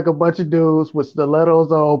just sound like a bunch of dudes with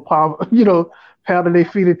stilettos on, pounding their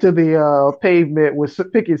feet into the pavement with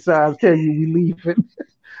picket signs telling you we leaving.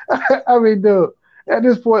 I mean, dude, at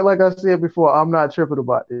this point, like I said before, I'm not tripping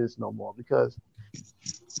about this no more because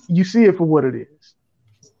you see it for what it is.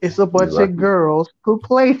 It's a bunch of girls who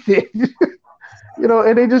play it,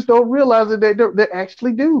 and they just don't realize that they're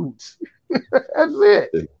actually dudes. That's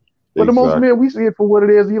it. But the most men, we see it for what it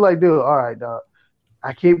is. You like, dude, all right, dog.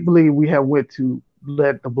 I can't believe we have went to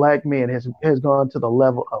let the black man has gone to the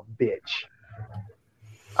level of bitch.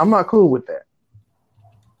 I'm not cool with that.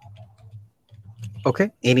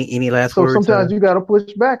 Okay. Any last words? So sometimes you got to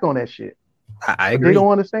push back on that shit. I agree. They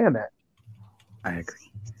don't understand that. I agree.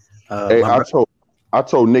 Hey, I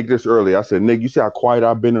told Nick this earlier. I said, Nick, you see how quiet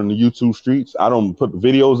I've been on the YouTube streets? I don't put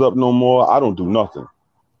videos up no more. I don't do nothing.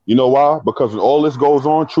 You know why? Because when all this goes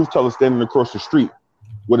on, Truth Teller standing across the street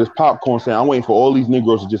with his popcorn saying, I'm waiting for all these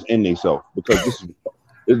Negroes to just end themselves because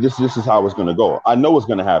this is how it's going to go. I know it's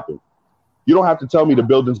going to happen. You don't have to tell me the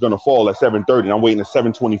building's going to fall at 7:30 and I'm waiting at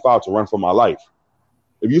 7:25 to run for my life.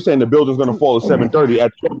 If you're saying the building's going to fall at 7:30,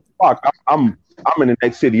 at 12 o'clock, I'm in the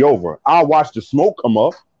next city over. I'll watch the smoke come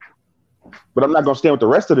up, but I'm not going to stand with the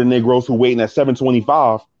rest of the Negroes who waiting at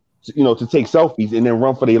 7:25, to take selfies and then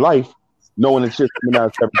run for their life, knowing that shit's coming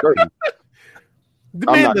out at 7:30.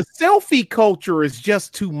 The selfie culture is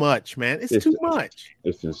just too much, man. It's too much.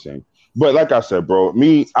 It's insane. But like I said, bro,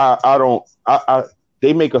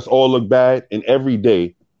 they make us all look bad, and every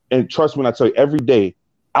day, and trust me when I tell you, every day,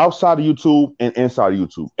 outside of YouTube and inside of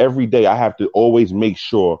YouTube, every day I have to always make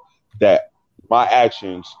sure that my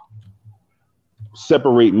actions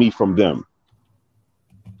separate me from them.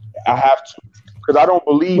 I have to, because I don't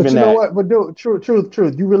believe in that. But you know what? But dude,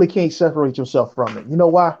 truth. You really can't separate yourself from it. You know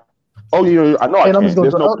why? Oh, yeah, I know. And I'm just going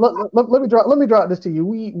to let me drop this to you.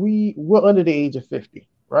 We're under the age of 50,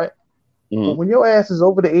 right? Mm-hmm. But when your ass is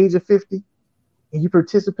over the age of 50 and you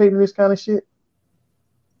participate in this kind of shit,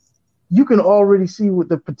 you can already see what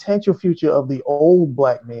the potential future of the old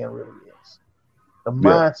black man really is. The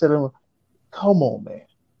mindset of, come on, man.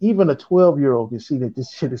 Even a 12-year-old can see that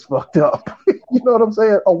this shit is fucked up. You know what I'm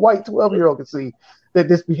saying? A white 12-year-old can see that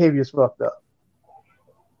this behavior is fucked up.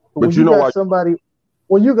 But you know what?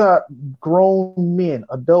 When you got grown men,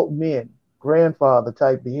 adult men, grandfather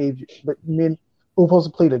type behavior, but men who are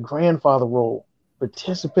supposed to play the grandfather role,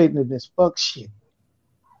 participating in this fuck shit.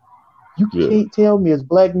 You can't tell me as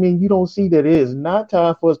black men you don't see that it is not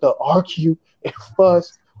time for us to argue and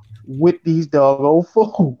fuss with these doggone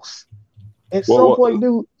fools. At some point,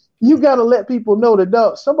 dude, you got to let people know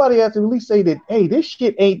that somebody has to at least say that, hey, this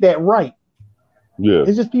shit ain't that right. Yeah.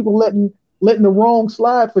 It's just people letting the wrong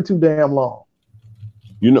slide for too damn long.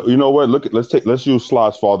 You know what? Let's use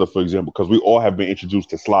Sly's father, for example, because we all have been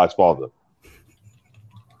introduced to Sly's father.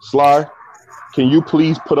 Sly, can you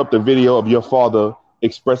please put up the video of your father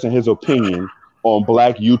expressing his opinion on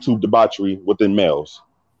black YouTube debauchery within males?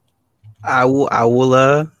 I'll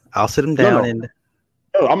sit him down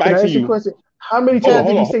No, I'm asking you a question. How many times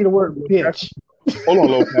did you say the word bitch? Hold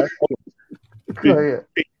on, Lopez. Go ahead.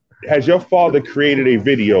 Has your father created a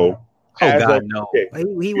video? Oh God, no.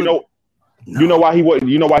 You know why he wouldn't?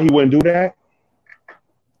 You know why he wouldn't do that?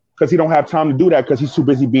 Because he don't have time to do that because he's too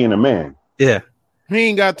busy being a man. Yeah. He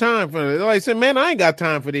ain't got time for it. Like I said, man, I ain't got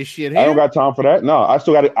time for this shit. I don't got time for that. No, I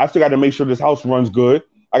still got to make sure this house runs good.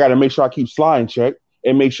 I got to make sure I keep Sly in check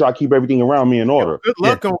and make sure I keep everything around me in order. Good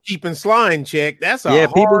luck on keeping Sly in check. That's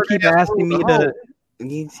people keep asking me to.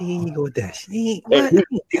 You see, you go with that. He ain't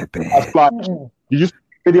that bad. You just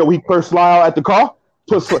video he cursed Sly out at the car.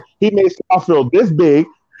 He made Sly feel this big.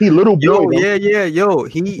 He little boy.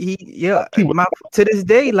 To this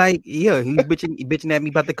day, like, he's bitching at me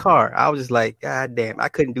about the car. I was just like, God damn, I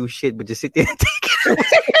couldn't do shit but just sit there and take it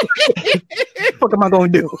What am I gonna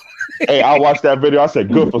do? Hey, I watched that video. I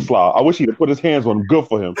said, "Good for Sly." I wish he'd have put his hands on him. Good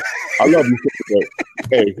for him. I love you, but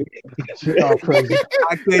hey, Oh, crazy.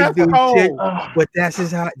 I couldn't do shit, but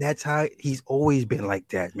that's how he's always been like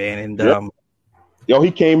that, man. And Yep. Yo,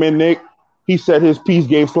 he came in, Nick. He said his piece,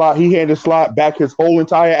 gave Sly. He handed Sly back his whole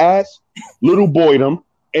entire ass, little boyed him,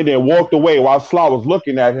 and then walked away while Sly was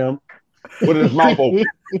looking at him with his mouth open.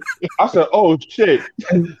 I said, "Oh shit!"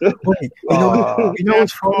 you know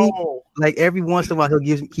what's funny? Like every once in a while,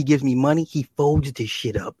 he gives me money. He folds this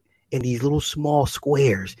shit up in these little small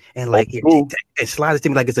squares and like and slides it to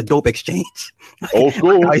me like it's a dope exchange. Old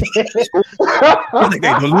school. He's like, "Hey,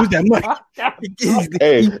 don't lose that money."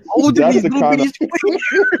 Hey, that's the kind of.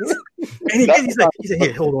 And he said,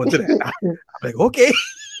 "Here, hold on to that." I'm like, "Okay."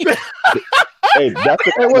 Hey, that's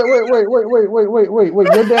the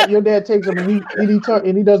Wait. Your dad takes them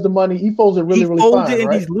and he does the money. He folds it really folds fine, it in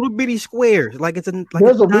right? these little bitty squares, like it's a. Like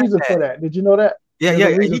There's a reason for that. Did you know that?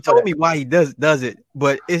 Yeah. He told me why he does it,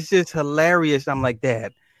 but it's just hilarious. I'm like,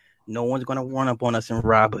 Dad, no one's gonna run up on us and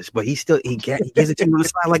rob us, but he gives it to me on the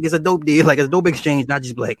side like it's a dope deal, like it's a dope exchange, not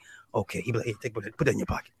just like, okay. He be like, put that in your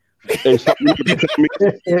pocket. Hey,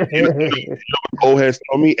 old heads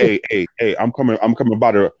tell me, hey, I'm coming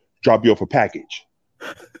by to drop you off a package.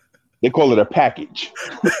 They call it a package.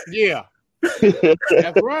 Yeah,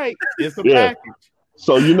 that's right. It's a package.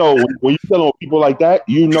 So when you're dealing with people like that,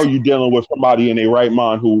 you're dealing with somebody in their right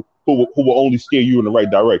mind who will only steer you in the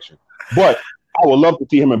right direction. But I would love to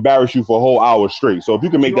see him embarrass you for a whole hour straight. So if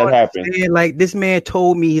you can make that happen, like this man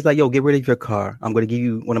told me, he's like, "Yo, get rid of your car. I'm gonna give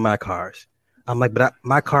you one of my cars." I'm like, "But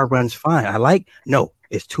my car runs fine." No,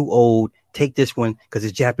 it's too old. Take this one because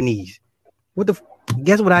it's Japanese.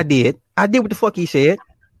 Guess what I did? I did what the fuck he said.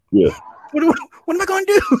 Yeah. What am I gonna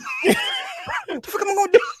do? What the fuck am I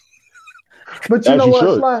gonna do? But you know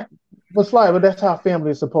what, Sly? But that's how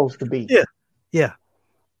family is supposed to be. Yeah.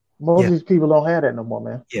 Most of these people don't have that no more,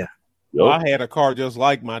 man. Yeah. Well, I had a car just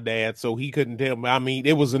like my dad, so he couldn't tell me. I mean,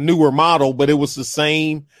 it was a newer model, but it was the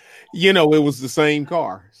same. It was the same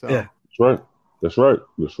car. So yeah, that's right.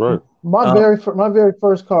 My very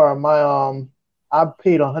first car, I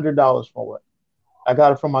paid $100 for it. I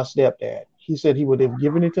got it from my stepdad. He said he would have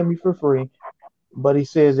given it to me for free, but he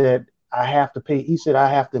says that I have to pay. He said I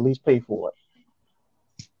have to at least pay for it.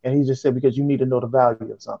 And he just said, because you need to know the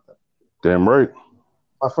value of something. Damn right.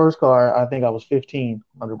 My first car, I think I was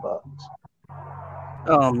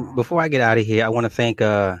 $1,500. Before I get out of here, I want to thank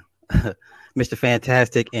Mr.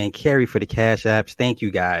 Fantastic and Carrie for the Cash Apps. Thank you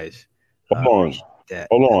guys. Hold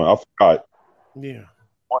on. I forgot. Yeah.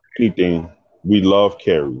 Anything. We love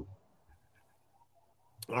Carrie.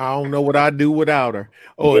 I don't know what I'd do without her.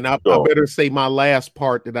 Oh, and I better say my last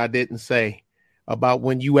part that I didn't say about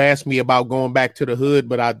when you asked me about going back to the hood,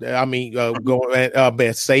 but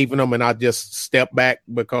going saving them, and I just step back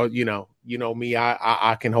because you know me,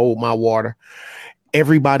 I can hold my water.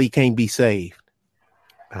 Everybody can't be saved.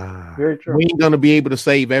 Very true. We ain't gonna be able to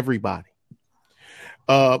save everybody.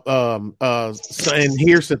 And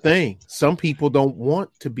here's the thing: some people don't want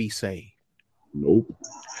to be saved. Nope.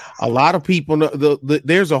 A lot of people,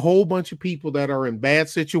 there's a whole bunch of people that are in bad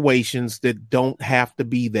situations that don't have to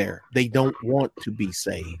be there. They don't want to be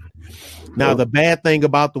saved. Now, the bad thing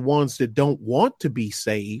about the ones that don't want to be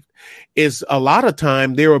saved is a lot of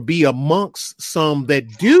time there will be amongst some that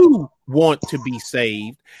do want to be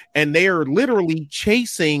saved, and they're literally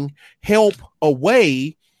chasing help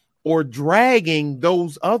away or dragging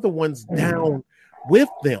those other ones down with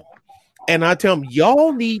them. And I tell them,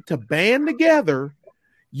 y'all need to band together.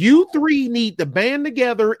 You three need to band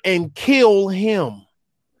together and kill him.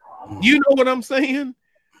 You know what I'm saying?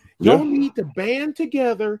 Yeah. Y'all need to band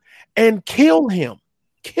together and kill him.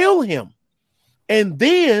 Kill him. And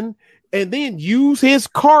then use his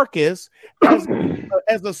carcass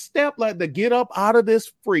as a step like to get up out of this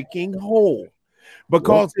freaking hole.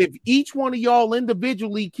 Because if each one of y'all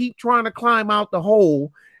individually keep trying to climb out the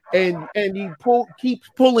hole and he keeps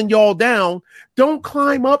pulling y'all down, don't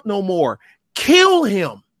climb up no more. Kill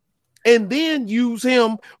him. And then use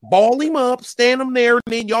him, ball him up, stand him there, and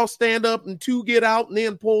then y'all stand up and two get out and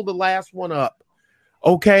then pull the last one up.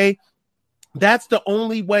 Okay? That's the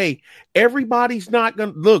only way. Everybody's not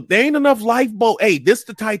going to look. There ain't enough lifeboat. Hey, this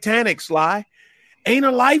the Titanic, Sly. Ain't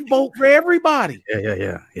a lifeboat for everybody.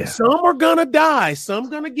 Yeah. Some are gonna die.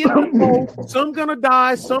 Some gonna get in the boat. Some gonna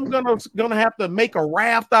die. Some gonna have to make a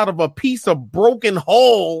raft out of a piece of broken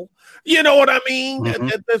hull. You know what I mean? Mm-hmm.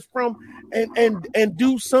 That's from and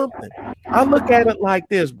do something. I look at it like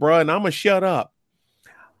this, bro, and I'm gonna shut up.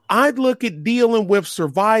 I'd look at dealing with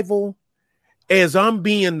survival as I'm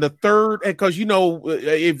being the third, because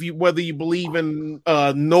whether you believe in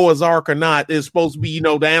Noah's Ark or not, it's supposed to be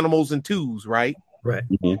the animals in twos, right? Right.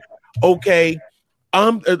 Mhm. Okay,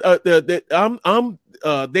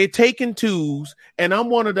 they're taking twos, and I'm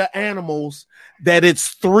one of the animals that it's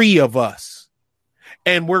three of us,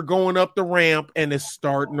 and we're going up the ramp, and it's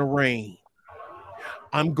starting to rain.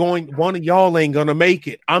 One of y'all ain't gonna make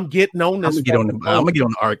it. I'm getting on this. I'm gonna get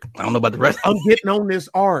on the ark. I don't know about the rest. I'm getting on this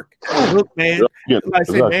ark. Look, man. Yeah, Like I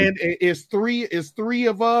said, exactly. man, it's three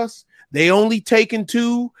of us. They only taking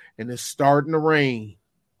two, and it's starting to rain.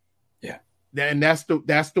 Yeah. And that's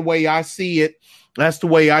the way I see it. That's the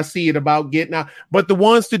way I see it about getting out. But the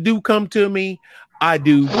ones that do come to me, I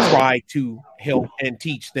do try to help and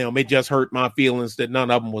teach them. It just hurt my feelings that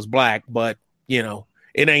none of them was black, but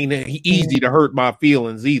it ain't easy to hurt my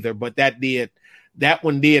feelings either. But that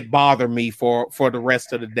one did bother me for the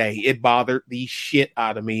rest of the day. It bothered the shit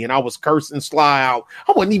out of me, and I was cursing Sly out.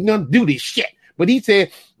 I wasn't even gonna do this shit, but he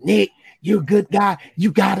said, "Nick, you're a good guy.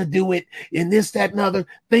 You got to do it. And this, that, and other.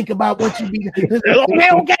 Think about what you be."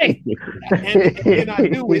 Okay. And I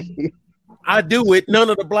do it. None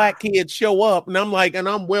of the black kids show up. And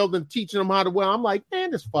I'm welding, teaching them how to weld. I'm like,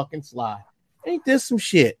 man, this fucking Sly. Ain't this some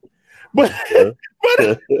shit? But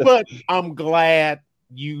I'm glad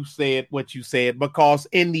you said what you said, because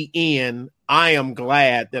in the end, I am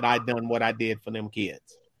glad that I done what I did for them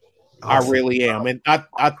kids. Awesome. I really am. And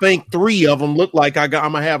I think three of them look like I'm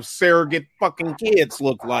going to have surrogate fucking kids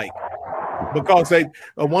look like. Because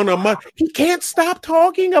one of them, he can't stop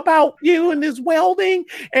talking about you and his welding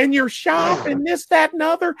and your shop and this, that, and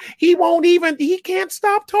other. He can't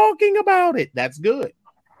stop talking about it. That's good.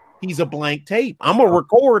 He's a blank tape. I'm going to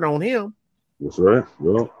record on him. That's right.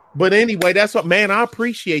 Yeah. But anyway, that's what, man, I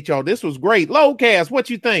appreciate y'all. This was great. Lowcast, what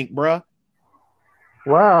you think, bruh?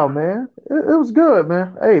 Wow, man. It was good,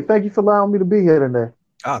 man. Hey, thank you for allowing me to be here today.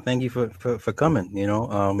 Oh, thank you for coming, Hey,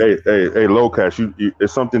 Lowcast, you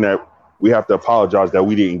it's something that we have to apologize that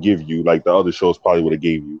we didn't give you, like the other shows probably would have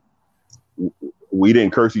gave you. We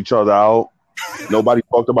didn't curse each other out. Nobody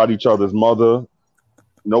talked about each other's mother.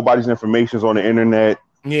 Nobody's information's on the internet.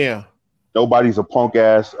 Yeah. Nobody's a punk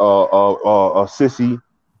ass a sissy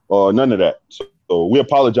or none of that. So we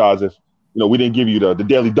apologize if we didn't give you the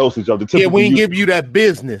daily dosage of the typical. Yeah, we didn't give you that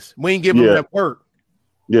business. We didn't give them that work.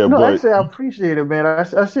 Yeah, no, but actually, I appreciate it, man. I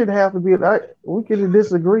shouldn't have to be. We can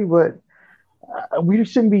disagree, but we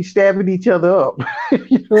shouldn't be stabbing each other up.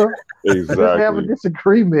 Exactly. Just have a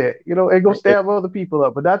disagreement, and go stab other people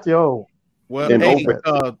up, but that's your own. Well, hey,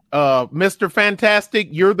 Mr. Fantastic,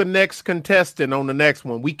 you're the next contestant on the next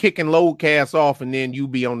one. We kicking Lowcast off, and then you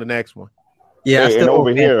be on the next one. Yeah, hey,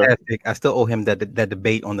 I still owe him that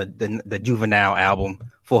debate on the Juvenile album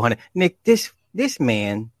 400. Nick, this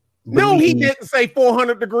man. No, he didn't say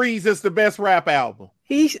 400 Degrees is the best rap album.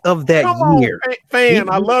 He's of that year. Fan,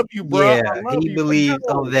 I love you, bro. Yeah, he believes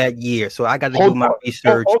of that year. So I got to do my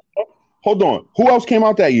research. Hold on. Who else came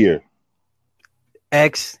out that year?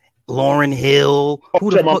 X, Lauryn Hill.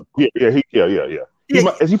 Yeah.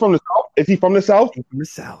 Is he from the South? Is he from the South? He's from the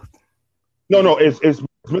South. No. Is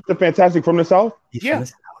Mr. Fantastic from the South? He's from the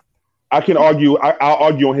South. I can argue. I'll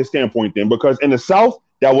argue on his standpoint then, because in the South,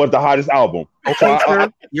 that was the hottest album. Okay,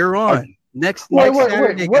 sir, you're on. Next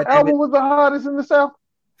Saturday, what album was the hottest in the South?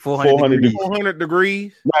 400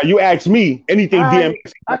 Degrees. Now you ask me anything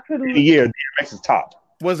DMX. I couldn't. Yeah, DMX is top.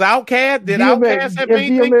 Was Outkast? Did Outkast have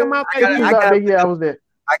anything come out that year? I was there.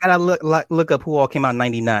 I gotta look up who all came out in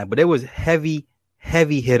 '99, but there was heavy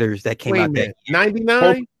hitters that came out that year.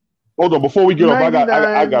 99. Hold on, before we get up,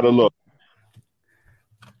 I gotta look.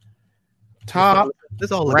 Top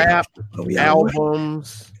rap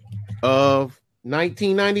albums of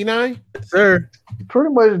 1999, sir. Pretty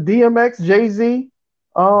much DMX, Jay-Z.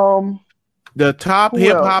 The top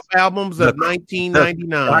hip hop albums of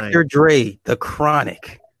 1999. Dr. Dre, The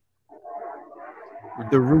Chronic,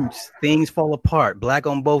 The Roots, Things Fall Apart, Black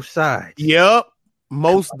on Both Sides. Yep.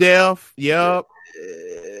 Most Def. Yep.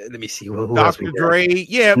 Let me see. Who Dr. Dre.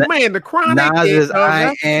 Yeah, man. The Chronic. Nas'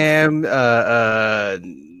 I Am.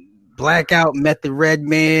 Blackout, Method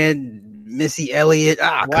Redman, Missy Elliott.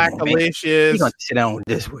 Blackalicious. You gonna sit down with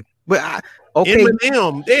this one, but okay.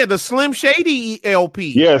 Eminem. Yeah, the Slim Shady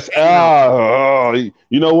LP. Yes.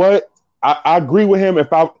 You know what? I agree with him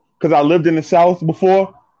because I lived in the South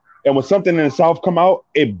before, and when something in the South come out,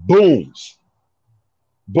 it booms.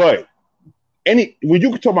 But when you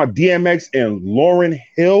can talk about DMX and Lauryn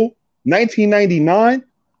Hill, 1999,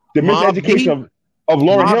 the miseducation of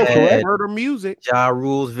Lauryn Hill, correct? Murder Music. Ja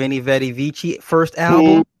Rule's Veni Vidi Vici first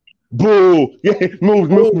album. Boo. Yeah, move.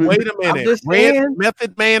 Wait a minute.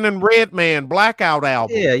 Method Man and Redman Blackout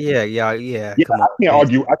album. Yeah. Come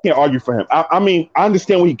on, I can't argue for him. I mean, I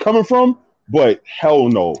understand where he's coming from, but hell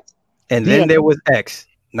no. And then there was X,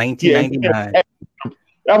 1999. Yeah,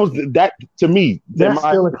 that was that to me. That's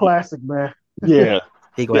still a classic, man. Yeah.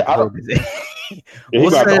 He going to hold his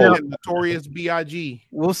We'll set it up. Notorious B.I.G.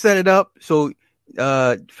 We'll set it up. So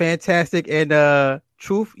Fantastic and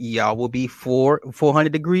Truth, y'all will be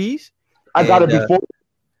 400 degrees. I gotta be for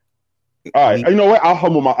it. All right. You know what?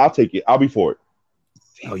 I'll take it. I'll be for it.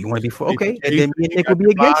 Oh, you want to be for okay? And then me and Nick will be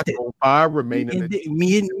against it.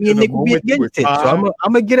 Me and Nick will be against it. So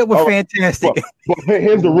I'm gonna get it with Fantastic. But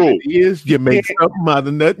here's the rule: is you make something out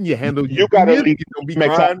of nothing. You handle. You gotta leave. You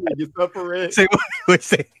suffer.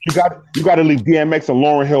 You gotta leave DMX and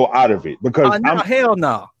Lauryn Hill out of it because hell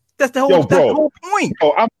no. That's the whole point.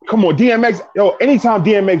 Come on, DMX. Anytime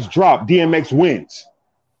DMX drop, DMX wins.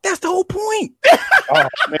 That's the whole point. Oh,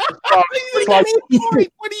 man. What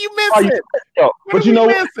are you missing? But you know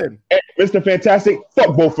what? Hey, Mr. Fantastic,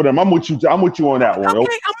 fuck both of them. I'm with you on that one.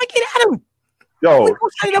 Okay, I'm gonna get at him. Yo,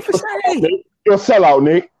 set it up for Saturday. You're a sellout,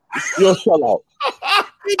 Nick. You're a sellout.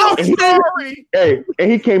 I'm sorry.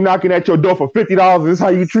 And he came knocking at your door for $50. This is how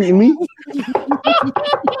you treating me?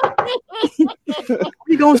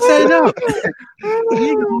 We gonna set it up.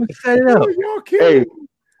 Hey,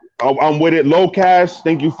 I'm with it. Low Cash,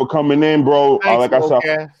 thank you for coming in, bro. Thanks, like I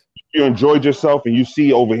said, you enjoyed yourself, and you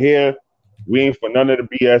see over here, we ain't for none of the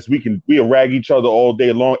BS. We'll rag each other all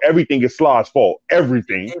day long. Everything is Sly's fault.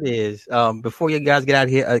 Everything. It is. Before you guys get out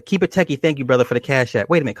of here, keep it techie. Thank you, brother, for the cash app.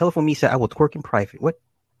 Wait a minute. Colorful Me said I will twerk in private. What?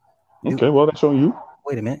 Okay, well that's on you.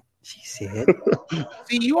 Wait a minute. She said.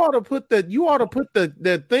 See, you ought to put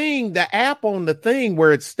the app on the thing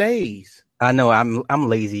where it stays. I know. I'm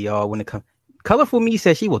lazy, y'all. When it comes. Colorful Me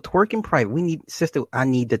says she will twerk in private. Sister, I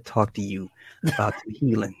need to talk to you about the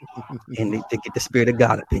healing and to get the spirit of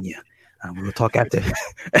God up in you. We'll talk after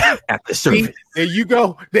service. There you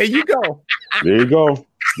go.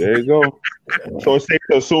 So it's safe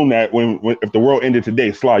to assume that when if the world ended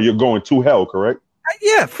today, Sly, you're going to hell, correct?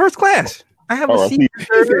 Yeah, first class. I have a seat.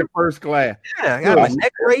 First class. Yeah, I got a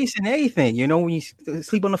neck brace and everything. You know, when you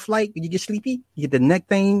sleep on the flight, you get sleepy, you get the neck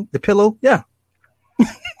thing, the pillow. Yeah.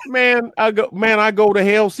 Man, I go to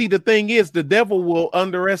hell. See, the thing is, the devil will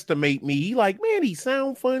underestimate me. He like, man, he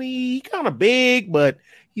sound funny. He kind of big, but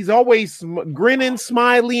he's always grinning,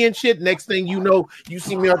 smiley, and shit. Next thing you know, you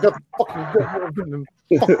see me, I got the fucking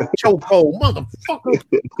chokehold, motherfucker.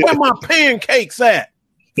 Where my pancakes at?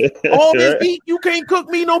 All this heat, you can't cook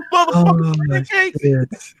me no motherfucking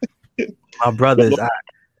pancakes. My brothers,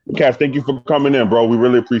 Cass, thank you for coming in, bro. We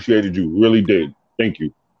really appreciated you. Really did. Thank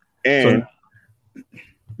you. And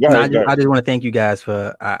I just want to thank you guys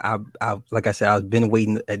for. I like I said, I've been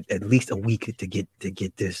waiting at least a week to get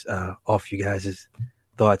this off you guys'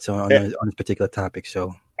 thoughts on this particular topic.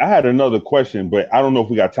 So I had another question, but I don't know if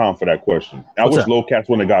we got time for that question. I wish Low Cats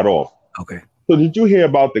when it got off. Okay. So did you hear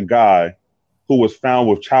about the guy who was found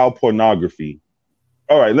with child pornography?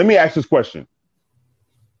 All right, let me ask this question.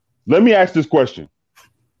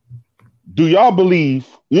 Do y'all believe,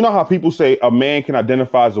 you know how people say a man can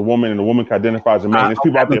identify as a woman and a woman can identify as a man? There's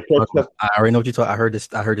people out there. I already know what you're talking. I heard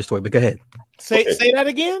this story, but go ahead. Say that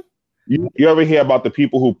again. You ever hear about the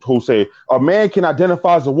people who say a man can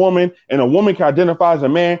identify as a woman and a woman can identify as a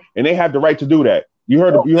man and they have the right to do that? You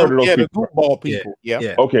heard of those people? The football people.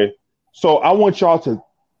 Yeah. Okay. So I want y'all to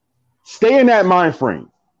stay in that mind frame.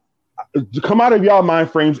 Come out of y'all mind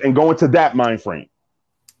frames and go into that mind frame.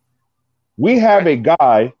 We have a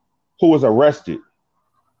guy who was arrested,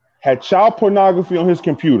 had child pornography on his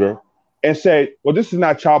computer, and said, well, this is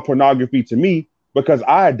not child pornography to me because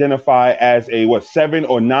I identify as a 7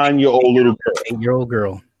 or 9 year old little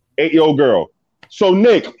girl. 8-year-old girl. So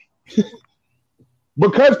Nick,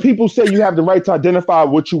 because people say you have the right to identify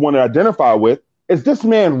what you want to identify with, is this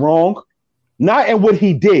man wrong? Not in what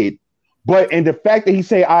he did, but in the fact that he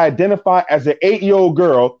say I identify as an 8-year-old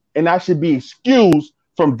girl and I should be excused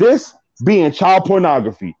from this being child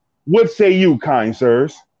pornography. What say you, kind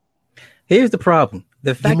sirs? Here's the problem.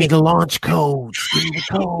 Give me the launch codes. Give me the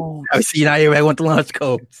code. I see now everybody want the launch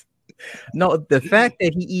codes. No, the fact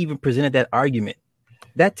that he even presented that argument,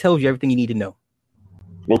 that tells you everything you need to know.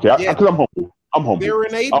 Okay, because I'm humble. They're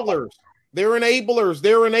enablers. They're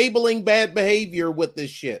enabling bad behavior with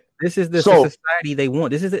this shit. This is the society they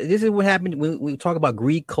want. This is what happened when we talk about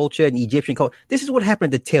Greek culture and Egyptian culture. This is what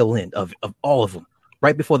happened at the tail end of all of them,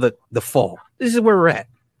 right before the fall. This is where we're at.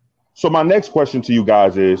 So my next question to you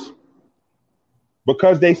guys is,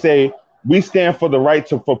 because they say we stand for the right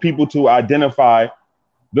for people to identify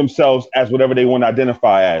themselves as whatever they want to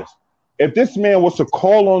identify as, If this man was to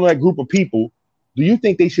call on that group of people, do you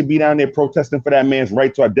think they should be down there protesting for that man's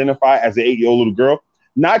right to identify as an 8-year-old little girl?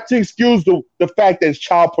 Not to excuse the fact that it's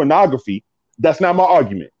child pornography. That's not my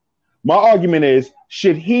argument. My argument is,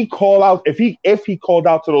 should he call out, if he called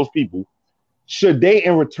out to those people, should they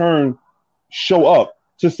in return show up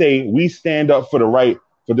to say, we stand up for the right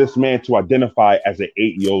for this man to identify as an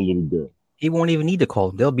 8-year-old little girl? He won't even need to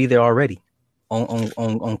call. They'll be there already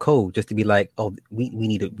on code, just to be like, oh, we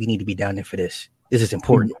need to be down there for this. This is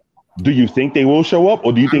important. Do you think they will show up,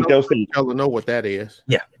 or do you think they'll say? Y'all know what that is.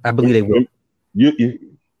 Yeah, I believe they will.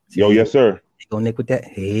 Yes, sir. Go Nick with that.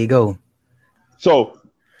 Here you go. So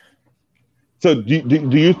do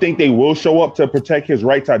you think they will show up to protect his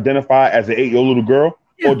right to identify as an 8-year-old little girl?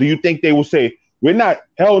 Yeah. Or do you think they will say, we're not,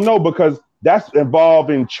 hell no, because that's involved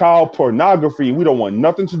in child pornography. We don't want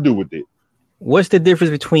nothing to do with it. What's the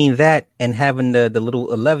difference between that and having the little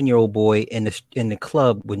 11-year-old boy in the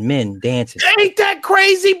club with men dancing? Ain't that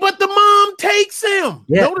crazy? But the mom takes him.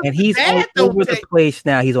 Yeah, and he's all over the place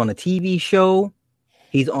now. He's on a TV show.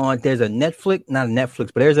 He's on. There's a Netflix, not a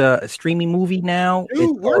Netflix, but there's a streaming movie now.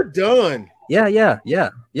 Dude, we're done. Yeah.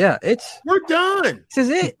 We're done. This is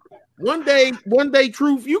it. One day,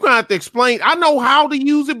 Truth, you gonna have to explain. I know how to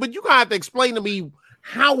use it, but you gonna have to explain to me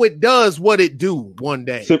how it does what it do one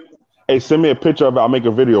day. Hey, send me a picture of it. I'll make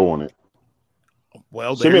a video on it.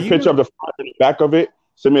 Well, send me a picture of the front and the back of it.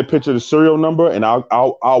 Send me a picture of the serial number, and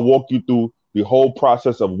I'll walk you through the whole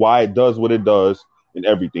process of why it does what it does and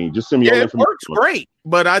everything. Just send me all the information. It works great,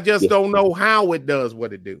 but I just don't know how it does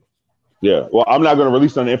what it do. Yeah, well, I'm not going to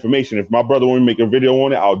release any information. If my brother wants me to make a video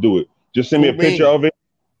on it, I'll do it. Just send me a picture of it.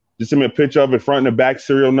 Just send me a picture of it, front and the back,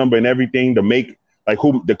 serial number and everything, to make like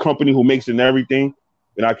who the company who makes it and everything.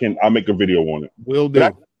 And I'll make a video on it. Will do. But I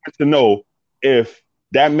want to know if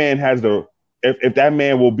that man has if that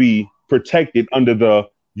man will be protected under the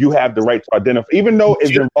you have the right to identify, even though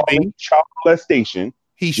it's involving child molestation.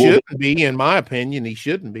 He shouldn't be, in my opinion. He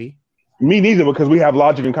shouldn't be. Me neither, because we have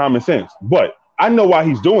logic and common sense. But I know why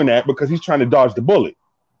he's doing that, because he's trying to dodge the bullet.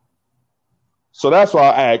 So that's why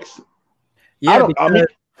I asked. Yeah,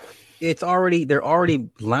 they're already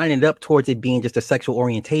lining up towards it being just a sexual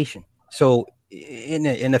orientation. So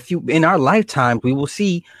in our lifetime, we will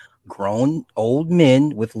see grown old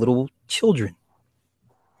men with little children.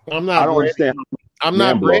 I don't understand. I'm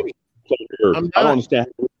not ready. I don't understand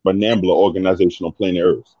how a NAMBLA organization on planet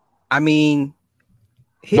Earth. I mean,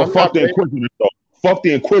 fuck the Inquisitors though. Fuck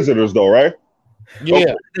the Inquisitors though, right?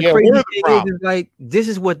 Yeah. The crazy thing is like this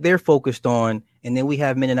is what they're focused on, and then we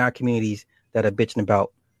have men in our communities that are bitching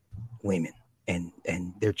about women and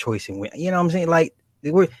their choice in women. You know what I'm saying? Like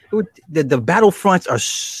the battlefronts are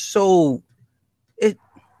so. These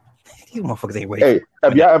motherfuckers ain't ready. Hey,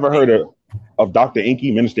 have y'all ever heard of Dr.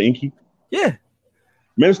 Inky, Minister Inky? Yeah.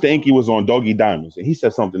 Minister Inky was on Doggy Diamonds, and he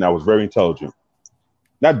said something that was very intelligent.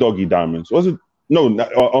 Not Doggy Diamonds. Was it? No,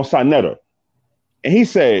 on Sonetta. And he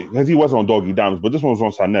said, because he wasn't on Doggy Diamonds, but this one was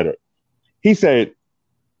on Sonetta. He said,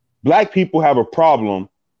 black people have a problem.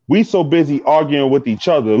 We so busy arguing with each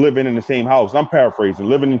other, living in the same house. I'm paraphrasing,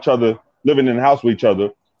 living in the house with each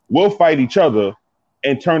other. We'll fight each other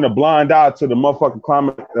and turn a blind eye to the motherfucker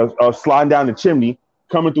climbing, sliding down the chimney,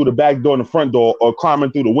 coming through the back door and the front door, or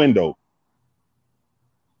climbing through the window.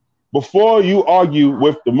 Before you argue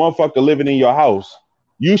with the motherfucker living in your house,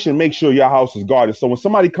 you should make sure your house is guarded. So when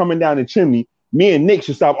somebody coming down the chimney, me and Nick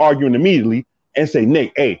should stop arguing immediately and say,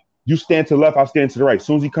 Nick, hey, you stand to the left, I'll stand to the right. As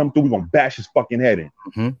soon as he come through, we're going to bash his fucking head in.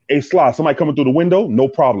 Mm-hmm. Hey, Sly, somebody coming through the window? No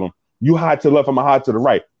problem. You hide to the left, I'm going to hide to the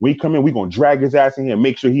right. When he come in, we're going to drag his ass in here and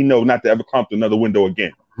make sure he know not to ever come through another window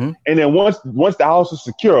again. Mm-hmm. And then once the house is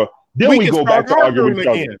secure, then we go back to arguing with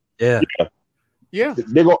each other. Yeah.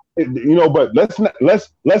 They go, but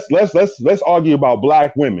let's argue about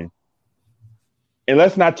black women. And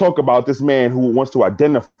let's not talk about this man who wants to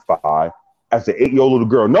identify as an 8-year-old little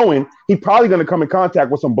girl, knowing he's probably going to come in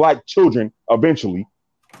contact with some black children eventually.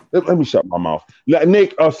 Let me shut my mouth.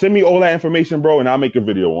 Nick, send me all that information, bro, and I'll make a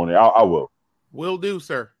video on it. I will. Will do,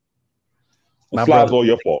 sir. Slide's all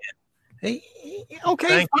your fault. Hey, okay,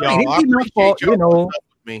 thank fine. y'all. It'd be my fault,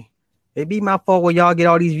 me. It'd be my fault when y'all get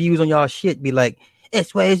all these views on y'all shit. Be like,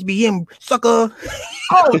 SYSBM, sucker.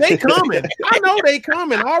 Oh, they coming. I know they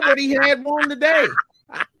coming. I already had one today.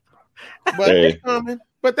 But they coming.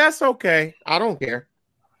 But that's okay. I don't care.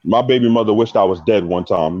 My baby mother wished I was dead one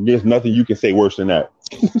time. There's nothing you can say worse than that.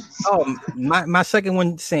 Oh, my second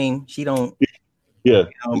one, same. She don't. Yeah.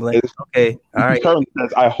 Okay. All right.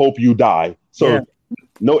 Says, I hope you die. So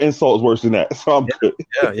no insult is worse than that. So I'm good.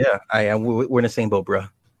 Yeah. We're in the same boat, bro.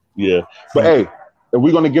 Yeah. But hey, if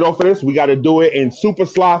we're gonna get off of this, we got to do it in Super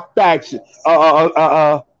Sly fashion.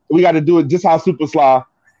 we got to do it just how Super Sly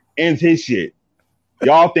ends his shit.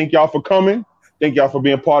 Y'all, thank y'all for coming. Thank y'all for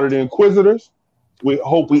being part of the Inquisitors. We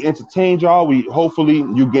hope we entertained y'all. Hopefully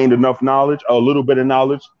you gained enough knowledge, a little bit of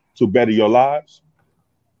knowledge to better your lives.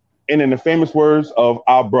 And in the famous words of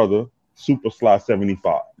our brother, Super Sly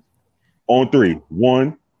 75. On 3.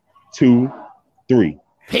 1, 2, 3.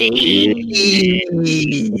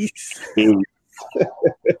 Peace.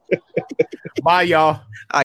 Bye, y'all.